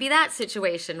 Might be that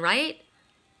situation, right?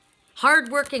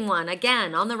 Hard-working one,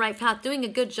 again, on the right path, doing a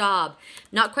good job.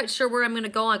 Not quite sure where I'm going to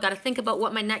go. I've got to think about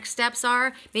what my next steps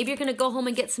are. Maybe you're going to go home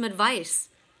and get some advice.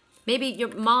 Maybe your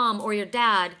mom or your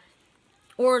dad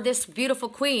or this beautiful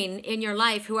queen in your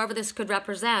life, whoever this could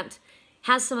represent,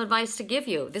 has some advice to give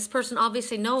you. This person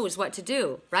obviously knows what to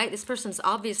do, right? This person's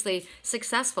obviously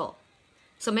successful.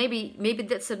 So maybe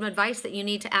that's some advice that you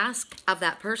need to ask of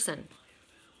that person.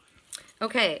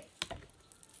 Okay,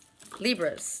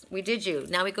 Libras, we did you.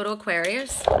 Now we go to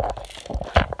Aquarius.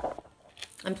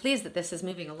 I'm pleased that this is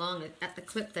moving along at the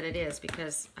clip that it is,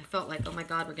 because I felt like, oh my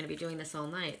God, we're going to be doing this all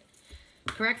night.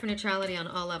 Correct for neutrality on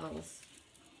all levels.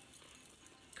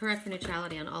 Correct for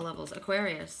neutrality on all levels.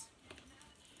 Aquarius.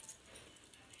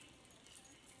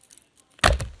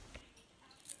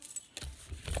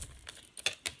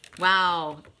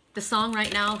 Wow. The song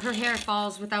right now, her hair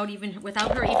falls without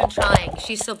her even trying.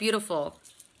 She's so beautiful.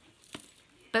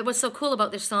 But what's so cool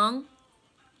about this song?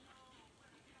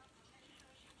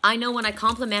 I know when I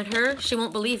compliment her, she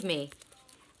won't believe me.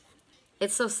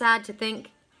 It's so sad to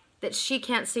think that she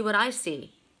can't see what I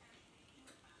see.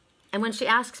 And when she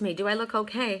asks me, do I look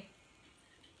okay?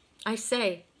 I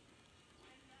say,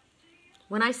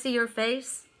 when I see your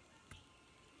face,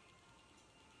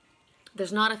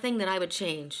 there's not a thing that I would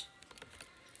change.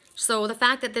 So the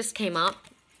fact that this came up,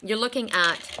 you're looking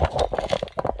at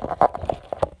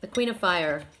the Queen of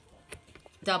Fire,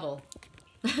 double.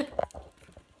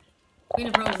 Queen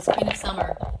of Roses, Queen of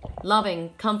Summer,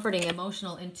 loving, comforting,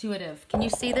 emotional, intuitive. Can you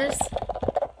see this?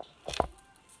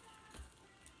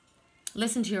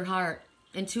 Listen to your heart,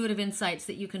 intuitive insights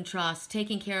that you can trust,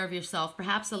 taking care of yourself,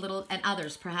 perhaps a little, and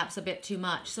others, perhaps a bit too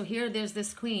much. So here there's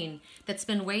this queen that's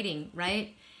been waiting,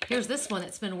 right? Here's this one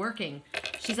that's been working.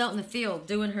 She's out in the field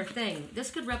doing her thing.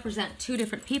 This could represent two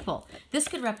different people. This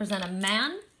could represent a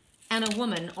man and a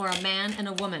woman, or a man and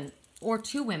a woman, or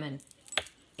two women.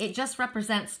 It just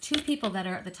represents two people that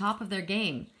are at the top of their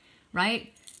game,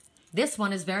 right? This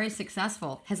one is very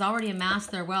successful, has already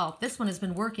amassed their wealth. This one has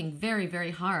been working very,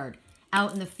 very hard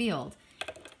out in the field,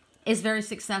 is very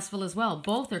successful as well.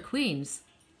 Both are queens.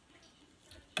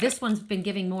 This one's been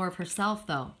giving more of herself,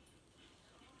 though.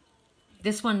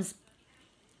 This one's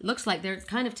looks like they're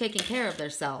kind of taking care of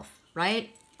themselves, right?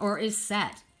 Or is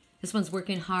set. This one's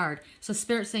working hard. So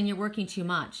Spirit's saying you're working too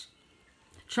much.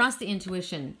 Trust the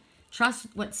intuition. Trust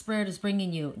what Spirit is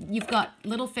bringing you. You've got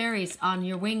little fairies on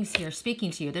your wings here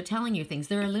speaking to you. They're telling you things.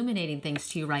 They're illuminating things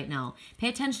to you right now. Pay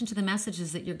attention to the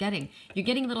messages that you're getting. You're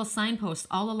getting little signposts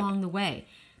all along the way.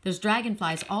 There's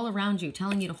dragonflies all around you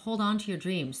telling you to hold on to your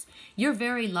dreams. You're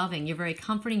very loving. You're very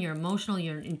comforting. You're emotional.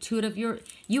 You're intuitive.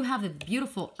 You have a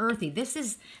beautiful earthy.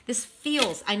 This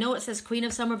feels, I know it says Queen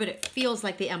of Summer, but it feels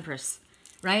like the Empress,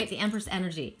 right? The Empress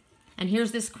energy. And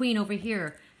here's this queen over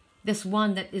here. This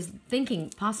one that is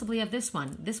thinking possibly of this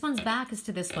one. This one's back is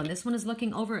to this one. This one is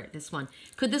looking over at this one.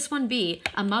 Could this one be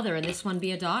a mother and this one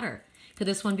be a daughter? Could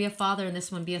this one be a father and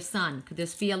this one be a son? Could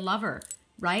this be a lover,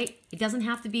 right? It doesn't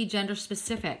have to be gender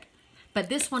specific. But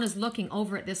this one is looking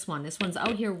over at this one. This one's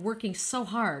out here working so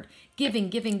hard, giving,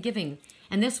 giving, giving.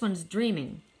 And this one's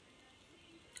dreaming.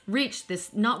 Reached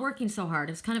this, not working so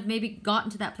hard. It's kind of maybe gotten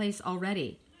to that place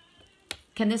already.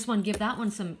 Can this one give that one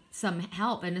some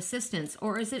help and assistance?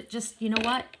 Or is it just, you know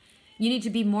what? You need to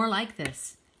be more like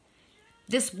this.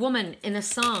 This woman in a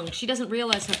song, she doesn't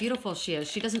realize how beautiful she is.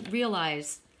 She doesn't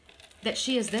realize that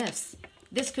she is this.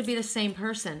 This could be the same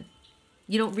person.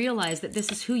 You don't realize that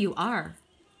this is who you are.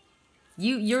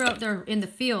 You're out there in the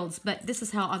fields, but this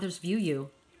is how others view you.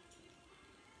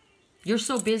 You're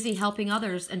so busy helping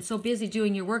others and so busy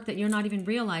doing your work that you're not even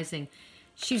realizing.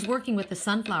 She's working with the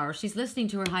sunflower. She's listening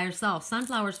to her higher self.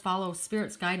 Sunflowers follow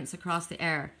Spirit's guidance across the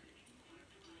air.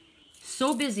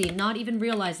 So busy, not even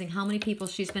realizing how many people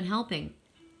she's been helping.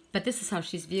 But this is how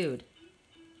she's viewed.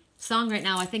 Song right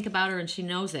now, I think about her and she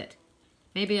knows it.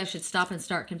 Maybe I should stop and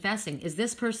start confessing. Is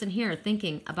this person here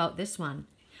thinking about this one?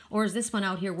 Or is this one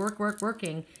out here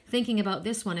working, thinking about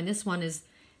this one, and this one is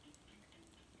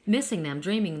missing them,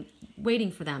 dreaming,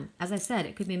 waiting for them? As I said,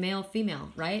 it could be male,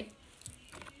 female, right?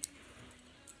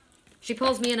 She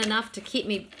pulls me in enough to keep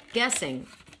me guessing.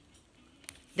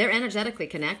 They're energetically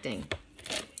connecting.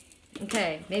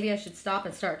 Okay, maybe I should stop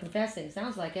and start confessing.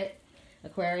 Sounds like it,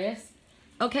 Aquarius.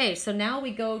 Okay, so now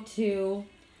we go to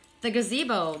the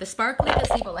gazebo, the sparkly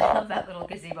gazebo. I love that little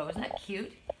gazebo. Isn't that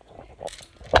cute?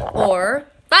 Or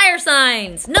fire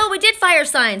signs. No, we did fire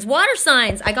signs. Water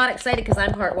signs. I got excited because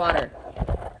I'm part water.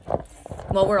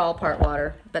 Well, we're all part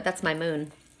water, but that's my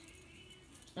moon.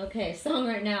 Okay, song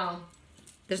right now.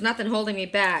 There's nothing holding me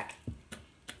back.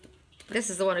 This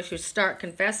is the one who should start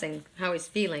confessing how he's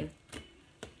feeling.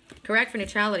 Correct for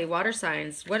neutrality, water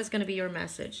signs. What is going to be your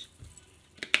message?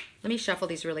 Let me shuffle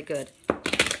these really good.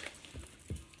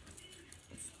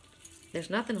 There's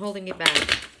nothing holding me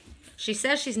back. She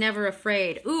says she's never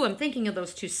afraid. Ooh, I'm thinking of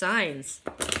those two signs.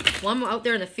 One out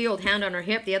there in the field, hand on her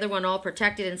hip. The other one all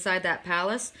protected inside that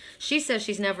palace. She says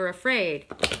she's never afraid.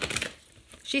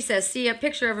 She says, see, a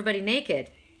picture of everybody naked.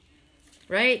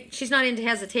 Right? She's not into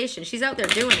hesitation. She's out there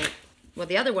doing it. Well,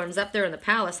 the other one's up there in the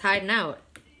palace hiding out.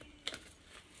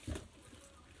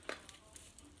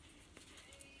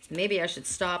 Maybe I should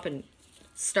stop and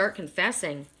start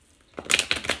confessing.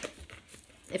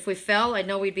 If we fell, I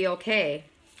know we'd be okay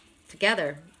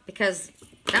together, because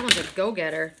that one's a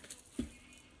go-getter.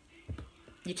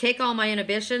 You take all my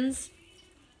inhibitions.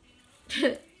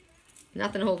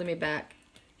 Nothing holding me back.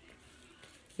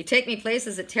 You take me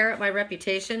places that tear up my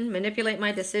reputation, manipulate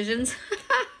my decisions.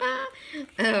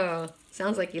 Oh,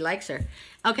 sounds like he likes her.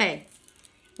 Okay,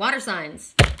 water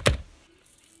signs.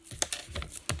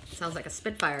 Sounds like a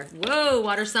Spitfire. Whoa,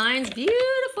 water signs,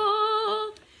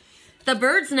 beautiful. The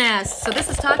bird's nest. So this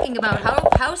is talking about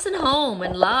house and home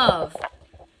and love.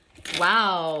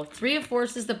 Wow, Three of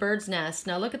Forces, the bird's nest.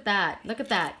 Now look at that. Look at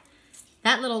that.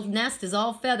 That little nest is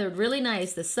all feathered, really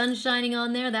nice. The sun's shining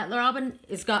on there. That robin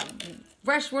has got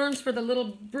fresh worms for the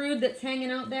little brood that's hanging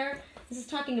out there. This is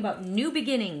talking about new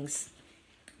beginnings.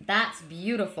 That's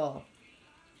beautiful.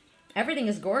 Everything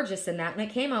is gorgeous in that, and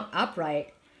it came out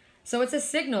upright. So it's a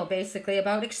signal, basically,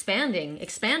 about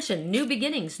expansion, new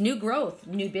beginnings, new growth,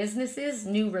 new businesses,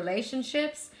 new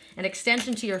relationships, an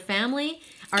extension to your family.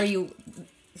 Are you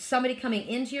somebody coming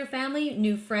into your family,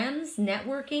 new friends,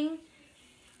 networking?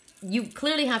 You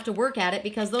clearly have to work at it,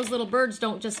 because those little birds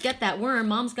don't just get that worm.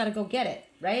 Mom's got to go get it,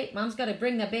 right? Mom's got to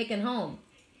bring the bacon home.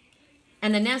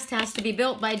 And the nest has to be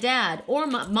built by dad, or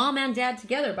mom and dad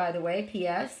together, by the way,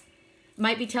 P.S.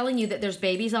 Might be telling you that there's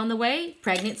babies on the way,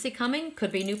 pregnancy coming,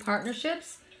 could be new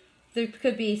partnerships. There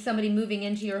could be somebody moving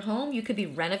into your home. You could be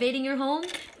renovating your home,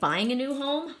 buying a new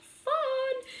home. Fun!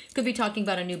 Could be talking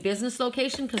about a new business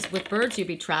location, because with birds you'd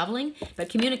be traveling, but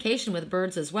communication with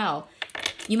birds as well.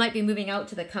 You might be moving out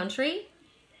to the country.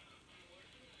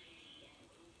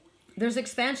 There's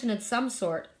expansion of some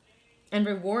sort, and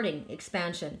rewarding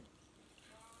expansion.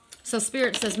 So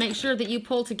Spirit says, make sure that you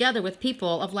pull together with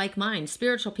people of like mind,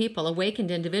 spiritual people, awakened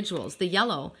individuals. The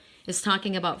yellow is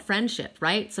talking about friendship,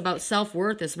 right? It's about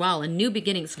self-worth as well, and new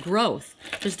beginnings, growth.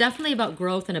 There's definitely about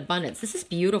growth and abundance. This is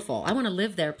beautiful. I want to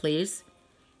live there, please.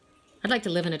 I'd like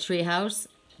to live in a tree house.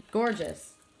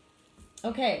 Gorgeous.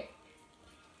 Okay.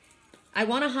 I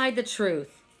want to hide the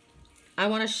truth. I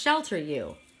want to shelter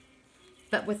you.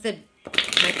 But with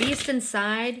my beast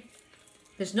inside,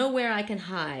 there's nowhere I can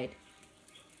hide.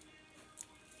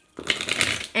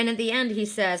 And at the end, he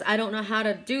says, I don't know how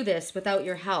to do this without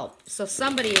your help. So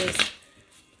somebody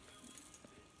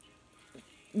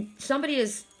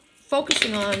is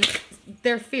focusing on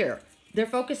their fear. They're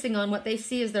focusing on what they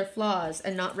see as their flaws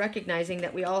and not recognizing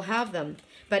that we all have them.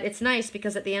 But it's nice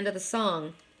because at the end of the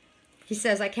song, he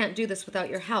says, I can't do this without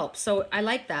your help. So I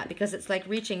like that, because it's like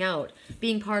reaching out,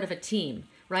 being part of a team,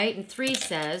 right? And 3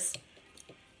 says,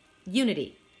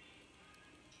 unity.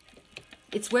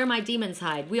 It's where my demons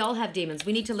hide. We all have demons.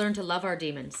 We need to learn to love our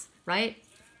demons, right?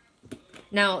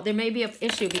 Now, there may be an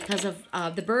issue because of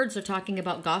the birds are talking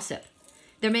about gossip.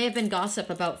 There may have been gossip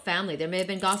about family. There may have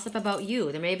been gossip about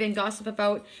you. There may have been gossip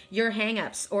about your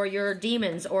hang-ups or your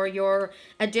demons or your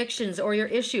addictions or your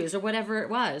issues or whatever it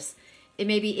was. It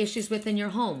may be issues within your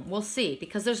home. We'll see,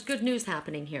 because there's good news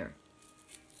happening here.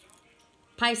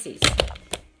 Pisces,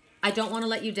 I don't want to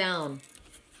let you down,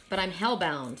 but I'm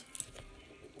hellbound.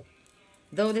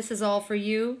 Though this is all for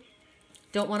you,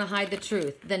 don't want to hide the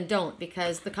truth. Then don't,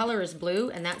 because the color is blue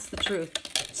and that's the truth,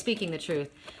 speaking the truth.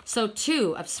 So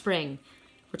 2 of spring.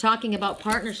 We're talking about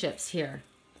partnerships here,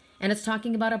 and it's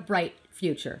talking about a bright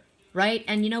future, right?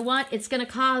 And you know what? It's going to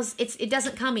cause, it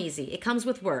doesn't come easy. It comes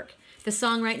with work. The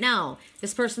song right now,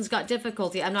 this person's got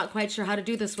difficulty. I'm not quite sure how to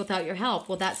do this without your help.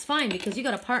 Well, that's fine, because you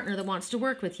got a partner that wants to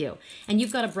work with you, and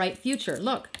you've got a bright future.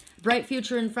 Look, bright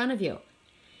future in front of you.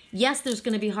 Yes, there's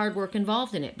going to be hard work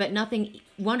involved in it, but nothing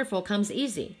wonderful comes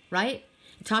easy, right?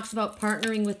 It talks about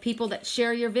partnering with people that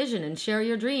share your vision and share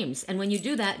your dreams. And when you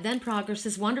do that, then progress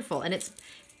is wonderful. And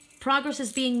progress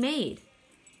is being made.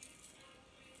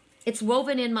 It's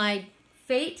woven in my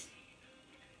fate.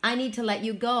 I need to let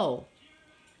you go.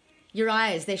 Your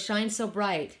eyes, they shine so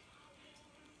bright.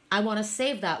 I want to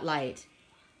save that light.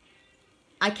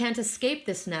 I can't escape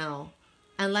this now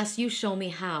unless you show me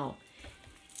how.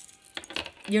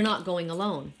 You're not going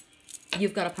alone.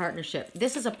 You've got a partnership.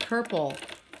 This is a purple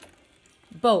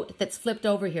boat that's flipped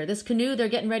over here. This canoe, they're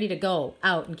getting ready to go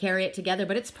out and carry it together,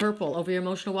 but it's purple over your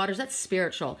emotional waters. That's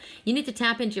spiritual. You need to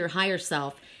tap into your higher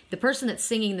self. The person that's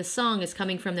singing the song is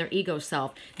coming from their ego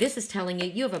self. This is telling you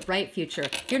you have a bright future.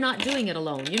 You're not doing it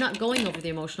alone. You're not going over the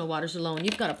emotional waters alone.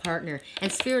 You've got a partner, and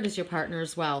spirit is your partner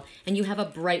as well. And you have a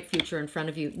bright future in front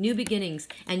of you. New beginnings.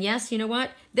 And yes, you know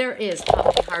what? There is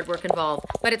probably hard work involved,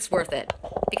 but it's worth it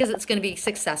because it's going to be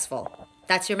successful.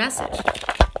 That's your message.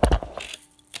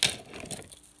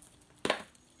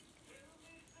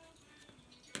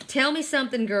 Tell me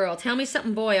something, girl. Tell me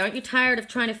something, boy. Aren't you tired of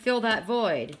trying to fill that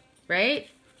void, right?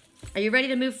 Are you ready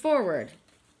to move forward?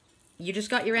 You just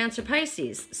got your answer,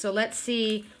 Pisces. So let's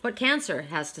see what Cancer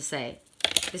has to say.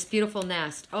 This beautiful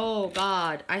nest. Oh,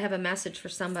 God, I have a message for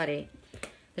somebody.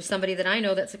 There's somebody that I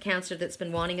know that's a Cancer that's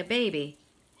been wanting a baby.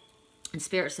 And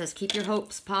Spirit says, keep your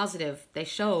hopes positive. They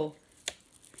show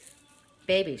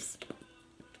babies.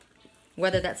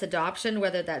 Whether that's adoption,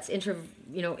 whether that's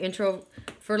intro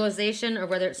fertilization, or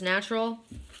whether it's natural,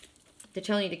 they're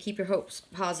telling you to keep your hopes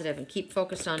positive and keep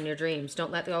focused on your dreams.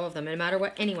 Don't let go of them, no matter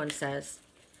what anyone says.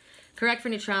 Correct for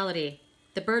neutrality,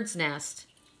 the bird's nest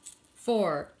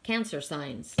for Cancer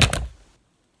signs.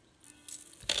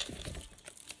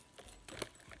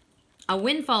 A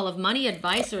windfall of money,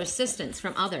 advice, or assistance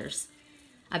from others.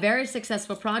 A very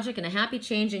successful project and a happy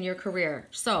change in your career.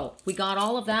 So we got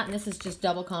all of that, and this is just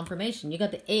double confirmation. You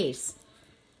got the ace.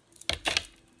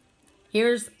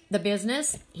 Here's the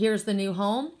business. Here's the new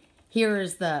home. Here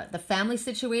is the family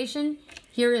situation.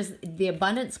 Here is the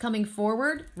abundance coming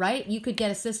forward, right? You could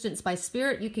get assistance by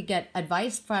spirit. You could get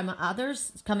advice from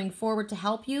others coming forward to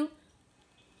help you.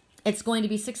 It's going to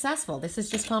be successful. This is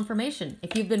just confirmation.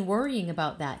 If you've been worrying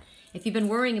about that, if you've been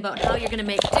worrying about how you're going to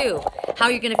make do, how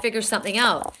you're going to figure something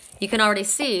out, you can already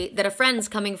see that a friend's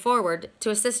coming forward to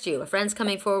assist you. A friend's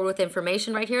coming forward with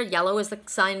information right here. Yellow is the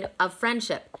sign of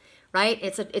friendship, right?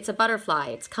 It's a butterfly.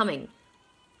 It's coming.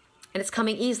 And it's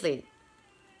coming easily.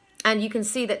 And you can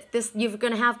see that you're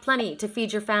going to have plenty to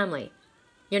feed your family.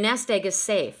 Your nest egg is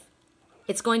safe.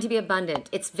 It's going to be abundant.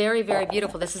 It's very, very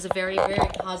beautiful. This is a very, very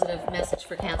positive message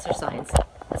for Cancer signs.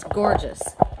 It's gorgeous.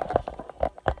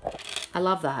 I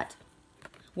love that.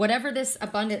 Whatever this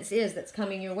abundance is that's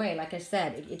coming your way, like I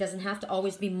said, it doesn't have to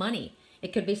always be money.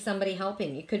 It could be somebody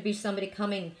helping. It could be somebody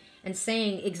coming and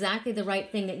saying exactly the right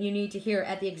thing that you need to hear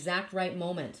at the exact right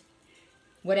moment.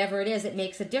 Whatever it is, it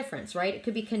makes a difference, right? It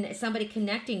could be somebody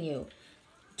connecting you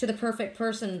to the perfect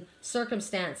person,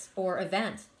 circumstance, or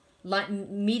event,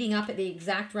 meeting up at the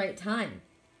exact right time.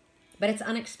 But it's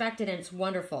unexpected and it's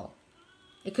wonderful.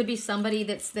 It could be somebody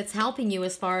that's helping you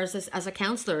as far as a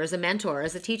counselor, as a mentor,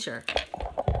 as a teacher,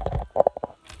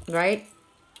 right?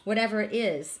 Whatever it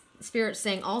is, Spirit's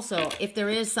saying also, if there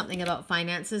is something about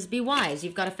finances, be wise.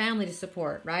 You've got a family to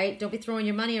support, right? Don't be throwing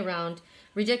your money around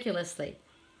ridiculously.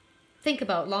 Think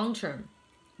about long term,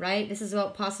 right? This is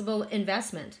about possible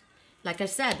investment. Like I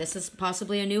said, this is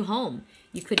possibly a new home.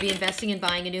 You could be investing in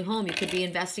buying a new home. You could be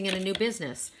investing in a new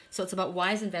business. So it's about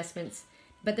wise investments,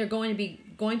 but they're going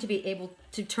to be able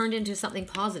to turn into something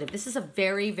positive. This is a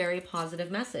very, very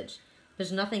positive message.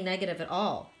 There's nothing negative at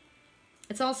all.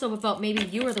 It's also about maybe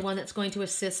you are the one that's going to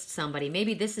assist somebody.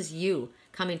 Maybe this is you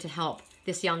coming to help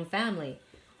this young family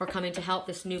or coming to help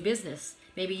this new business.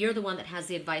 Maybe you're the one that has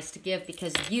the advice to give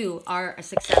because you are a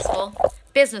successful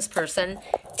business person,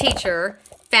 teacher,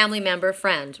 family member,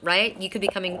 friend, right? You could be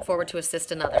coming forward to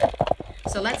assist another.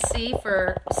 So let's see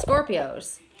for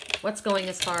Scorpios, what's going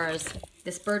as far as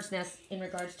this bird's nest in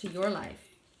regards to your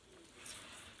life.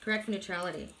 Correct for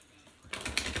neutrality.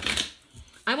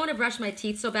 I want to brush my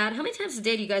teeth so bad. How many times a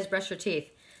day do you guys brush your teeth?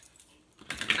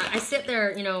 I sit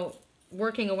there, you know,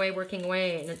 working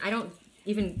away, and I don't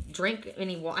even drink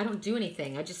any water. I don't do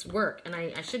anything. I just work, and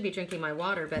I should be drinking my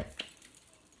water, but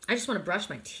I just want to brush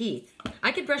my teeth.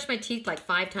 I could brush my teeth like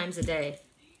 5 times a day.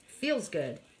 Feels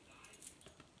good.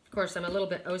 Of course, I'm a little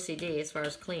bit OCD as far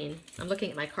as clean. I'm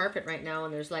looking at my carpet right now,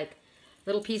 and there's like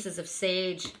little pieces of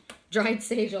sage, dried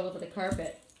sage all over the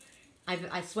carpet.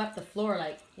 I swept the floor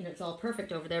like, you know, it's all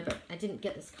perfect over there, but I didn't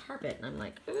get this carpet, and I'm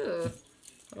like, ooh,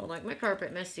 I don't like my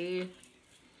carpet messy.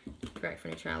 Correct for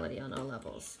neutrality on all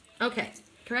levels. Okay,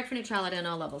 correct for neutrality on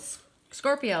all levels.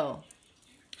 Scorpio,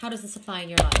 how does this apply in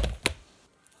your life?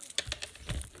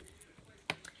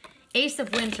 Ace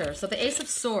of Winter. So the Ace of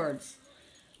Swords.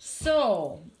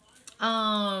 So,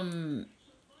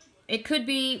 it could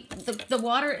be the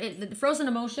water, the frozen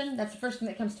emotion. That's the first thing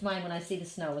that comes to mind when I see the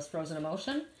snow is frozen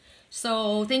emotion.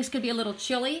 So things could be a little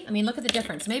chilly. I mean, look at the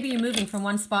difference. Maybe you're moving from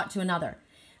one spot to another,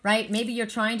 right? Maybe you're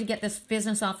trying to get this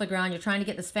business off the ground. You're trying to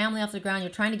get this family off the ground.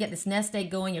 You're trying to get this nest egg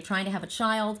going. You're trying to have a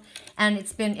child, and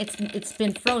it's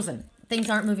been frozen. Things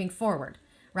aren't moving forward,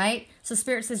 right? So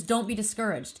Spirit says, don't be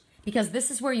discouraged, because this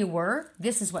is where you were.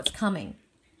 This is what's coming,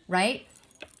 right?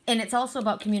 And it's also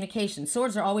about communication.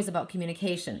 Swords are always about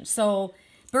communication. So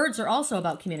birds are also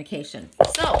about communication.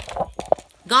 So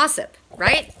gossip,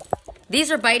 right? These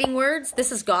are biting words.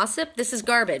 This is gossip. This is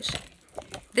garbage.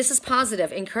 This is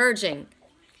positive, encouraging.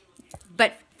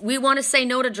 But we want to say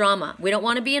no to drama. We don't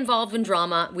want to be involved in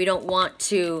drama. We don't want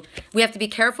to. We have to be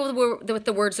careful with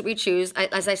the words that we choose.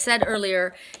 As I said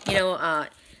earlier, you know,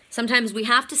 sometimes we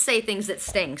have to say things that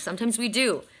sting. Sometimes we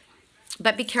do.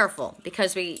 But be careful,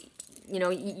 because you know,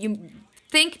 you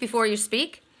think before you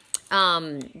speak,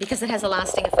 because it has a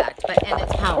lasting effect, and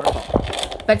it's powerful.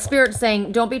 But Spirit's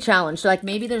saying, don't be challenged. Like,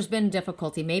 maybe there's been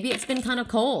difficulty. Maybe it's been kind of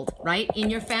cold, right? In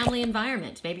your family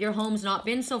environment. Maybe your home's not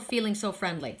been feeling so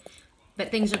friendly. But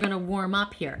things are going to warm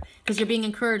up here, because you're being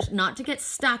encouraged not to get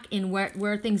stuck in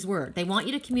where things were. They want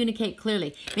you to communicate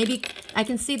clearly. Maybe I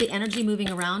can see the energy moving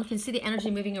around. Can you see the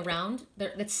energy moving around?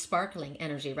 That's sparkling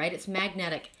energy, right? It's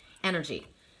magnetic energy.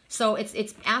 So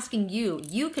it's asking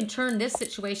you can turn this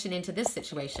situation into this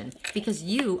situation, because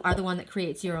you are the one that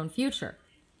creates your own future.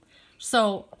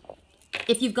 So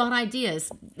if you've got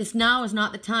ideas, now is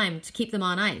not the time to keep them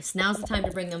on ice. Now's the time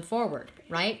to bring them forward,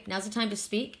 right? Now's the time to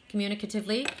speak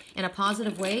communicatively in a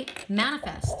positive way.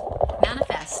 Manifest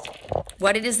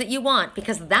what it is that you want,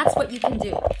 because that's what you can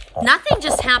do. Nothing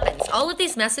just happens. All of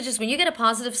these messages, when you get a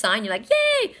positive sign, you're like,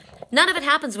 yay! None of it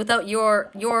happens without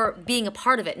your being a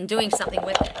part of it and doing something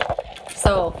with it.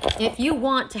 So if you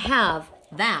want to have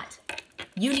that,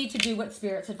 you need to do what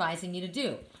Spirit's advising you to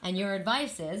do. And your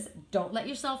advice is, don't let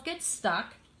yourself get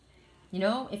stuck. You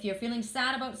know, if you're feeling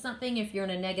sad about something, if you're in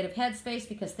a negative headspace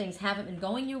because things haven't been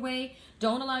going your way,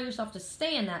 don't allow yourself to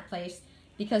stay in that place,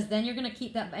 because then you're going to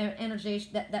keep that energy,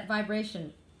 that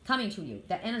vibration coming to you.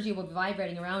 That energy will be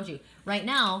vibrating around you. Right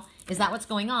now, is that what's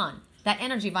going on? That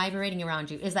energy vibrating around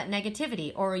you, is that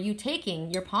negativity, or are you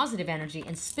taking your positive energy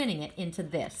and spinning it into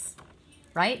this,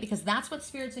 right? Because that's what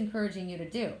Spirit's encouraging you to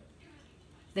do.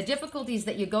 The difficulties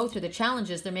that you go through, the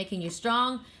challenges, they're making you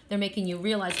strong. They're making you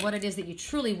realize what it is that you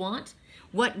truly want,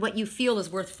 what you feel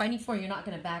is worth fighting for. You're not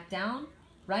going to back down,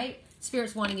 right?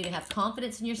 Spirit's wanting you to have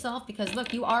confidence in yourself, because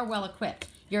look, you are well equipped.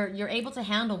 You're able to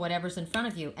handle whatever's in front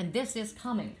of you, and this is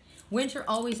coming. Winter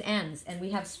always ends, and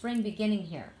we have spring beginning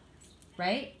here,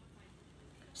 right?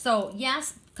 So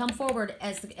yes, come forward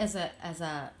as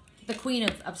the Queen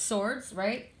of Swords,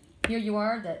 right? Here you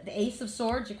are, the Ace of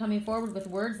Swords. You're coming forward with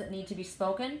words that need to be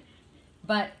spoken.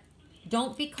 But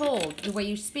don't be cold the way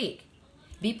you speak.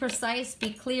 Be precise,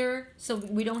 be clear, so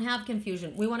we don't have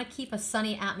confusion. We want to keep a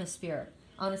sunny atmosphere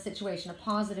on a situation, a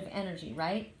positive energy,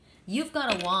 right? You've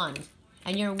got a wand,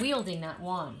 and you're wielding that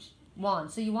wand.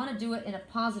 So you want to do it in a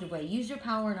positive way. Use your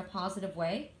power in a positive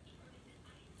way,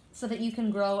 so that you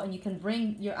can grow and you can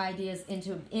bring your ideas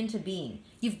into being.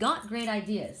 You've got great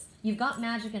ideas. You've got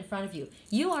magic in front of you.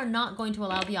 You are not going to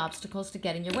allow the obstacles to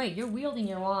get in your way. You're wielding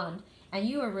your wand, and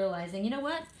you are realizing, you know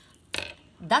what?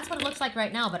 That's what it looks like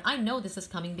right now, but I know this is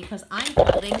coming because I'm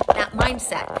building that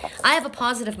mindset. I have a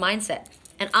positive mindset,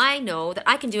 and I know that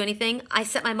I can do anything I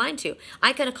set my mind to.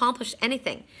 I can accomplish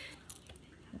anything.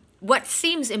 What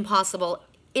seems impossible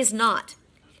is not.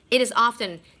 It is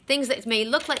often things that may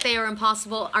look like they are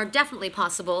impossible are definitely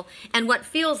possible, and what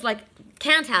feels like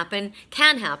can't happen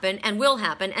can happen and will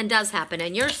happen and does happen.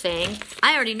 And you're saying,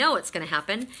 I already know it's going to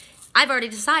happen. I've already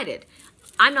decided.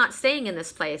 I'm not staying in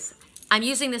this place. I'm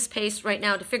using this pace right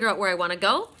now to figure out where I want to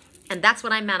go, and that's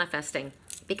what I'm manifesting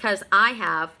because I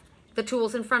have the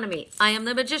tools in front of me. I am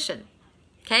the magician.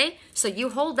 Okay? So you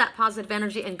hold that positive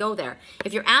energy and go there.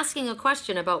 If you're asking a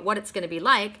question about what it's going to be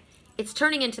like, it's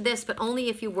turning into this, but only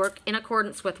if you work in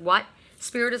accordance with what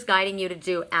Spirit is guiding you to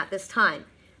do at this time.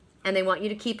 And they want you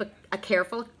to keep a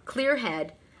careful, clear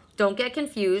head. Don't get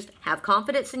confused. Have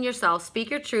confidence in yourself. Speak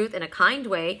your truth in a kind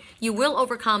way. You will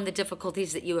overcome the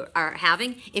difficulties that you are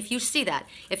having if you see that.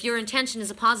 If your intention is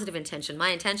a positive intention. My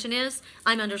intention is,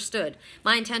 I'm understood.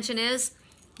 My intention is,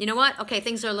 you know what? Okay,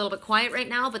 things are a little bit quiet right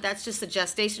now, but that's just a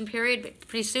gestation period. But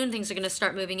pretty soon things are going to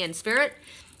start moving in. Spirit,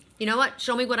 you know what?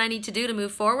 Show me what I need to do to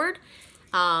move forward.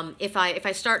 If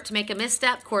I start to make a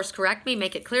misstep, course correct me,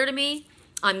 make it clear to me.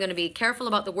 I'm going to be careful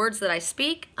about the words that I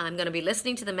speak. I'm going to be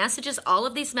listening to the messages, all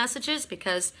of these messages,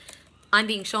 because I'm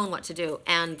being shown what to do.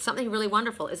 And something really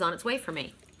wonderful is on its way for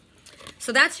me.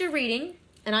 So that's your reading.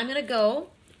 And I'm going to go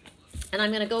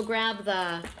grab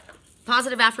the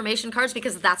positive affirmation cards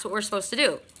because that's what we're supposed to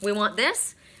do. We want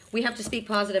this. We have to speak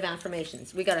positive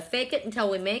affirmations. We got to fake it until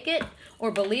we make it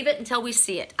or believe it until we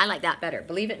see it. I like that better.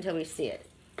 Believe it until we see it.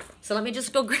 So let me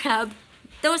just go grab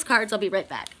those cards. I'll be right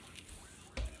back.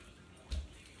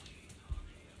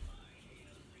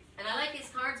 And I like these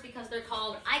cards because they're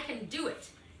called I Can Do It.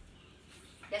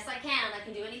 Yes, I can. I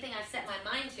can do anything I set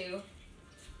my mind to.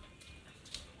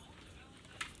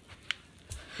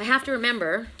 I have to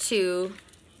remember to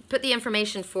put the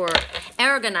information for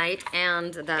Aragonite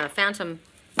and the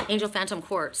Angel Phantom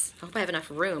Quartz. I hope I have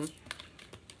enough room.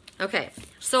 Okay,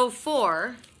 so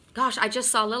gosh, I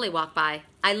just saw Lily walk by.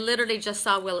 I literally just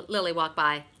saw Lily walk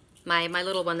by. My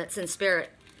little one that's in spirit.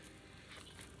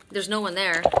 There's no one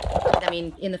there. I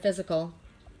mean, in the physical.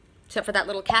 Except for that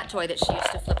little cat toy that she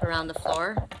used to flip around the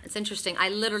floor. It's interesting. I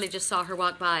literally just saw her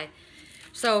walk by.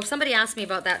 So somebody asked me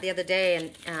about that the other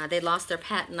day, and they lost their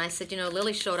pet. And I said, you know,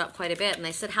 Lily showed up quite a bit. And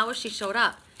they said, how has she showed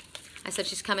up? I said,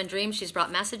 she's come in dreams. She's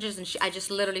brought messages. And I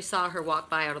just literally saw her walk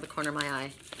by out of the corner of my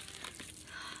eye.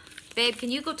 Babe,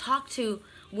 can you go talk to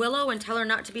Willow and tell her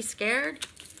not to be scared?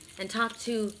 And talk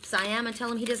to Siam and tell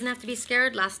him he doesn't have to be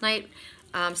scared? Last night,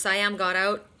 Siam got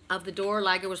out of the door.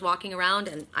 Liger was walking around,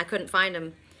 and I couldn't find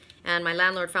him. And my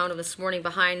landlord found him this morning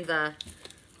behind the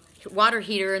water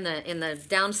heater in the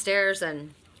downstairs,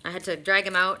 and I had to drag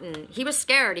him out, and he was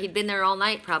scared. He'd been there all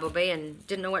night probably and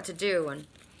didn't know what to do. And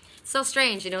it's so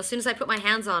strange, you know, as soon as I put my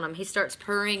hands on him, he starts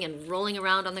purring and rolling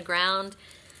around on the ground,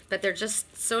 but they're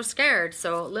just so scared.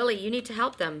 So Lily, you need to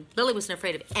help them. Lily wasn't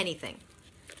afraid of anything.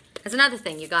 That's another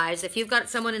thing, you guys. If you've got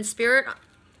someone in spirit,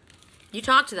 you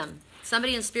talk to them.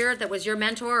 Somebody in spirit that was your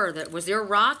mentor or that was your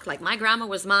rock, like my grandma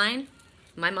was mine,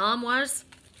 my mom was,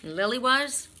 and Lily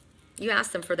was, you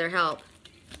ask them for their help.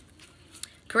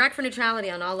 Correct for neutrality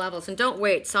on all levels. And don't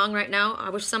wait. Song right now, I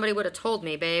wish somebody would have told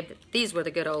me, babe, these were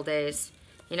the good old days.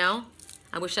 You know?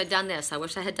 I wish I'd done this. I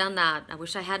wish I had done that. I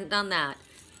wish I hadn't done that.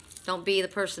 Don't be the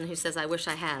person who says, I wish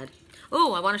I had.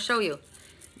 Oh, I want to show you.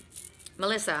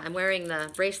 Melissa, I'm wearing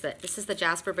the bracelet. This is the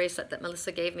Jasper bracelet that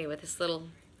Melissa gave me with this little,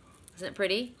 isn't it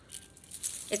pretty?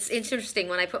 It's interesting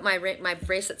when I put my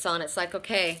bracelets on. It's like,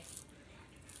 okay,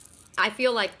 I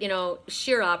feel like, you know,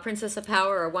 Shira, Princess of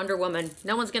Power, or Wonder Woman.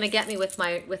 No one's going to get me with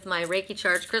my Reiki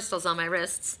charged crystals on my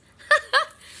wrists.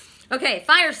 Okay,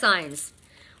 fire signs.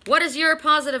 What is your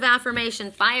positive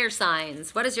affirmation? Fire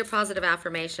signs. What is your positive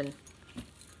affirmation?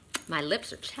 My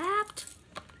lips are chapped.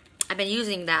 I've been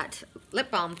using that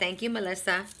lip balm. Thank you,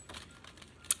 Melissa.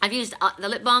 I've used the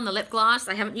lip balm, the lip gloss.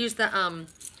 I haven't used the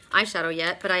eyeshadow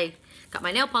yet, but I got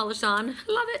my nail polish on.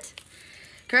 Love it.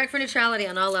 Correct for neutrality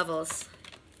on all levels.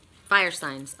 Fire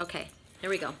signs. Okay, here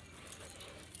we go.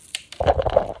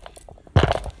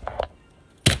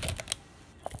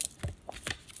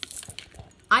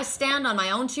 I stand on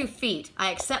my own 2 feet.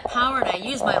 I accept power and I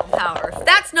use my own power.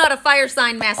 That's not a fire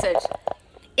sign message.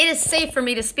 It is safe for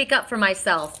me to speak up for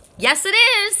myself. Yes, it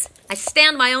is. I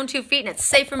stand my own 2 feet and it's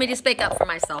safe for me to speak up for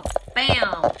myself.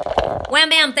 Bam. Wham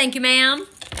bam, thank you, ma'am.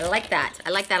 I like that. I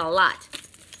like that a lot.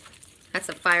 That's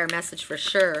a fire message for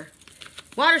sure.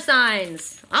 Water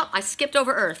signs. Oh, I skipped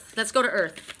over Earth. Let's go to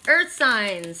Earth. Earth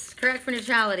signs. Correct for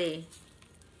neutrality.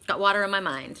 Got water in my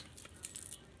mind.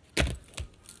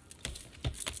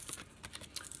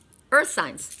 Earth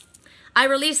signs. I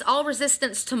release all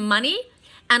resistance to money,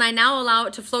 and I now allow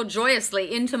it to flow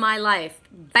joyously into my life.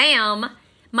 Bam!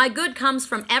 My good comes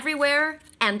from everywhere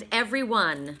and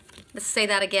everyone. Let's say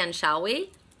that again, shall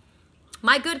we?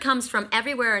 My good comes from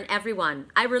everywhere and everyone.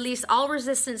 I release all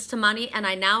resistance to money, and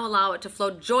I now allow it to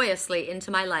flow joyously into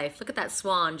my life. Look at that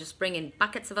swan just bringing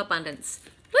buckets of abundance.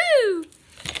 Woo!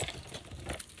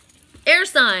 Air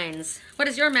signs. What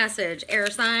is your message, air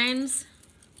signs?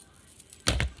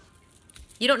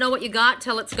 You don't know what you got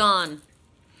till it's gone.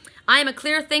 I am a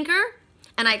clear thinker,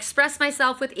 and I express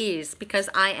myself with ease because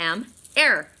I am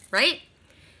air, right?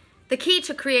 The key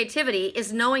to creativity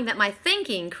is knowing that my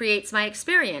thinking creates my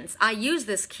experience. I use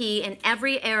this key in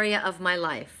every area of my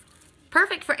life.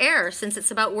 Perfect for air since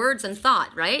it's about words and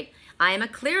thought, right? I am a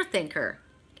clear thinker,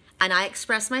 and I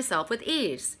express myself with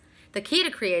ease. The key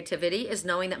to creativity is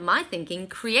knowing that my thinking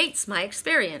creates my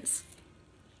experience.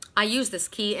 I use this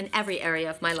key in every area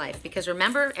of my life because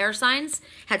remember, air signs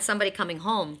had somebody coming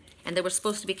home, and there was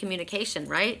supposed to be communication,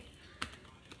 right?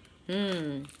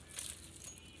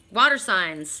 Water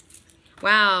signs.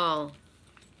 Wow.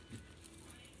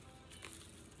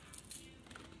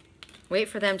 Wait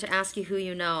for them to ask you who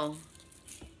you know.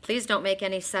 Please don't make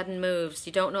any sudden moves.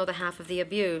 You don't know the half of the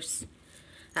abuse.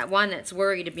 That one that's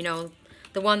worried, you know,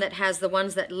 the one that has the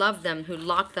ones that love them, who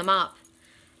lock them up.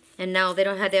 And now they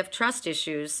have trust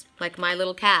issues, like my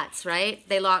little cats, right?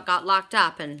 They got locked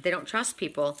up and they don't trust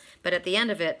people. But at the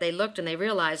end of it, they looked and they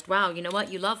realized, wow, you know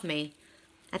what? You love me.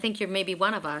 I think you're maybe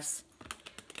one of us.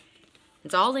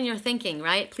 It's all in your thinking,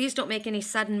 right? Please don't make any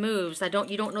sudden moves. You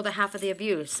don't know the half of the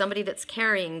abuse. Somebody that's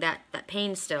carrying that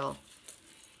pain still.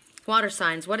 Water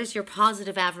signs, what is your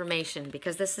positive affirmation?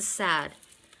 Because this is sad.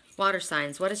 Water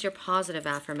signs, what is your positive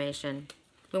affirmation?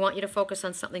 We want you to focus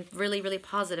on something really, really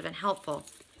positive and helpful.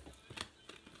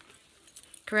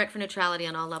 Correct for neutrality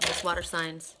on all levels, water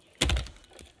signs.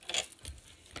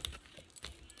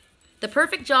 The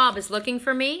perfect job is looking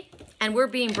for me, and we're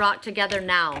being brought together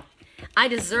now. I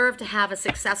deserve to have a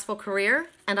successful career,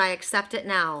 and I accept it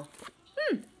now.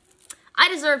 I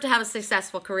deserve to have a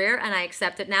successful career, and I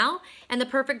accept it now. And the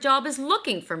perfect job is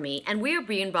looking for me, and we are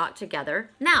being brought together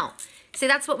now. See,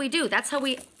 that's what we do. That's how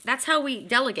we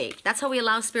delegate. That's how we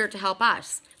allow Spirit to help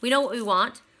us. We know what we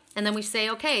want, and then we say,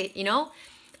 okay, you know,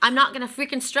 I'm not going to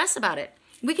freaking stress about it.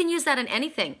 We can use that in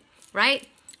anything, right?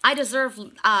 I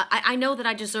know that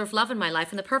I deserve love in my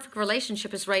life, and the perfect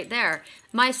relationship is right there.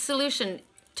 My solution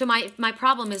to my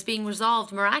problem is being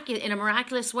resolved in a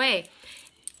miraculous way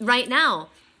right now.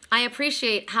 I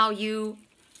appreciate how you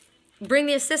bring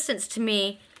the assistance to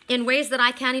me in ways that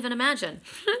I can't even imagine.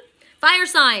 Fire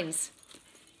signs.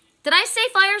 Did I say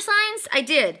fire signs? I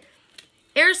did.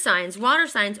 Air signs, water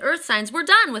signs, earth signs. We're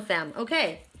done with them.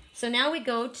 Okay. So now we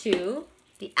go to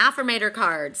the Affimator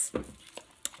cards.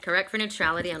 Correct for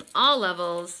neutrality on all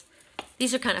levels.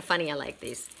 These are kind of funny. I like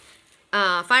these.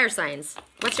 Fire signs.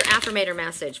 What's your Affimator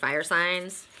message, fire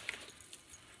signs?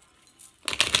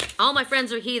 All my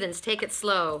friends are heathens. Take it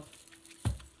slow.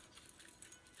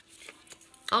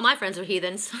 All my friends are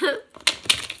heathens.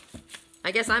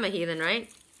 I guess I'm a heathen, right?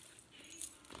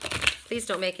 Please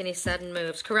don't make any sudden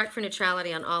moves. Correct for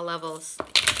neutrality on all levels.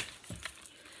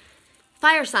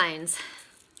 Fire signs.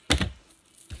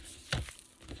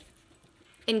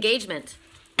 Engagement.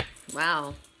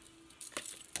 Wow.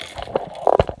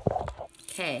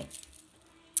 Okay.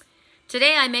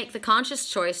 Today I make the conscious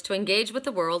choice to engage with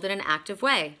the world in an active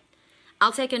way.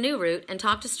 I'll take a new route and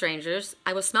talk to strangers.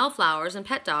 I will smell flowers and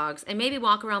pet dogs and maybe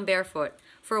walk around barefoot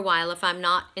for a while if I'm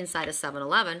not inside a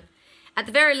 7-Eleven. At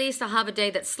the very least, I'll have a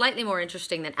day that's slightly more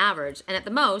interesting than average, and at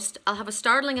the most, I'll have a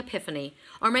startling epiphany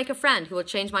or make a friend who will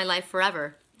change my life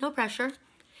forever. No pressure.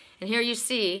 And here you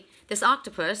see this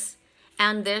octopus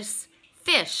and this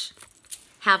fish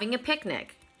having a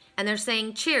picnic. And they're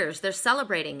saying cheers, they're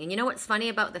celebrating. And you know what's funny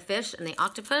about the fish and the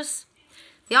octopus?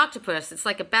 The octopus, it's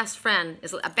like a best friend.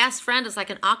 A best friend is like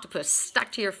an octopus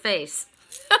stuck to your face.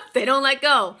 They don't let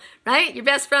go, right? Your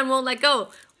best friend won't let go.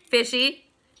 Fishy,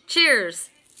 cheers.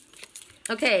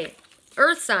 Okay,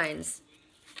 earth signs.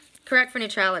 Correct for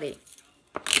neutrality.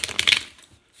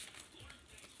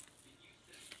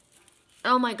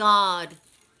 Oh my God,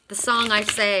 the song I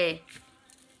say.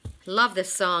 Love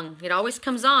this song. It always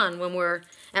comes on when we're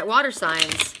at water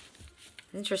signs.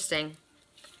 Interesting.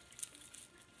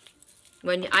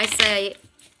 When I say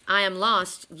I am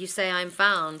lost, you say I'm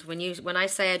found. When I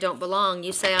say I don't belong,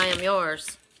 you say I am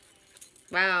yours.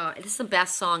 Wow, this is the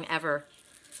best song ever.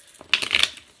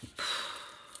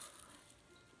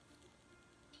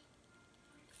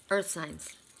 Earth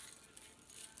signs.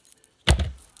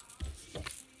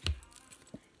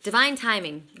 Divine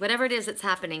timing. Whatever it is that's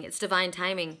happening, it's divine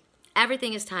timing.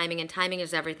 Everything is timing, and timing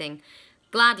is everything.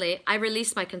 Gladly, I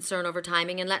release my concern over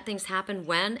timing and let things happen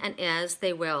when and as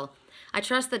they will. I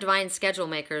trust the divine schedule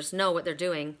makers know what they're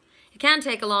doing. It can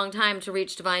take a long time to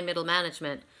reach divine middle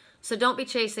management. So don't be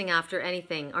chasing after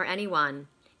anything or anyone.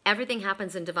 Everything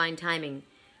happens in divine timing.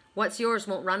 What's yours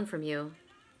won't run from you,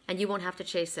 and you won't have to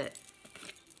chase it.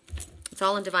 It's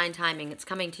all in divine timing. It's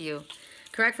coming to you.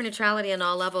 Correct for neutrality on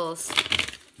all levels.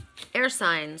 Air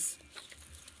signs.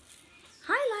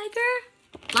 Hi,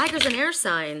 Liger. Liger's an air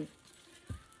sign.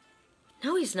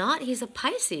 No, he's not. He's a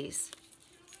Pisces.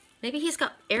 Maybe he's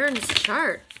got air in his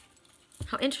chart.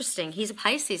 How interesting. He's a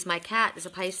Pisces. My cat is a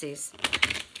Pisces.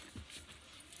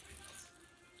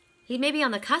 He may be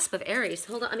on the cusp of Aries.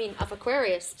 Hold on. Of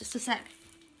Aquarius. Just a sec.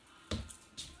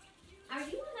 Are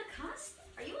you on the cusp?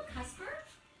 Are you a cusper?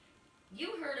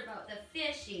 You heard about the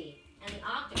fishy and the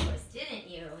octopus, didn't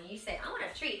you? And you say, I want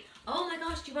a treat. Oh my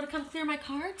gosh, do you want to come clear my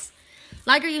cards?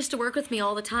 Liger used to work with me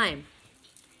all the time.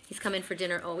 He's coming for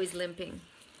dinner, always limping.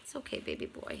 It's okay, baby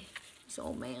boy. He's an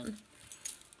old man.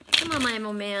 Come on, my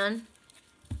old man.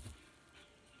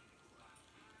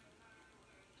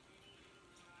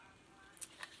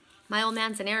 My old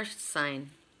man's an air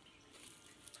sign.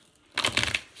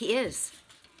 He is.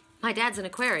 My dad's an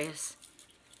Aquarius.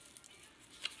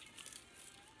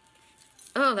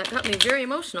 Oh, that got me very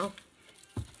emotional.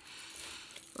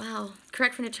 Wow.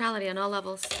 Correct for neutrality on all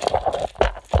levels.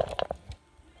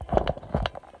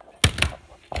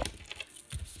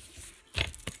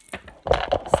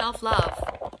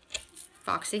 Self-love.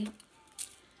 Foxy.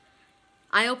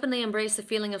 I openly embrace the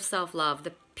feeling of self-love,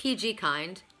 the PG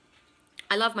kind.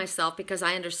 I love myself because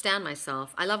I understand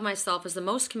myself. I love myself as the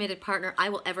most committed partner I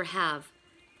will ever have.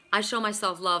 I show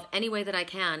myself love any way that I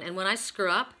can, and when I screw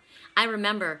up, I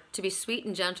remember to be sweet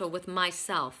and gentle with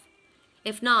myself.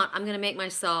 If not, I'm going to make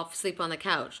myself sleep on the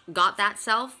couch. Got that,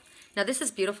 self? Now this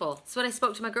is beautiful. It's what I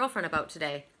spoke to my girlfriend about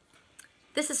today.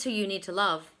 This is who you need to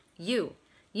love. You.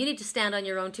 You need to stand on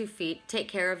your own 2 feet, take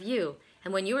care of you.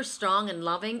 And when you are strong and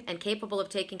loving and capable of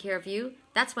taking care of you,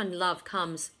 that's when love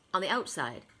comes on the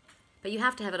outside. But you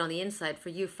have to have it on the inside for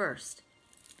you first.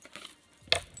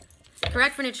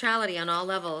 Correct for neutrality on all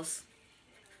levels.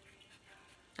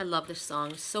 I love this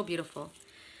song. It's so beautiful.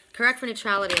 Correct for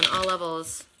neutrality on all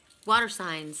levels. Water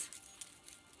signs.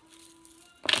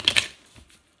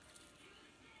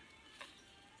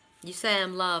 You say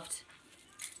I'm loved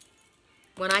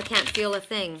when I can't feel a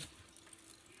thing.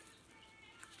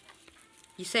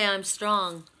 You say I'm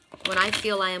strong when I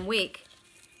feel I am weak.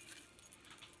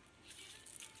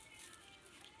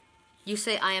 You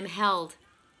say I am held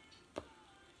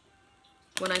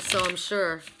when I so am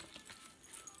sure.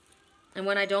 And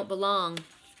when I don't belong,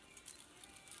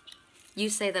 you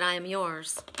say that I am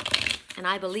yours. And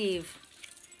I believe.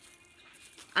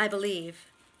 I believe.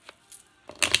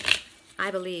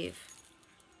 I believe.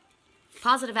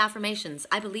 Positive affirmations.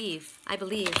 I believe. I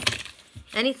believe.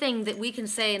 Anything that we can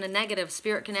say in a negative,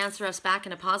 Spirit can answer us back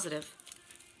in a positive.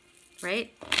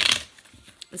 Right?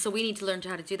 And so we need to learn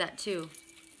how to do that too.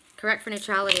 Correct for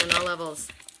neutrality on all levels.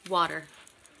 Water.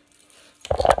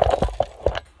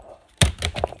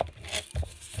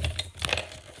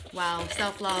 Wow,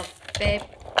 self-love. Babe,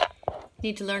 you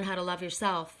need to learn how to love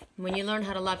yourself. When you learn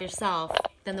how to love yourself,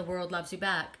 then the world loves you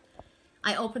back.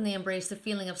 I openly embrace the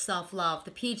feeling of self-love,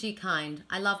 the PG kind.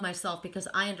 I love myself because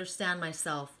I understand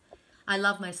myself. I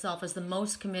love myself as the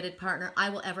most committed partner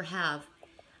I will ever have.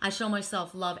 I show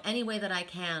myself love any way that I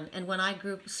can. And when I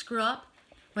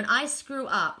screw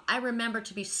up, I remember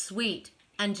to be sweet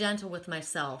and gentle with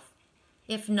myself.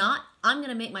 If not, I'm going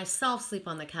to make myself sleep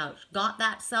on the couch. Got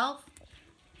that, self?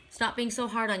 Stop being so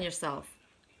hard on yourself.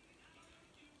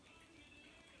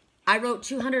 I wrote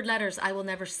 200 letters I will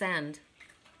never send.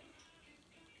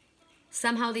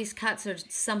 Somehow these cuts are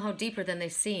somehow deeper than they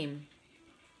seem.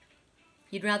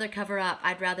 You'd rather cover up.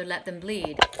 I'd rather let them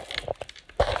bleed.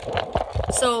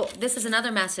 So this is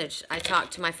another message I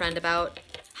talked to my friend about,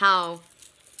 how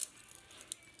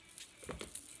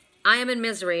I am in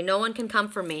misery. No one can come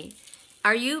for me.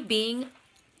 Are you being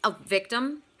a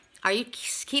victim? Are you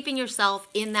keeping yourself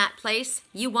in that place?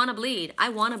 You want to bleed. I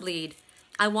want to bleed.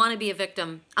 I want to be a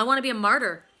victim. I want to be a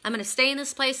martyr. I'm going to stay in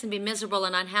this place and be miserable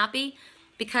and unhappy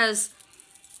because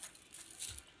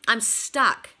I'm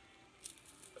stuck.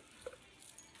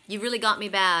 You really got me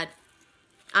bad.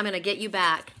 I'm going to get you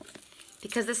back.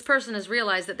 Because this person has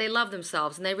realized that they love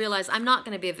themselves and they realize I'm not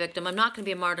going to be a victim. I'm not going to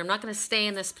be a martyr. I'm not going to stay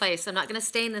in this place. I'm not going to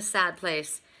stay in this sad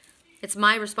place. It's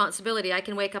my responsibility. I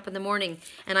can wake up in the morning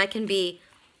and I can be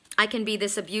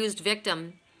this abused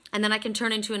victim, and then I can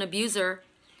turn into an abuser,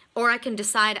 or I can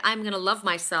decide I'm going to love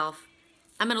myself.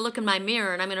 I'm going to look in my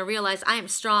mirror and I'm going to realize I am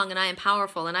strong and I am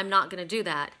powerful, and I'm not going to do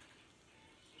that.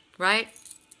 Right?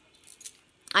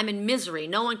 I'm in misery.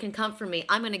 No one can come for me.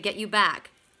 I'm going to get you back.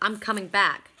 I'm coming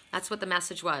back. That's what the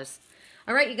message was.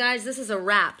 All right, you guys, this is a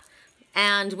wrap.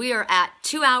 and we are at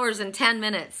 2 hours and 10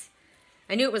 minutes.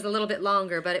 I knew it was a little bit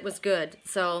longer, but it was good.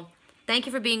 So thank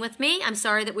you for being with me. I'm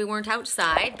sorry that we weren't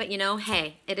outside, but you know,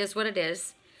 hey, it is what it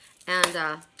is. And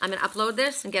I'm going to upload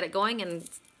this and get it going and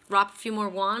drop a few more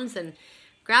wands and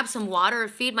grab some water,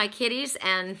 feed my kitties,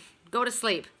 and go to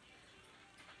sleep.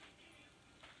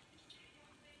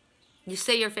 You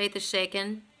say your faith is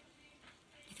shaken.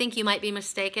 You think you might be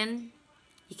mistaken.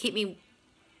 You keep me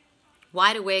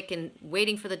wide awake and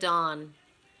waiting for the dawn.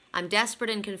 I'm desperate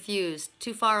and confused,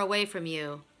 too far away from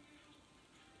you.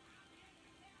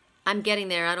 I'm getting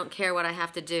there. I don't care what I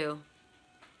have to do.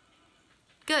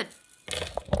 Good.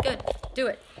 Good. Do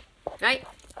it. Right?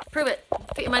 Prove it.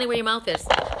 Put your money where your mouth is.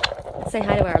 Let's say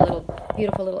hi to our little,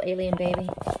 beautiful little alien baby.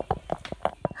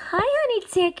 Hi, honey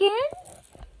chicken.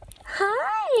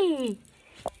 Hi.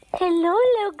 Hello,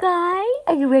 little guy.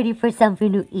 Are you ready for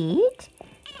something to eat?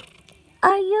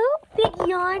 Are you, Big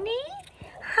Yawny?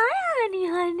 Hi,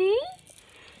 honey.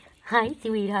 Hi,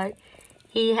 sweetheart.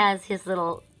 He has his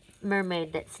little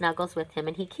mermaid that snuggles with him,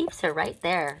 and he keeps her right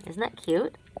there. Isn't that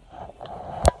cute?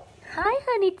 Hi,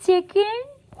 honey chicken.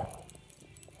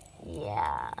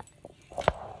 Yeah.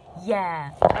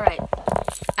 All right.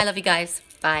 I love you guys.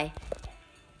 Bye.